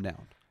 Everyone calm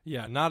down.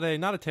 Yeah, not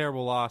a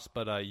terrible loss,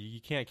 but you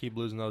can't keep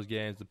losing those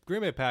games. The Green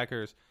Bay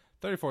Packers,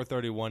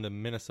 34-31 to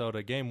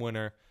Minnesota, game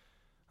winner.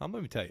 Let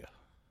me tell you,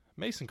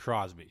 Mason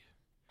Crosby.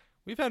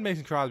 We've had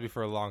Mason Crosby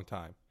for a long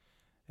time,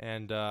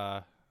 and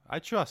I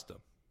trust him.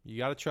 You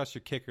got to trust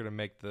your kicker to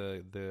make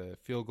the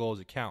field goals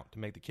that count, to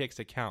make the kicks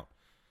that count.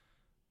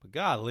 But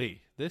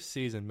golly, this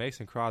season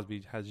Mason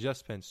Crosby has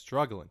just been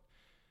struggling.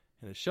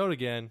 And it showed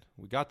again.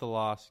 We got the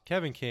loss.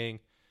 Kevin King,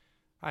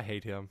 I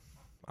hate him.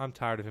 I'm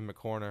tired of him at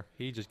corner.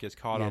 He just gets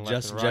caught on left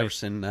Justin and right.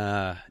 Jefferson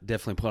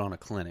definitely put on a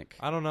clinic.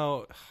 I don't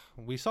know.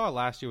 We saw it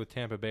last year with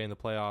Tampa Bay in the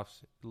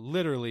playoffs.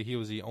 Literally, he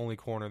was the only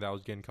corner that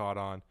was getting caught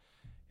on.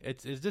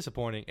 It's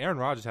disappointing. Aaron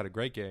Rodgers had a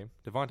great game.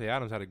 Devontae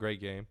Adams had a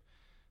great game.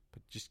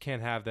 But just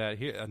can't have that.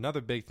 Here,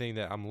 another big thing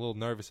that I'm a little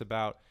nervous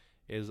about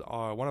is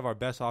one of our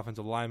best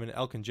offensive linemen,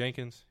 Elkin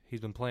Jenkins.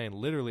 He's been playing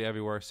literally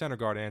everywhere, center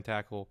guard and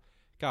tackle.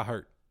 Got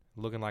hurt,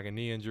 looking like a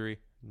knee injury.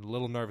 A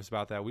little nervous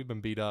about that. We've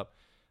been beat up.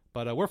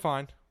 But we're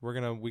fine.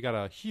 We got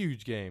a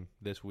huge game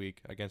this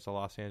week against the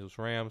Los Angeles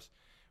Rams.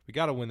 We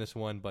got to win this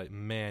one, but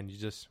man,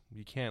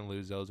 you can't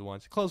lose those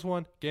ones. Close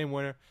one, game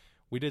winner.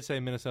 We did say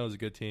Minnesota's a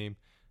good team.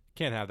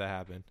 Can't have that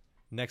happen.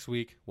 Next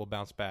week, we'll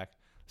bounce back.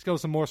 Let's go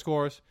with some more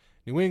scores.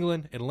 New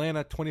England,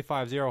 Atlanta,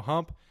 25-0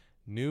 hump.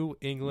 New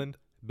England,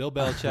 Bill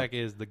Belichick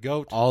is the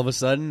GOAT. All of a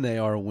sudden, they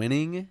are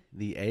winning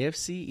the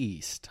AFC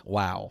East.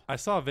 Wow. I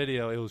saw a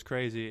video. It was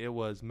crazy. It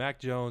was Mac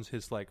Jones,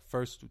 his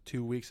first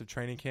 2 weeks of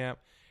training camp.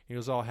 He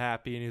was all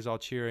happy and he was all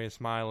cheery and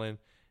smiling.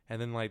 And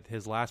then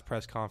his last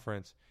press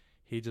conference,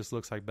 he just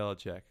looks like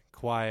Belichick.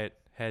 Quiet,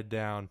 head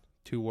down,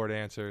 2-word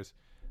answers.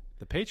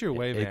 The Patriot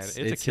way, man, it's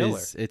a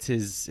killer. It's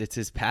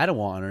his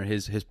Padawan or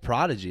his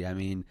prodigy. I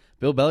mean,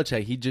 Bill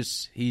Belichick,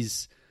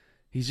 he's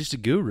just a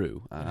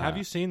guru. Have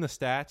you seen the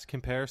stats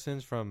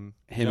comparisons from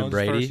him Jones' and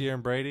Brady? First year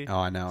and Brady? Oh,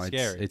 I know.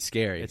 Scary. It's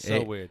scary. It's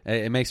so weird.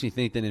 It makes me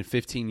think that in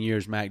 15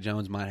 years, Mac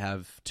Jones might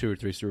have 2 or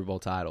 3 Super Bowl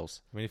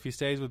titles. I mean, if he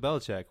stays with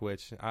Belichick,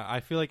 which I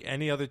feel like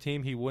any other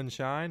team he wouldn't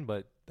shine,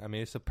 but I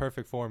mean, it's a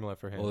perfect formula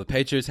for him. Well, the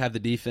Patriots have the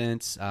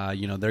defense.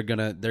 They're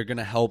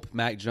gonna help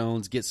Mac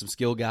Jones get some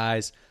skill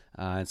guys.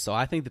 And so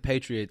I think the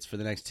Patriots for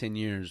the next 10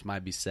 years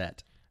might be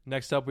set.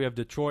 Next up, we have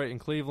Detroit and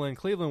Cleveland.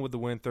 Cleveland with the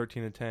win,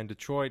 13-10.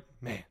 Detroit,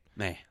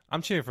 man,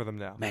 I'm cheering for them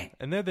now. Man,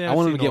 and they're the I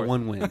want them NFC to get North.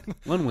 one win.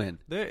 One win.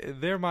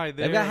 They've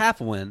They've got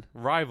half a win,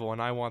 rival,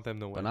 and I want them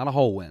to win. but not a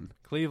whole win.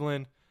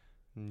 Cleveland,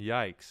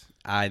 yikes!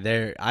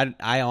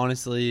 I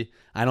honestly,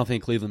 I don't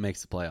think Cleveland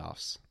makes the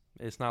playoffs.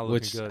 It's not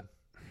looking good.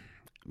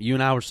 You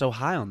and I were so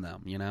high on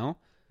them, Well, now It's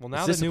that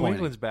New disappointing.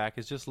 England's back,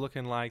 it's just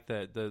looking like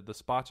the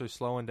spots are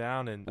slowing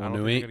down, and I Well,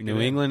 don't think they're gonna New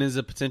get in. England is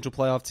a potential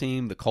playoff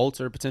team. The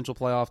Colts are a potential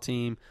playoff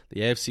team.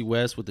 The AFC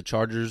West with the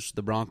Chargers,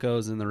 the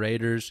Broncos, and the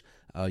Raiders.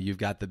 You've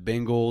got the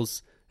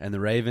Bengals and the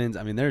Ravens.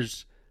 I mean,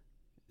 there's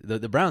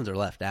the Browns are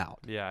left out.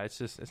 Yeah,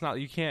 it's not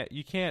you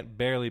can't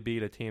barely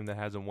beat a team that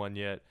hasn't won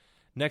yet.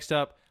 Next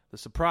up, the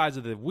surprise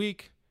of the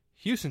week: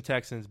 Houston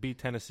Texans beat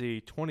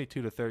Tennessee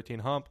 22-13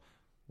 hump.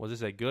 Was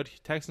this a good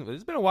Texans?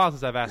 It's been a while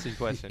since I've asked this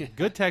question.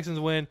 Good Texans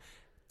win,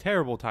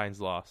 terrible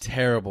Titans loss.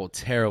 Terrible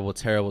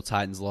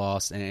Titans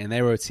loss, and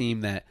they were a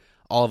team that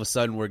all of a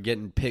sudden were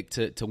getting picked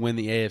to win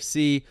the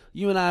AFC.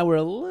 You and I were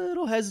a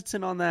little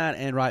hesitant on that,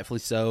 and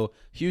rightfully so.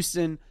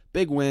 Houston,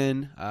 big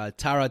win.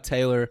 Tyrod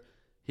Taylor,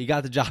 he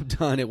got the job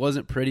done. It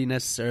wasn't pretty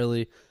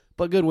necessarily,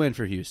 but good win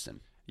for Houston.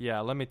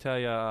 Yeah, let me tell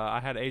you, I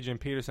had Adrian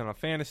Peterson on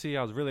fantasy.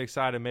 I was really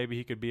excited. Maybe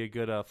he could be a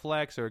good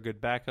flex or a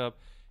good backup.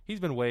 He's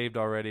been waived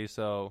already,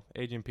 so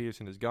Adrian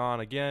Peterson is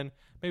gone again.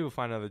 Maybe we'll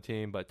find another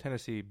team, but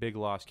Tennessee, big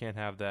loss. Can't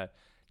have that.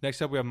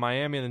 Next up, we have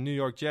Miami and the New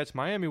York Jets.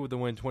 Miami with the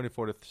win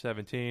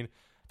 24-17.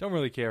 Don't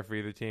really care for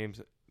either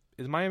teams.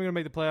 Is Miami going to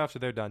make the playoffs, or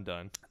they're done?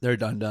 They're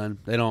done.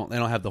 They don't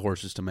have the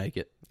horses to make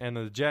it. And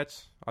the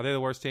Jets, are they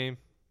the worst team?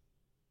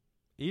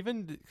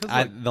 Even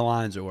because The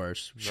Lions are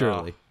worse.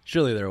 Surely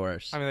they're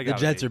worse. I mean, they the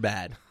gotta Jets be. are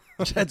bad.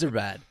 The Jets are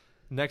bad.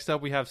 Next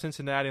up, we have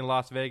Cincinnati and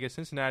Las Vegas.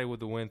 Cincinnati with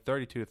the win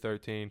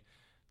 32-13.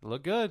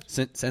 Look good.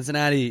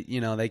 Cincinnati,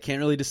 they can't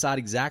really decide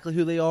exactly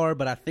who they are,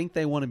 but I think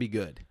they want to be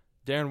good.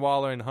 Darren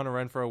Waller and Hunter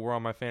Renfrow were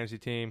on my fantasy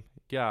team.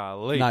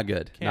 Golly. Not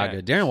good.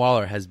 Darren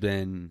Waller has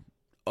been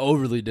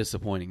overly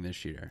disappointing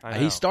this year. I know.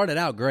 He started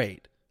out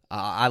great.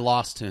 I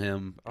lost to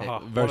him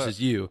versus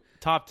you.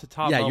 Top to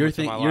top. Yeah, moments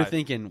in my you're life.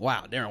 thinking,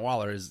 wow, Darren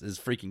Waller is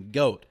freaking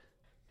GOAT.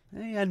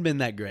 He hadn't been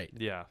that great.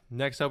 Yeah.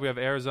 Next up, we have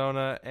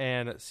Arizona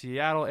and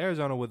Seattle.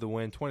 Arizona with the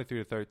win,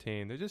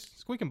 23-13. They're just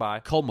squeaking by.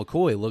 Colt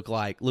McCoy looked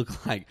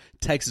like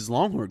Texas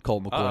Longhorn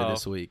Colt McCoy Uh-oh.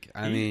 this week.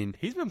 I mean,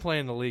 he's been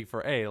playing in the league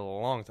for a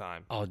long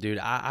time. oh, dude,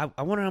 I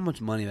wonder how much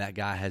money that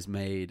guy has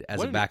made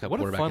as a backup what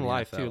quarterback. What a fun in the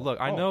life, NFL. too.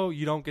 Look, I know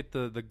you don't get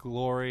the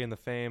glory and the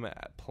fame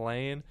at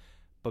playing,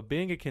 but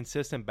being a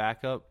consistent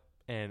backup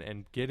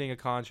and getting a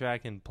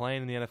contract and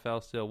playing in the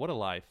NFL still, what a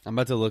life. I'm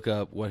about to look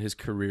up what his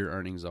career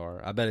earnings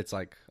are. I bet it's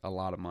like a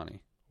lot of money.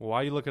 Well,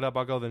 while you look it up,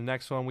 I'll go to the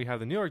next one. We have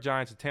the New York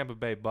Giants and Tampa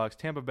Bay Bucks.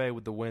 Tampa Bay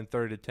with the win,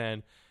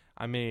 30-10.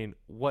 I mean,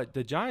 what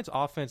the Giants'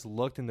 offense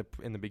looked in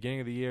the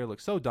beginning of the year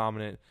looked so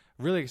dominant.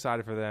 Really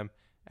excited for them.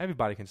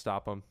 Everybody can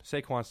stop them.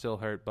 Saquon's still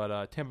hurt,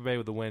 but Tampa Bay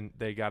with the win,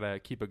 they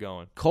gotta keep it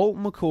going. Colt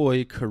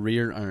McCoy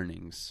career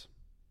earnings,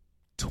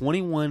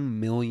 $21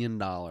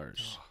 million.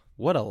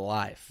 What a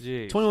life!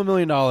 Jeez. $21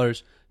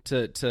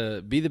 million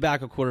to be the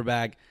backup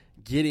quarterback,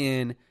 get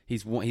in.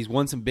 He's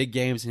won some big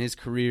games in his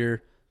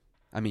career.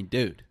 I mean,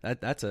 dude,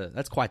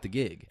 that's quite the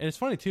gig. And it's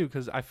funny, too,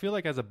 because I feel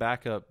like as a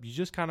backup, you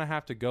just kind of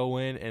have to go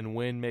in and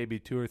win maybe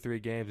 2 or 3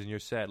 games and you're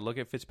set. Look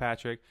at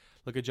Fitzpatrick.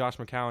 Look at Josh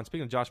McCown.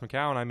 Speaking of Josh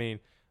McCown, I mean,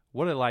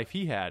 what a life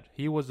he had.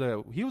 He was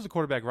a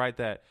quarterback, right,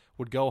 that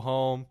would go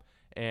home,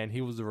 and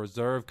he was a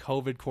reserve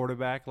COVID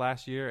quarterback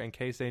last year in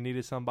case they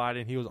needed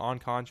somebody, and he was on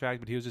contract,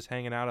 but he was just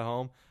hanging out at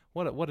home.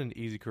 What an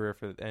easy career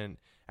and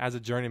as a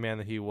journeyman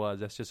that he was,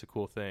 that's just a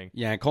cool thing.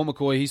 Yeah, and Colt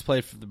McCoy, he's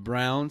played for the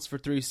Browns for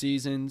 3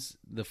 seasons,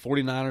 the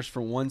 49ers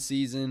for 1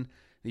 season,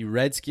 the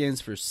Redskins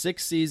for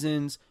 6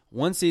 seasons,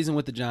 1 season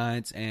with the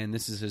Giants, and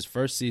this is his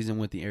first season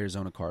with the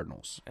Arizona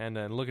Cardinals. And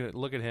then look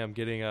at him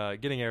getting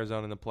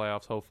Arizona in the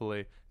playoffs,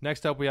 hopefully.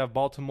 Next up, we have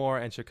Baltimore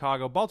and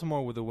Chicago.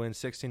 Baltimore with the win,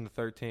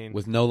 16-13.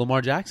 With no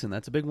Lamar Jackson,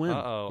 that's a big win.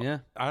 Uh-oh. Yeah.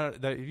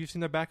 Have you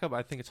seen their backup?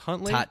 I think it's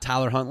Huntley.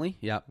 Tyler Huntley,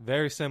 yeah.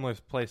 Very similar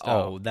play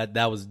style. Oh,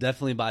 that was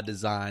definitely by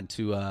design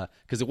to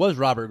because it was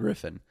Robert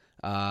Griffin,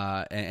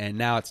 and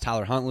now it's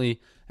Tyler Huntley,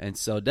 and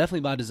so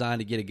definitely by design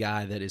to get a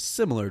guy that is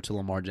similar to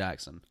Lamar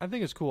Jackson. I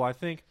think it's cool.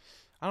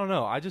 I don't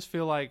know. I just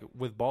feel like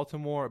with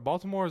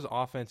Baltimore's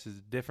offense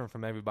is different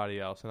from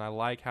everybody else, and I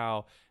like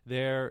how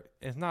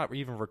it's not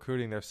even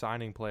recruiting, they're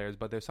signing players,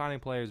 but they're signing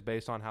players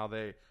based on how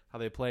they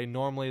play.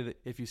 Normally,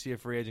 if you see a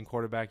free agent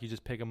quarterback, you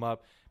just pick them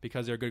up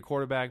because they're a good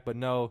quarterback, but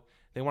no,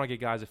 they want to get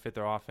guys that fit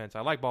their offense.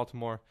 I like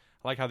Baltimore.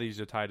 I like how they use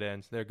their tight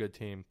ends. They're a good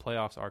team.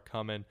 Playoffs are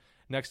coming.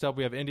 Next up,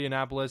 we have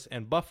Indianapolis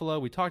and Buffalo.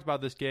 We talked about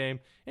this game.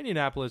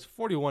 Indianapolis,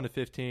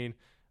 41-15.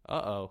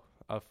 Uh-oh.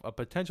 A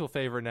potential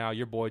favorite now,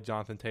 your boy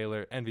Jonathan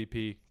Taylor,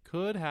 MVP.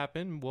 Could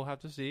happen. We'll have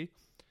to see.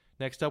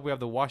 Next up, we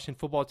have the Washington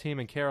football team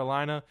in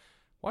Carolina.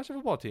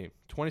 Washington football team,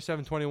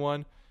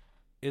 27-21.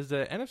 Is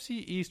the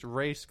NFC East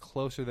race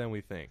closer than we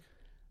think?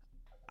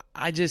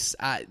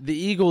 The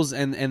Eagles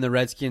and the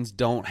Redskins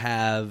don't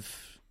have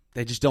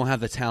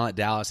the talent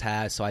Dallas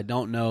has, so I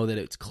don't know that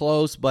it's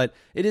close, but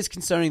it is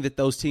concerning that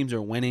those teams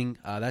are winning.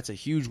 That's a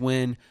huge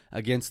win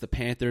against the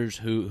Panthers,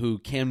 who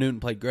Cam Newton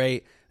played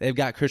great. They've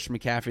got Christian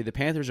McCaffrey. The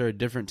Panthers are a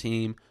different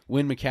team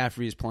when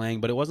McCaffrey is playing,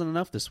 but it wasn't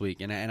enough this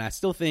week, and I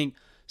still think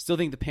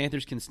the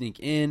Panthers can sneak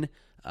in.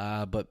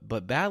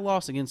 But bad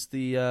loss against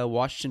the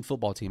Washington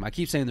football team. I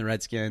keep saying the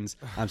Redskins.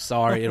 I'm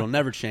sorry, it'll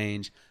never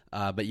change.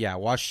 But yeah,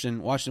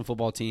 Washington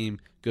football team,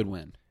 good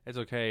win. It's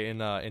okay.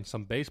 In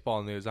some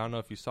baseball news, I don't know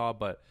if you saw,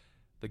 but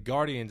the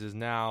Guardians is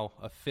now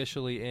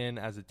officially in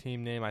as a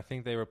team name. I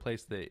think they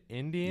replaced the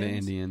Indians. The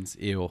Indians,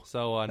 ew.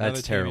 So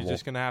another team is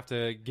just going to have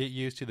to get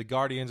used to. The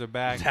Guardians are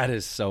back. That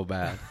is so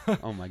bad.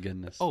 Oh, my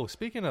goodness. Oh,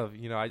 speaking of,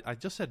 I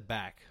just said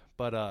back,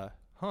 but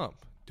Hump,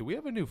 do we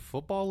have a new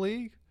football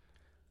league?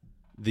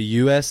 The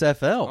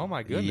USFL. Oh,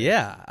 my goodness.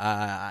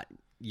 Yeah.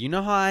 You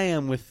know how I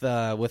am with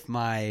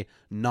my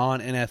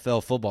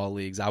non-NFL football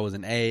leagues. I was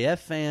an AAF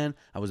fan.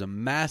 I was a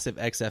massive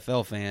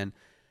XFL fan.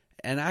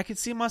 And I could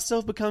see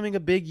myself becoming a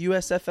big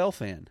USFL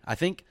fan. I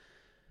think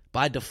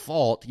by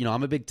default,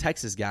 I'm a big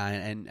Texas guy,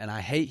 and I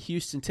hate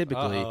Houston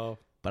typically. Uh-oh.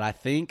 But I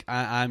think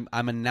I'm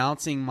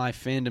announcing my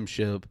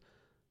fandomship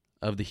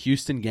of the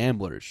Houston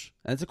Gamblers.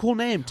 And it's a cool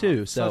name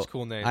too. Such a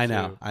cool name. I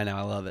know, too. I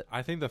love it.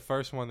 I think the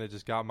first one that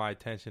just got my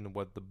attention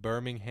was the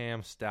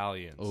Birmingham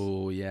Stallions.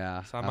 Oh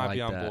yeah, so I might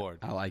be on board.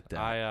 I like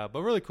that.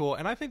 But really cool.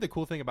 And I think the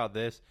cool thing about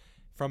this,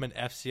 from an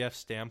FCF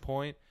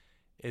standpoint,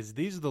 is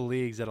these are the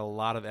leagues that a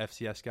lot of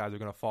FCS guys are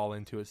going to fall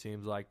into, it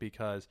seems like,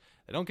 because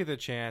they don't get their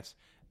chance.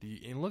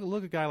 And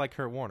look at a guy like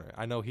Kurt Warner.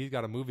 I know he's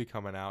got a movie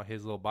coming out,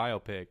 his little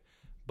biopic,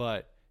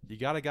 but you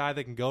got a guy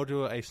that can go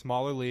to a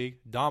smaller league,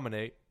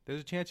 dominate. There's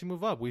a chance you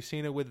move up. We've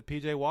seen it with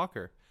P.J.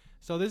 Walker.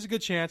 So there's a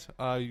good chance.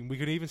 We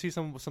could even see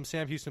some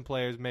Sam Houston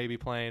players maybe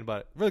playing,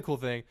 but really cool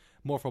thing.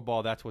 More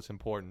football, that's what's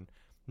important.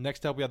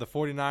 Next up, we have the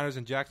 49ers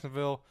in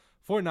Jacksonville.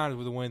 49ers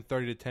with a win,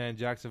 30-10.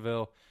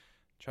 Jacksonville.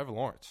 Trevor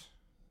Lawrence.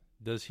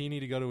 Does he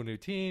need to go to a new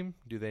team?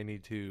 Do they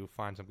need to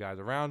find some guys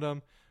around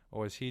him?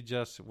 Or was he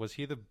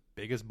the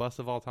biggest bust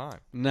of all time?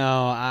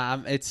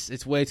 No,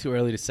 it's way too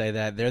early to say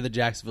that. They're the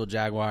Jacksonville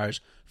Jaguars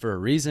for a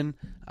reason.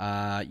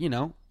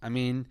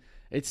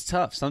 It's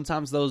tough.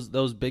 Sometimes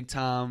those big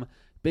time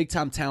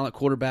talent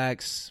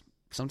quarterbacks,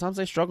 sometimes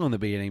they struggle in the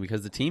beginning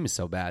because the team is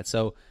so bad.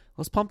 So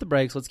let's pump the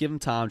brakes. Let's give him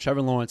time.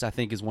 Trevor Lawrence, I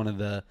think, is one of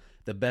the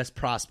best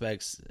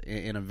prospects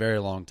in a very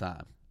long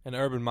time. And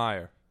Urban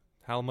Meyer,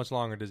 how much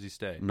longer does he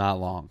stay? Not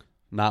long.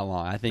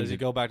 I think. Does he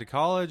go back to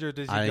college or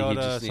does he go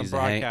to some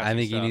broadcasting I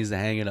think stuff? He needs to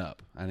hang it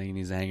up.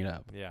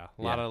 Yeah,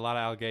 a lot of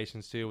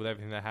allegations too with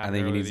everything that happened. I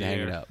think he needs to hang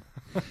it up.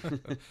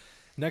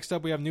 Next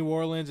up, we have New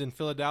Orleans and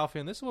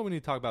Philadelphia, and this is what we need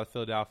to talk about.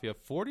 Philadelphia,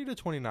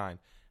 40-29,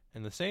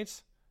 and the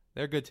Saints,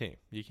 they're a good team.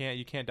 You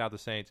can't doubt the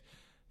Saints.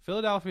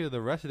 Philadelphia, the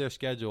rest of their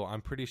schedule,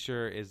 I'm pretty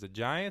sure, is the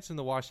Giants and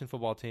the Washington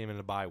football team in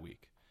a bye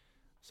week.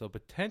 So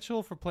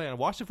potential for play. And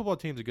the Washington football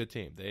team's a good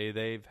team.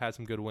 They've had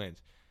some good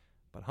wins,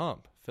 but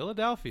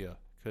Philadelphia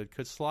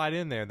could slide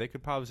in there. They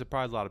could probably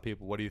surprise a lot of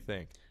people. What do you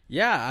think?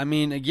 Yeah,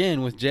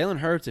 again, with Jalen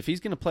Hurts, if he's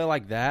going to play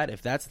like that,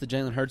 if that's the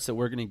Jalen Hurts that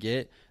we're going to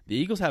get, the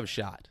Eagles have a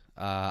shot.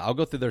 I'll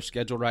go through their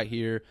schedule right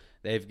here.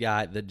 They've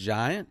got the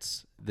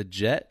Giants, the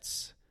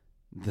Jets,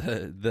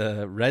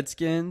 the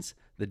Redskins,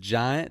 the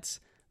Giants,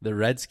 the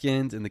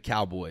Redskins, and the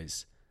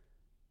Cowboys.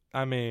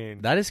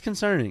 That is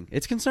concerning.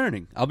 It's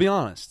concerning. I'll be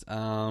honest.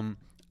 Man.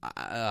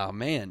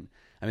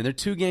 They're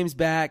 2 games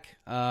back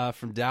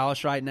from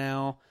Dallas right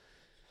now.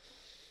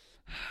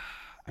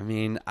 I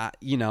mean,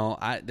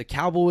 the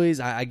Cowboys,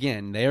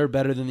 again, they are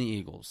better than the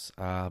Eagles,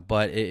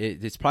 but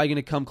it's probably going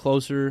to come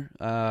closer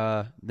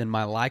than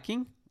my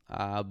liking.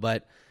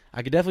 But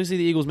I could definitely see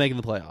the Eagles making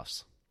the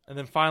playoffs. And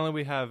then finally,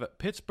 we have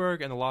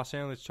Pittsburgh and the Los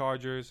Angeles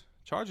Chargers.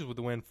 Chargers with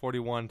the win,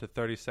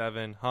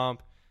 41-37.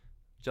 Hump.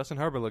 Justin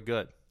Herbert looked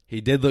good. He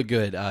did look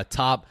good.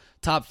 Top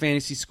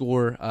fantasy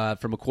score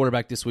from a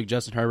quarterback this week,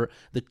 Justin Herbert.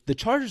 The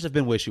Chargers have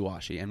been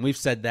wishy-washy, and we've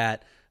said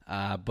that.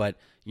 But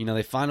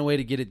they find a way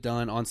to get it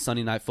done on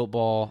Sunday Night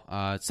Football.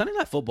 Sunday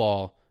Night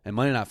Football and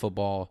Monday Night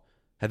Football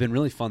have been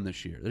really fun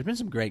this year. There's been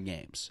some great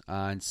games,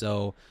 and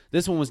so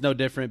this one was no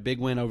different. Big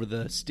win over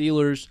the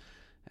Steelers,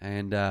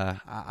 and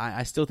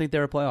I still think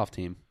they're a playoff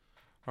team.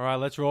 All right,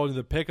 let's roll into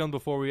the pick 'em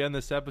before we end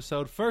this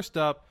episode. First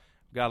up,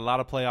 we've got a lot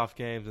of playoff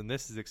games, and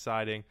this is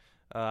exciting.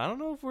 I don't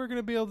know if we're going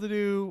to be able to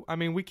do – I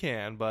mean, we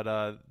can,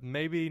 but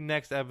maybe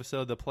next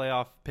episode the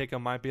playoff pick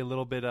 'em might be a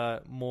little bit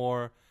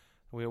more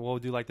 – we'll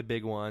do like the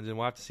big ones, and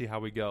we'll have to see how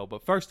we go.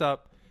 But first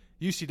up,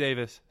 UC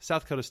Davis,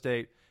 South Dakota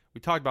State.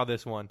 We talked about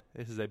this one.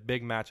 This is a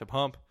big matchup.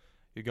 Hump,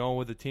 you're going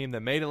with the team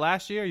that made it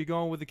last year, or you're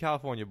going with the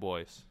California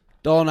boys?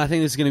 Dalton, I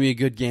think this is going to be a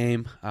good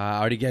game. I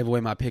already gave away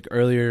my pick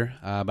earlier,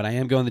 but I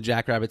am going the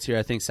Jackrabbits here.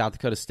 I think South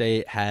Dakota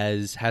State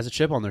has a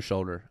chip on their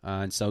shoulder,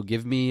 and so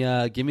give me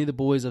the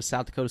boys of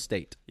South Dakota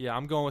State. Yeah,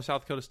 I'm going with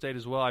South Dakota State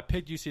as well. I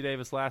picked UC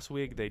Davis last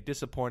week. They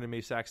disappointed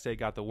me. Sac State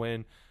got the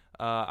win.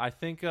 I don't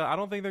think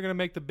they're going to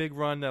make the big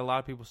run that a lot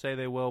of people say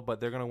they will,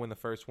 but they're going to win the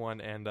first one,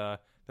 and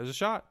there's a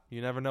shot.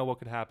 You never know what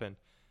could happen.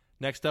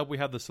 Next up, we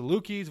have the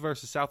Salukis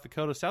versus South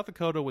Dakota. South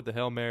Dakota with the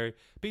Hail Mary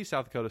beat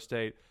South Dakota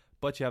State,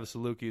 but you have the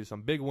Salukis,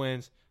 some big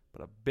wins,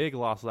 but a big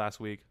loss last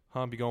week.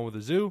 Hump, you going with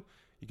the Zoo?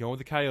 You going with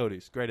the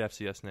Coyotes? Great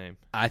FCS name.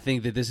 I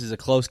think that this is a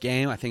close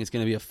game. I think it's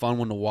going to be a fun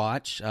one to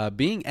watch.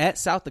 Being at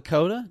South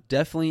Dakota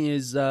definitely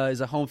is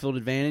a home field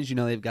advantage.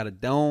 They've got a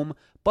dome,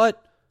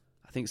 but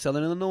I think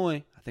Southern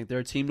Illinois, I think they're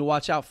a team to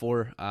watch out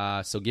for.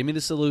 So give me the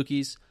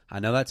Salukis. I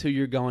know that's who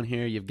you're going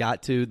here. You've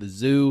got to the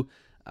Zoo,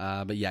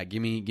 but yeah,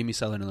 give me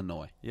Southern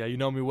Illinois. Yeah, you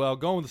know me well.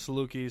 Going with the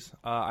Salukis.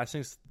 I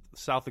think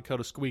South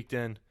Dakota squeaked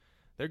in.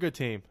 They're a good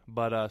team,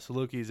 but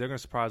Salukis, they're going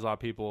to surprise a lot of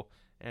people.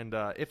 And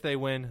if they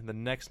win, the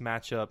next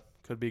matchup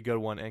could be a good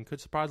one and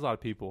could surprise a lot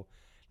of people.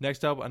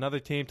 Next up, another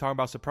team talking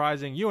about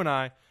surprising.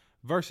 UNI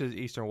versus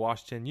Eastern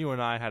Washington.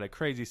 UNI had a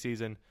crazy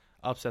season,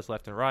 upsets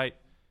left and right.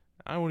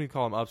 I don't even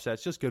call them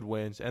upsets, just good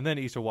wins. And then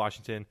Eastern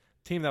Washington,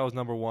 team that was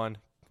number one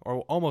or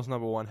almost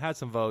number one, had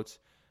some votes.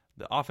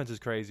 The offense is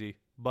crazy,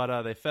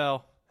 but they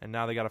fell, and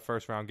now they got a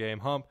first-round game.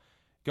 Hump,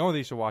 going with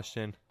Eastern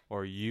Washington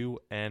or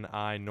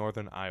UNI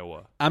Northern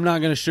Iowa? I'm not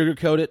going to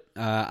sugarcoat it.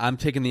 I'm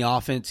taking the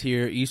offense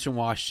here. Eastern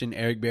Washington,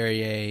 Eric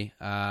Barriere,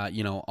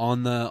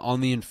 on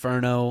the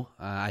Inferno.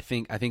 I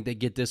think they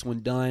get this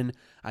one done.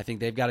 I think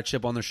they've got a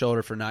chip on their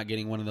shoulder for not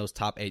getting one of those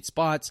top 8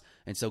 spots.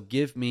 And so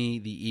give me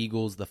the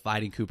Eagles, the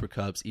Fighting Cooper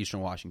Cubs, Eastern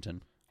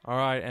Washington. All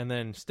right, and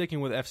then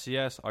sticking with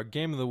FCS, our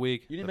game of the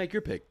week. You didn't make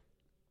your pick.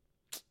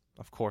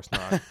 Of course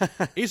not.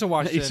 Eastern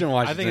Washington.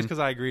 I think it's because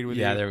I agreed with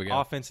you. Yeah, there we go.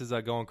 Offense is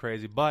going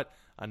crazy. But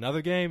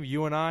another game,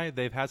 UNI,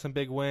 they've had some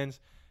big wins.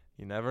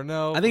 You never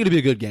know. I think it'll be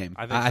a good game.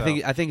 I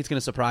think it's going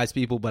to surprise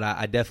people, but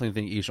I definitely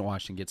think Eastern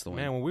Washington gets the win.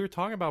 Man, when we were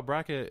talking about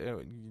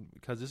bracket,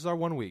 because this is our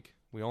 1 week.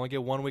 We only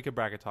get 1 week of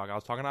bracket talk. I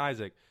was talking to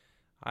Isaac.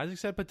 Isaac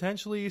said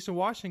potentially Eastern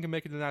Washington can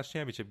make it to the national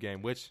championship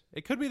game, which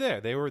it could be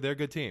there. They're a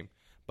good team.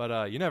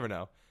 But you never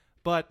know.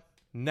 But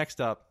next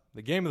up,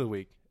 the game of the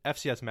week,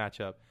 FCS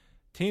matchup.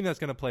 Team that's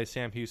going to play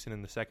Sam Houston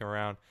in the second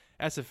round.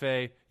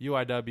 SFA,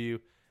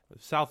 UIW,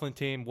 Southland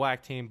team,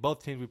 WAC team,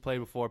 both teams we played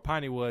before.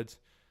 Piney Woods,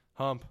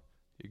 Hump.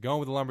 You're going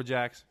with the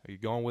Lumberjacks, or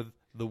you're going with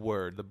the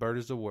Word? The Bird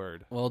is the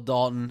Word. Well,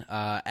 Dalton,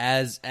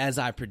 as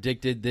I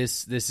predicted,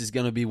 this is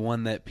going to be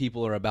one that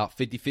people are about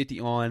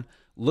 50-50 on.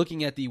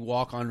 Looking at the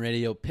walk-on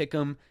radio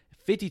pick'em,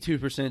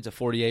 52% to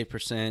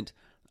 48%.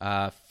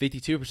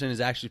 52%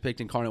 is actually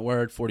picked Incarnate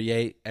Word,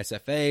 48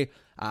 SFA.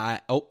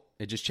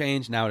 It just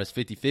changed. Now it is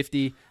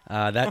 50-50.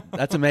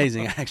 That's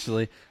amazing,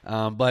 actually.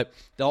 But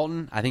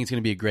Dalton, I think it's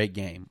going to be a great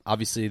game.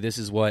 Obviously, this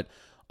is what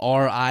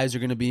our eyes are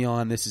going to be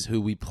on. This is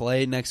who we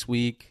play next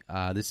week.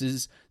 This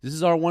is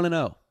our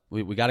 1-0.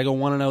 We got to go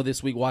 1-0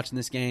 this week watching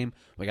this game.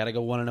 We got to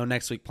go 1-0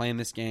 next week playing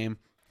this game.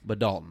 But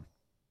Dalton,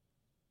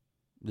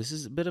 this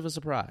is a bit of a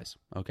surprise,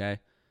 okay?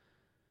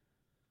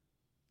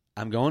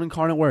 I'm going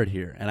Incarnate Word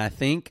here, and I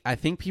think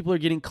people are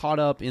getting caught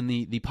up in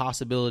the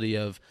possibility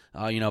of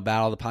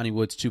Battle of the Piney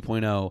Woods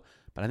 2.0,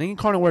 but I think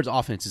Incarnate Word's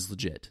offense is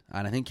legit,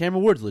 and I think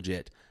Cameron Ward's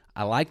legit.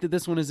 I like that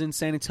this one is in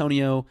San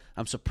Antonio.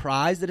 I'm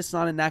surprised that it's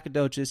not in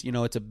Nacogdoches.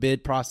 It's a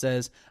bid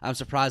process. I'm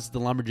surprised that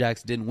the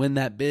Lumberjacks didn't win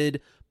that bid,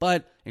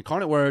 but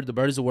Incarnate Word, the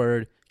Bird is a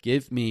Word.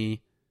 Give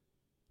me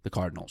the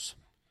Cardinals.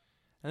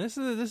 And this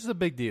is a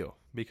big deal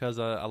because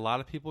a lot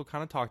of people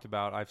kind of talked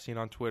about, I've seen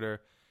on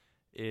Twitter,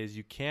 is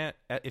you can't,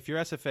 if you're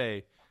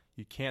SFA,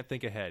 you can't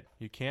think ahead.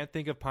 You can't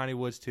think of Piney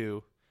Woods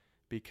 2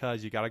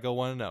 because you got to go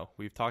 1-0.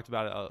 We've talked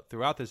about it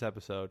throughout this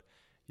episode.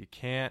 You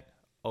can't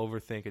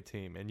overthink a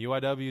team. And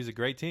UIW is a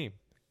great team.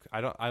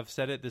 I've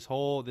said it this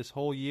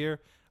whole year.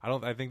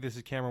 I think this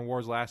is Cameron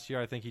Ward's last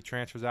year. I think he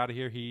transfers out of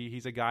here.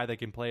 He's a guy that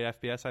can play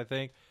FBS, I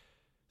think.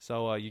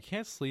 So you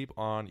can't sleep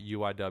on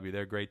UIW.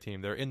 They're a great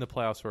team. They're in the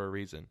playoffs for a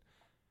reason.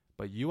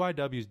 But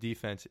UIW's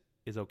defense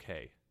is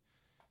okay.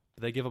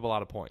 But they give up a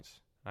lot of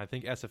points. I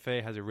think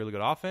SFA has a really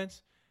good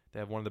offense. They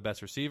have one of the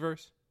best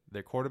receivers.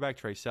 Their quarterback,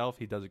 Trey Self,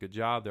 he does a good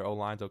job. Their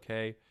O-line's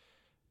okay.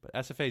 But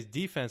SFA's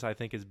defense, I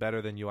think, is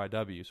better than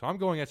UIW. So I'm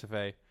going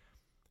SFA,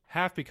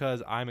 half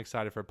because I'm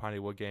excited for a Piney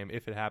Wood game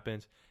if it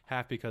happens,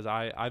 half because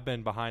I've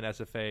been behind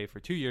SFA for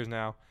 2 years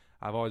now.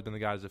 I've always been the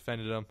guy who's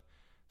defended them.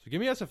 So give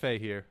me SFA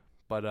here.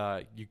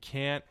 But you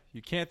can't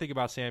think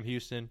about Sam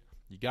Houston.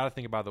 You got to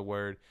think about the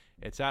Word.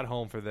 It's at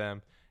home for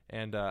them.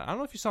 And I don't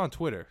know if you saw on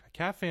Twitter,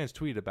 Cat fans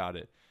tweet about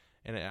it.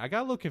 And I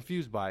got a little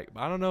confused by it.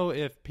 I don't know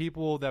if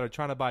people that are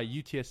trying to buy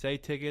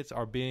UTSA tickets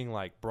are being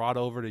like brought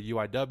over to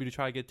UIW to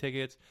try to get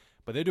tickets,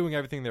 but they're doing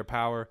everything in their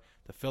power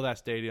to fill that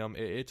stadium.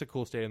 It's a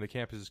cool stadium. The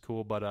campus is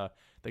cool, but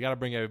they got to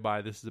bring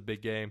everybody. This is a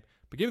big game.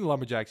 But give me the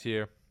Lumberjacks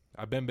here.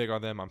 I've been big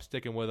on them. I'm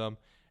sticking with them,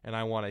 and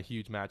I want a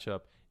huge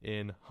matchup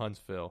in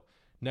Huntsville.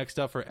 Next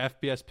up for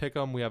FBS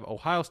Pick'em, we have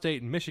Ohio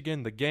State and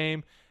Michigan, the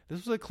game.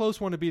 This was a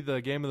close one to be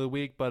the game of the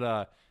week,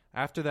 but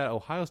after that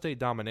Ohio State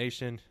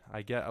domination,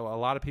 I get a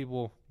lot of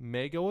people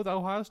may go with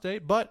Ohio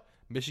State, but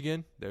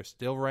Michigan, they're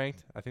still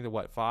ranked. I think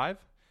they're, 5?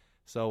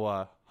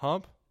 So,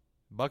 Hump,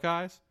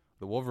 Buckeyes,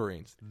 the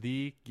Wolverines,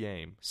 the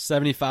game.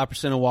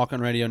 75% of Walk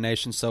On Radio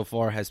Nation so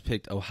far has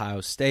picked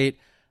Ohio State.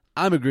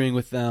 I'm agreeing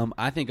with them.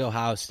 I think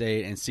Ohio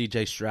State and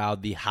C.J.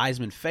 Stroud, the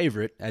Heisman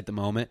favorite at the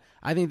moment,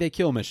 I think they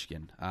kill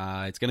Michigan.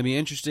 It's going to be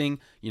interesting.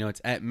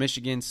 It's at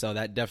Michigan, so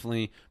that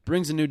definitely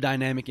brings a new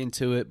dynamic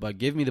into it. But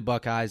give me the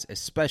Buckeyes,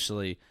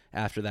 especially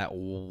after that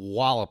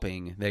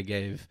walloping they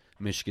gave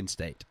Michigan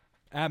State.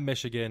 At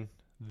Michigan,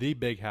 the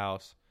big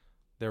house,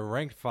 they're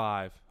ranked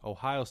 5.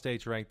 Ohio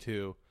State's ranked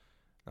 2.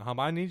 Now,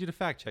 I need you to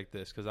fact check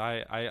this because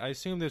I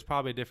assume there's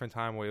probably a different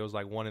time where it was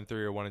like 1 and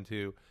 3 or 1 and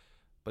 2.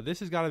 But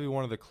this has got to be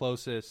one of the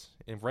closest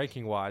in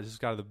ranking-wise. This has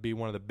got to be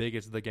one of the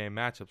biggest of the game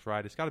matchups,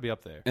 right? It's got to be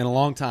up there. In a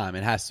long time,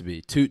 it has to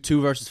be. 2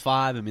 versus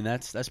 5, I mean,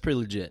 that's pretty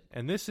legit.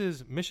 And this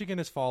is – Michigan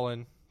has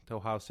fallen to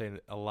Ohio State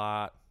a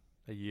lot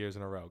of years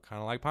in a row, kind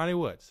of like Piney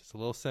Woods. It's a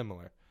little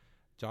similar.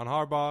 John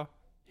Harbaugh,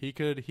 he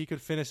could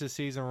finish his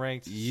season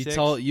ranked 6.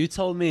 You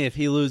told me if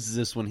he loses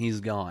this one, he's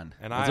gone.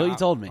 And that's what you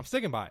told me. I'm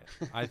sticking by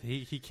it.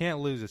 He can't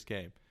lose this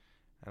game.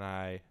 And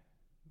I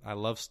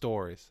love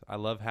stories. I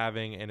love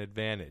having an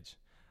advantage.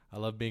 I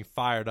love being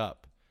fired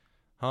up.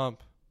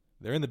 Hump,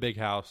 they're in the big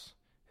house.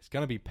 It's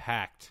going to be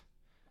packed.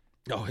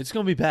 Oh, it's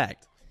going to be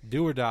packed.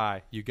 Do or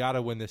die. You got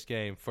to win this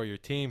game for your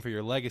team, for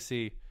your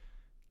legacy.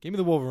 Give me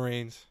the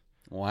Wolverines.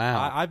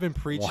 Wow. I've been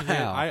preaching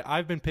it.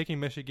 I've been picking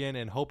Michigan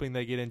and hoping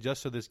they get in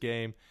just for this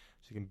game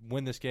so you can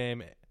win this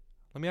game.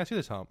 Let me ask you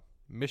this, Hump.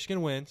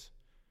 Michigan wins.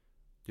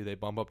 Do they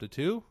bump up to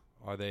 2?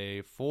 Are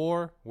they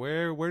 4?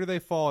 Where do they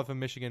fall if a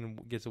Michigan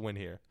gets a win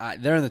here?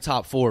 They're in the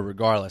top 4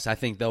 regardless. I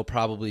think they'll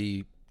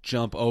probably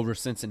jump over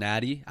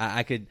Cincinnati.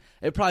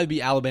 It'd probably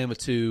be Alabama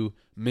 2,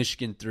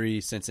 Michigan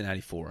 3,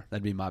 Cincinnati 4.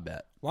 That'd be my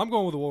bet. Well, I'm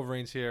going with the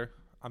Wolverines here.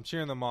 I'm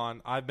cheering them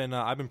on. I've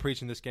been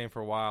preaching this game for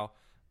a while,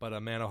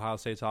 but man, Ohio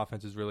State's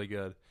offense is really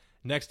good.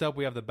 Next up,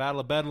 we have the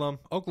Battle of Bedlam,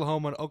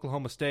 Oklahoma and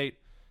Oklahoma State.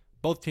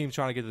 Both teams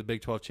trying to get to the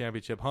Big 12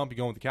 championship. Hump, you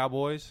going with the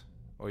Cowboys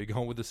or you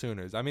going with the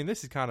Sooners? I mean, this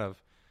is it's kind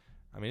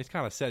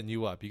of setting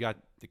you up. You got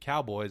the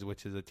Cowboys,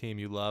 which is a team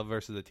you love,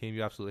 versus a team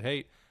you absolutely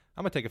hate.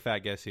 I'm gonna take a fat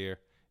guess here.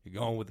 You're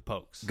going with the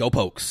Pokes. Go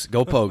Pokes.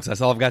 Go Pokes.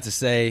 That's all I've got to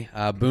say.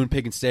 Boone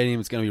Pickens Stadium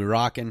is going to be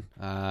rocking.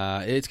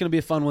 It's going to be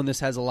a fun one.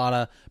 This has a lot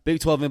of Big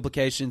 12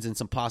 implications and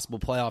some possible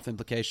playoff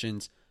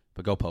implications,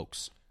 but go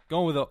Pokes.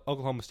 Going with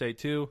Oklahoma State,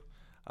 too.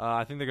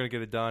 I think they're going to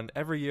get it done.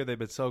 Every year they've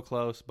been so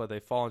close, but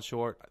they've fallen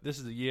short. This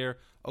is the year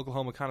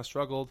Oklahoma kind of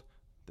struggled.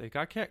 They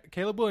got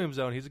Caleb Williams,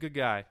 though, and he's a good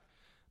guy.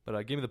 But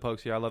give me the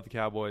Pokes here. I love the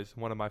Cowboys,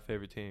 one of my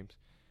favorite teams.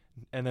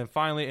 And then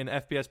finally, in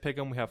FBS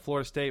Pick'em, we have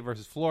Florida State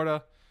versus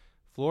Florida.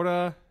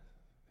 Florida...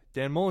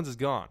 Dan Mullins is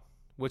gone,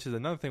 which is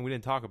another thing we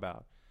didn't talk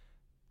about.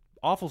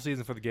 Awful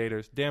season for the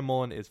Gators. Dan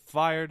Mullen is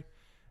fired.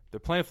 They're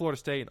playing Florida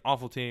State, an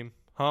awful team.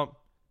 Hump,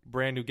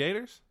 brand new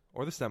Gators,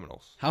 or the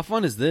Seminoles? How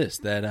fun is this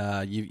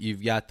that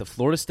you've got the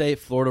Florida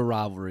State-Florida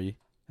rivalry,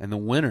 and the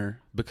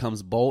winner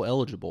becomes bowl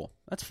eligible?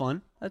 That's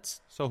fun.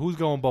 So who's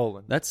going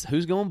bowling? That's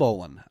who's going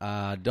bowling.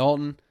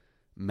 Dalton,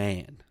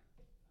 man.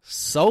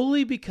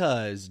 Solely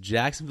because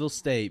Jacksonville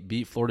State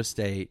beat Florida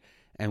State,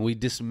 and we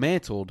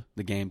dismantled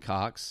the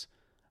Gamecocks,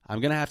 I'm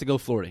going to have to go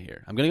Florida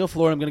here. I'm going to go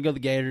Florida. I'm going to go the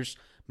Gators.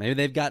 Maybe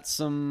they've got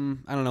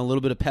some, a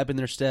little bit of pep in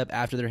their step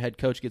after their head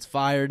coach gets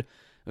fired,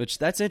 which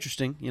that's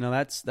interesting.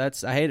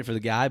 That's I hate it for the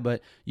guy,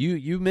 but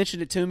you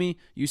mentioned it to me.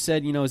 You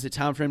said, is it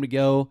time for him to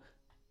go?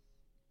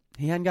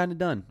 He hadn't gotten it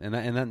done,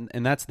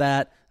 and that's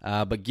that.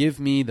 But give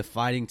me the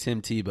Fighting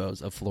Tim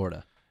Tebow's of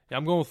Florida. Yeah,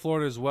 I'm going with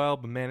Florida as well,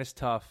 but man, it's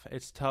tough.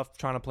 It's tough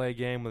trying to play a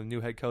game with a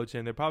new head coach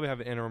in. They probably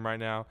have an interim right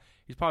now.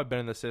 He's probably been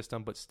in the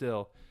system, but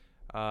still.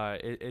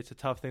 It's a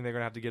tough thing they're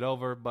going to have to get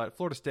over. But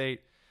Florida State,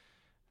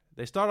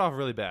 they started off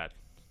really bad.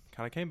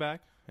 Kind of came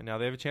back, and now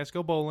they have a chance to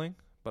go bowling.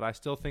 but I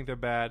still think they're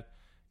bad.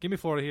 Give me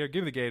Florida here.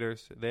 Give me the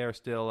Gators. They are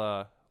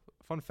still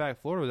fun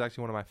fact, Florida was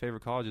actually one of my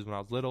favorite colleges when I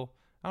was little.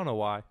 I don't know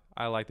why.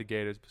 I like the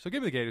Gators. So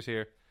give me the Gators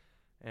here,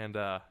 and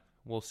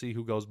we'll see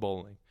who goes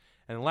bowling.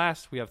 And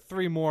last, we have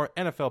 3 more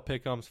NFL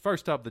pick'ems.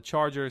 First up, the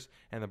Chargers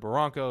and the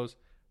Broncos.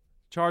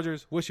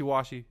 Chargers,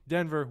 wishy-washy.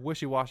 Denver,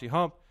 wishy-washy.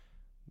 Hump.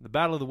 The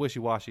battle of the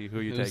wishy-washy. Who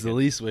are you taking? Who's the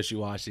least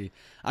wishy-washy?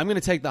 I'm going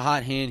to take the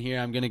hot hand here.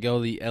 I'm going to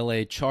go the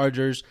L.A.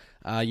 Chargers.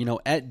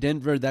 At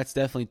Denver, that's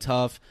definitely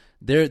tough.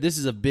 This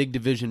is a big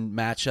division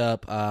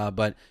matchup,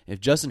 but if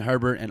Justin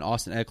Herbert and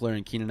Austin Eckler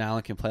and Keenan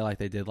Allen can play like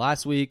they did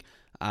last week,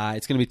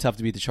 it's going to be tough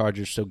to beat the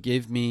Chargers. So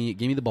give me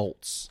the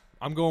Bolts.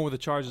 I'm going with the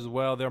Chargers as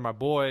well. They're my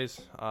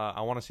boys. I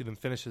want to see them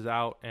finish this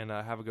out and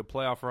have a good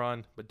playoff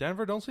run. But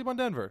Denver, don't sleep on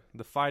Denver.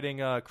 The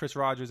fighting Chris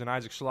Rogers and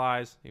Isaac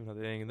Schleis, even though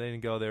they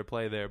didn't go there,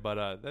 play there.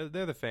 But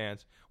they're the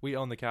fans. We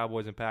own the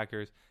Cowboys and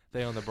Packers.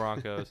 They own the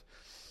Broncos.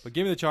 But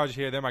give me the Chargers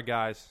here. They're my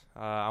guys.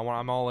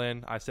 I'm all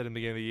in. I said in the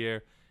beginning of the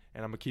year,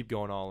 and I'm going to keep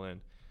going all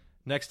in.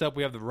 Next up,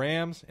 we have the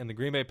Rams and the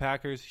Green Bay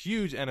Packers.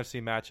 Huge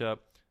NFC matchup.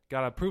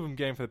 Got a proven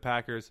game for the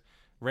Packers.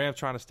 Rams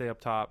trying to stay up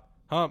top.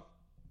 Hump.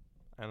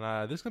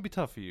 And this is going to be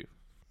tough for you.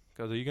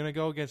 Because are you going to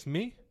go against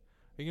me?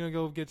 Or are you going to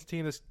go against a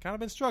team that's kind of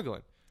been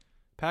struggling?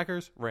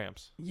 Packers,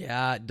 Rams.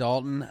 Yeah,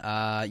 Dalton,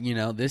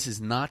 this is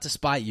not to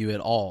spite you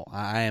at all.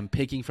 I am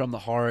picking from the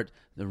heart.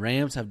 The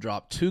Rams have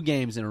dropped 2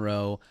 games in a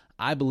row.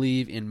 I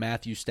believe in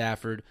Matthew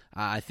Stafford.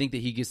 I think that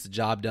he gets the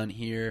job done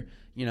here.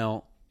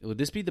 Would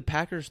this be the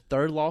Packers'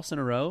 3rd loss in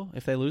a row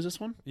if they lose this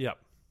one? Yep.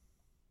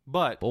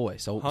 But boy,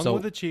 hung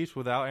with the Chiefs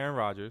without Aaron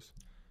Rodgers.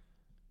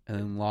 And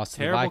then lost to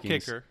the Terrible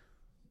Vikings. kicker.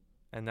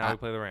 And now we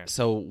play the Rams.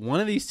 So one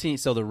of these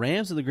teams, so the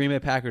Rams and the Green Bay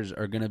Packers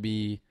are going to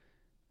be,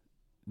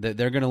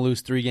 they're going to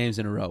lose 3 games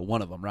in a row.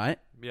 One of them, right?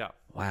 Yeah.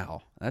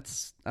 Wow,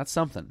 that's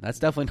something. That's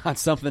definitely not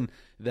something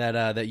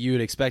that you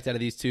would expect out of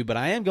these two. But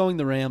I am going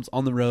the Rams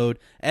on the road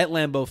at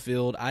Lambeau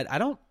Field. I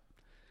don't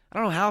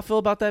know how I feel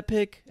about that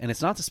pick, and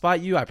it's not to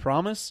spite you, I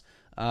promise.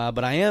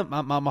 But I am.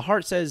 My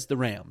heart says the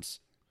Rams.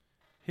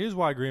 Here's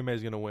why Green Bay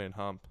is going to win,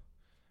 Hump.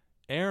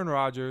 Aaron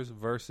Rodgers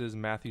versus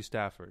Matthew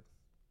Stafford.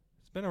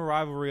 It's been a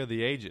rivalry of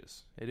the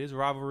ages. It is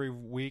rivalry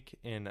week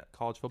in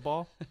college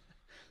football.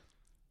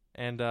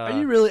 And are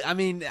you really? I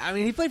mean,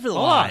 he played for the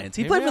Lions.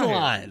 He played for the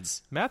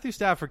Lions. Matthew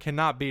Stafford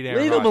cannot beat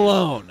Aaron Leave Rodgers. him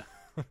alone.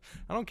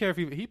 I don't care if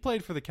he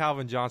played for the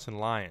Calvin Johnson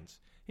Lions.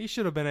 He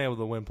should have been able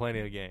to win plenty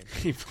of games.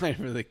 He played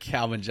for the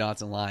Calvin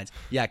Johnson Lions.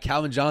 Yeah,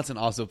 Calvin Johnson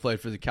also played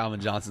for the Calvin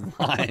Johnson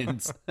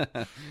Lions.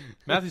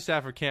 Matthew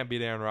Stafford can't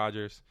beat Aaron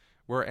Rodgers.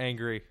 We're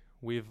angry.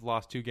 We've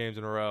lost 2 games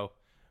in a row.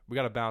 We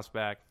got to bounce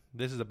back.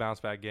 This is a bounce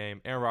back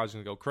game. Aaron Rodgers is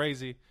going to go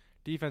crazy.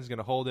 Defense is going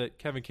to hold it.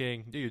 Kevin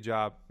King, do your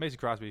job. Mason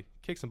Crosby,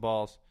 kick some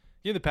balls.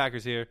 Give the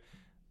Packers here.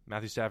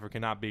 Matthew Stafford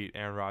cannot beat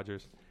Aaron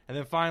Rodgers. And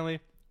then finally,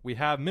 we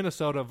have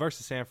Minnesota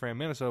versus San Fran.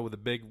 Minnesota with a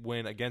big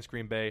win against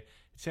Green Bay.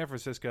 San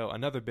Francisco,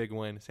 another big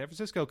win. San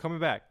Francisco coming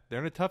back. They're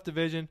in a tough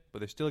division, but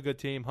they're still a good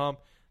team. Hump,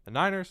 the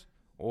Niners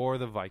or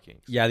the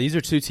Vikings. Yeah, these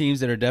are 2 teams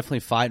that are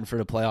definitely fighting for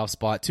the playoff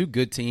spot. 2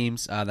 good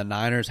teams. The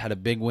Niners had a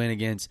big win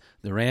against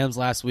the Rams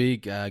last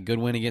week. Good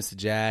win against the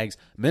Jags.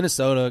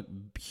 Minnesota,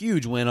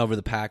 huge win over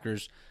the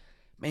Packers.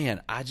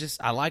 Man,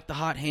 I like the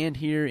hot hand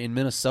here in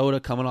Minnesota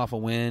coming off a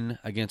win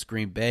against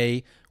Green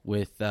Bay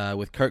with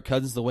Kirk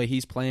Cousins the way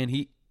he's playing.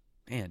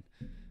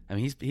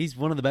 He's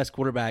one of the best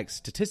quarterbacks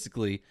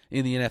statistically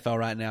in the NFL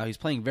right now. He's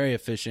playing very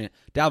efficient.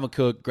 Dalvin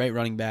Cook, great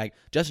running back.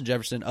 Justin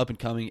Jefferson, up and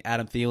coming.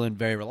 Adam Thielen,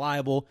 very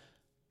reliable.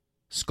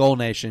 Skull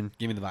Nation,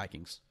 give me the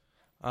Vikings.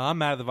 I'm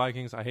mad at the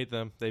Vikings. I hate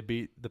them. They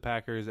beat the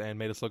Packers and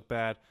made us look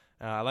bad.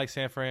 I like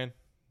San Fran.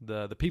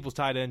 The people's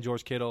tight end,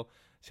 George Kittle.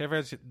 San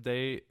Fran,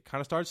 they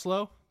kind of started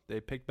slow. They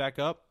picked back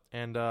up,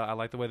 and I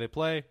like the way they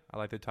play. I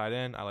like their tight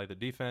end. I like their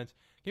defense.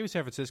 Give me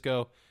San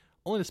Francisco,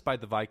 only despite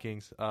the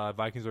Vikings.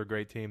 Vikings are a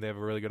great team. They have a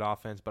really good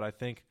offense, but I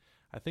think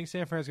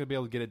San Fran's going to be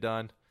able to get it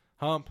done.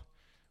 Hump,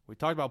 we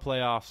talked about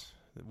playoffs.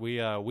 We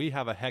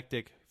have a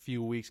hectic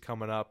few weeks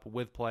coming up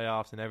with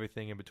playoffs and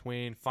everything in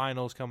between.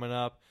 Finals coming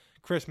up,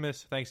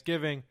 Christmas,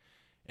 Thanksgiving.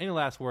 Any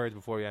last words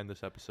before we end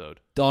this episode?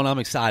 Don, I'm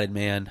excited,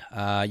 man.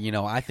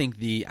 I think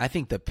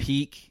the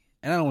peak,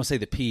 and I don't want to say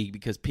the peak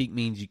because peak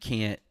means you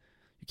can't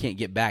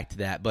get back to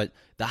that, but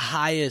the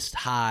highest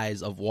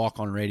highs of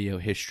walk-on radio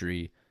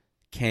history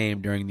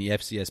came during the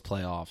FCS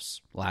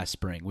playoffs last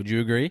spring. Would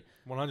you agree?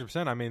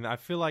 100%. I mean, I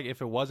feel like if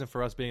it wasn't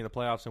for us being in the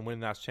playoffs and winning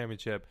that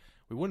championship,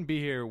 we wouldn't be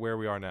here where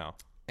we are now.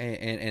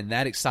 And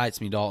that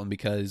excites me, Dalton,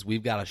 because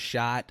we've got a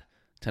shot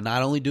to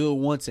not only do it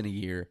once in a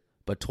year,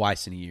 but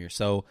twice in a year.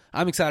 So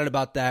I'm excited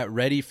about that,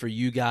 ready for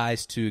you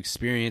guys to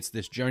experience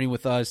this journey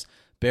with us.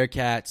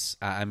 Bearcats,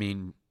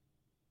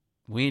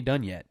 we ain't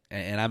done yet,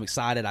 and I'm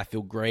excited. I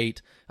feel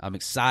great. I'm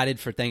excited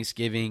for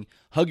Thanksgiving.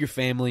 Hug your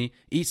family,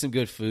 eat some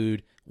good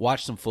food,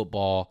 watch some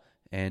football,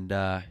 and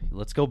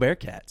let's go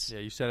Bearcats. Yeah,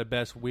 you said it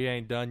best. We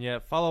ain't done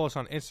yet. Follow us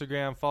on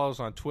Instagram. Follow us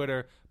on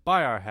Twitter.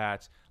 Buy our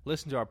hats.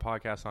 Listen to our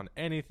podcast on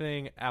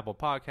anything, Apple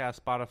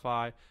Podcasts,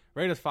 Spotify.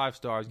 Rate us 5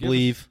 stars.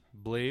 Believe.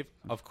 Believe.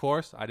 Of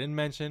course, I didn't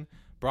mention,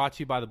 Brought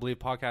to you by the Believe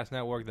Podcast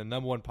Network, the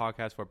 #1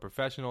 podcast for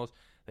professionals.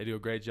 They do a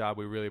great job.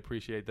 We really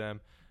appreciate them.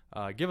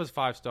 Give us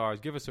 5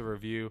 stars. Give us a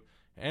review.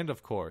 And,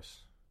 of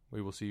course,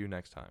 we will see you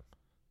next time.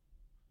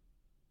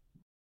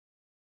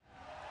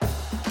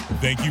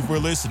 Thank you for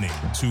listening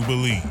to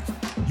Believe.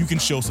 You can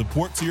show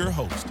support to your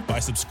host by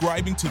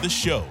subscribing to the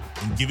show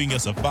and giving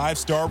us a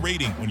 5-star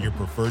rating on your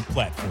preferred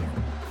platform.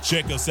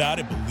 Check us out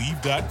at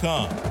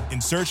Believe.com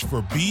and search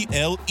for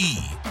BLEAV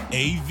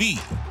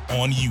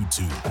on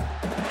YouTube.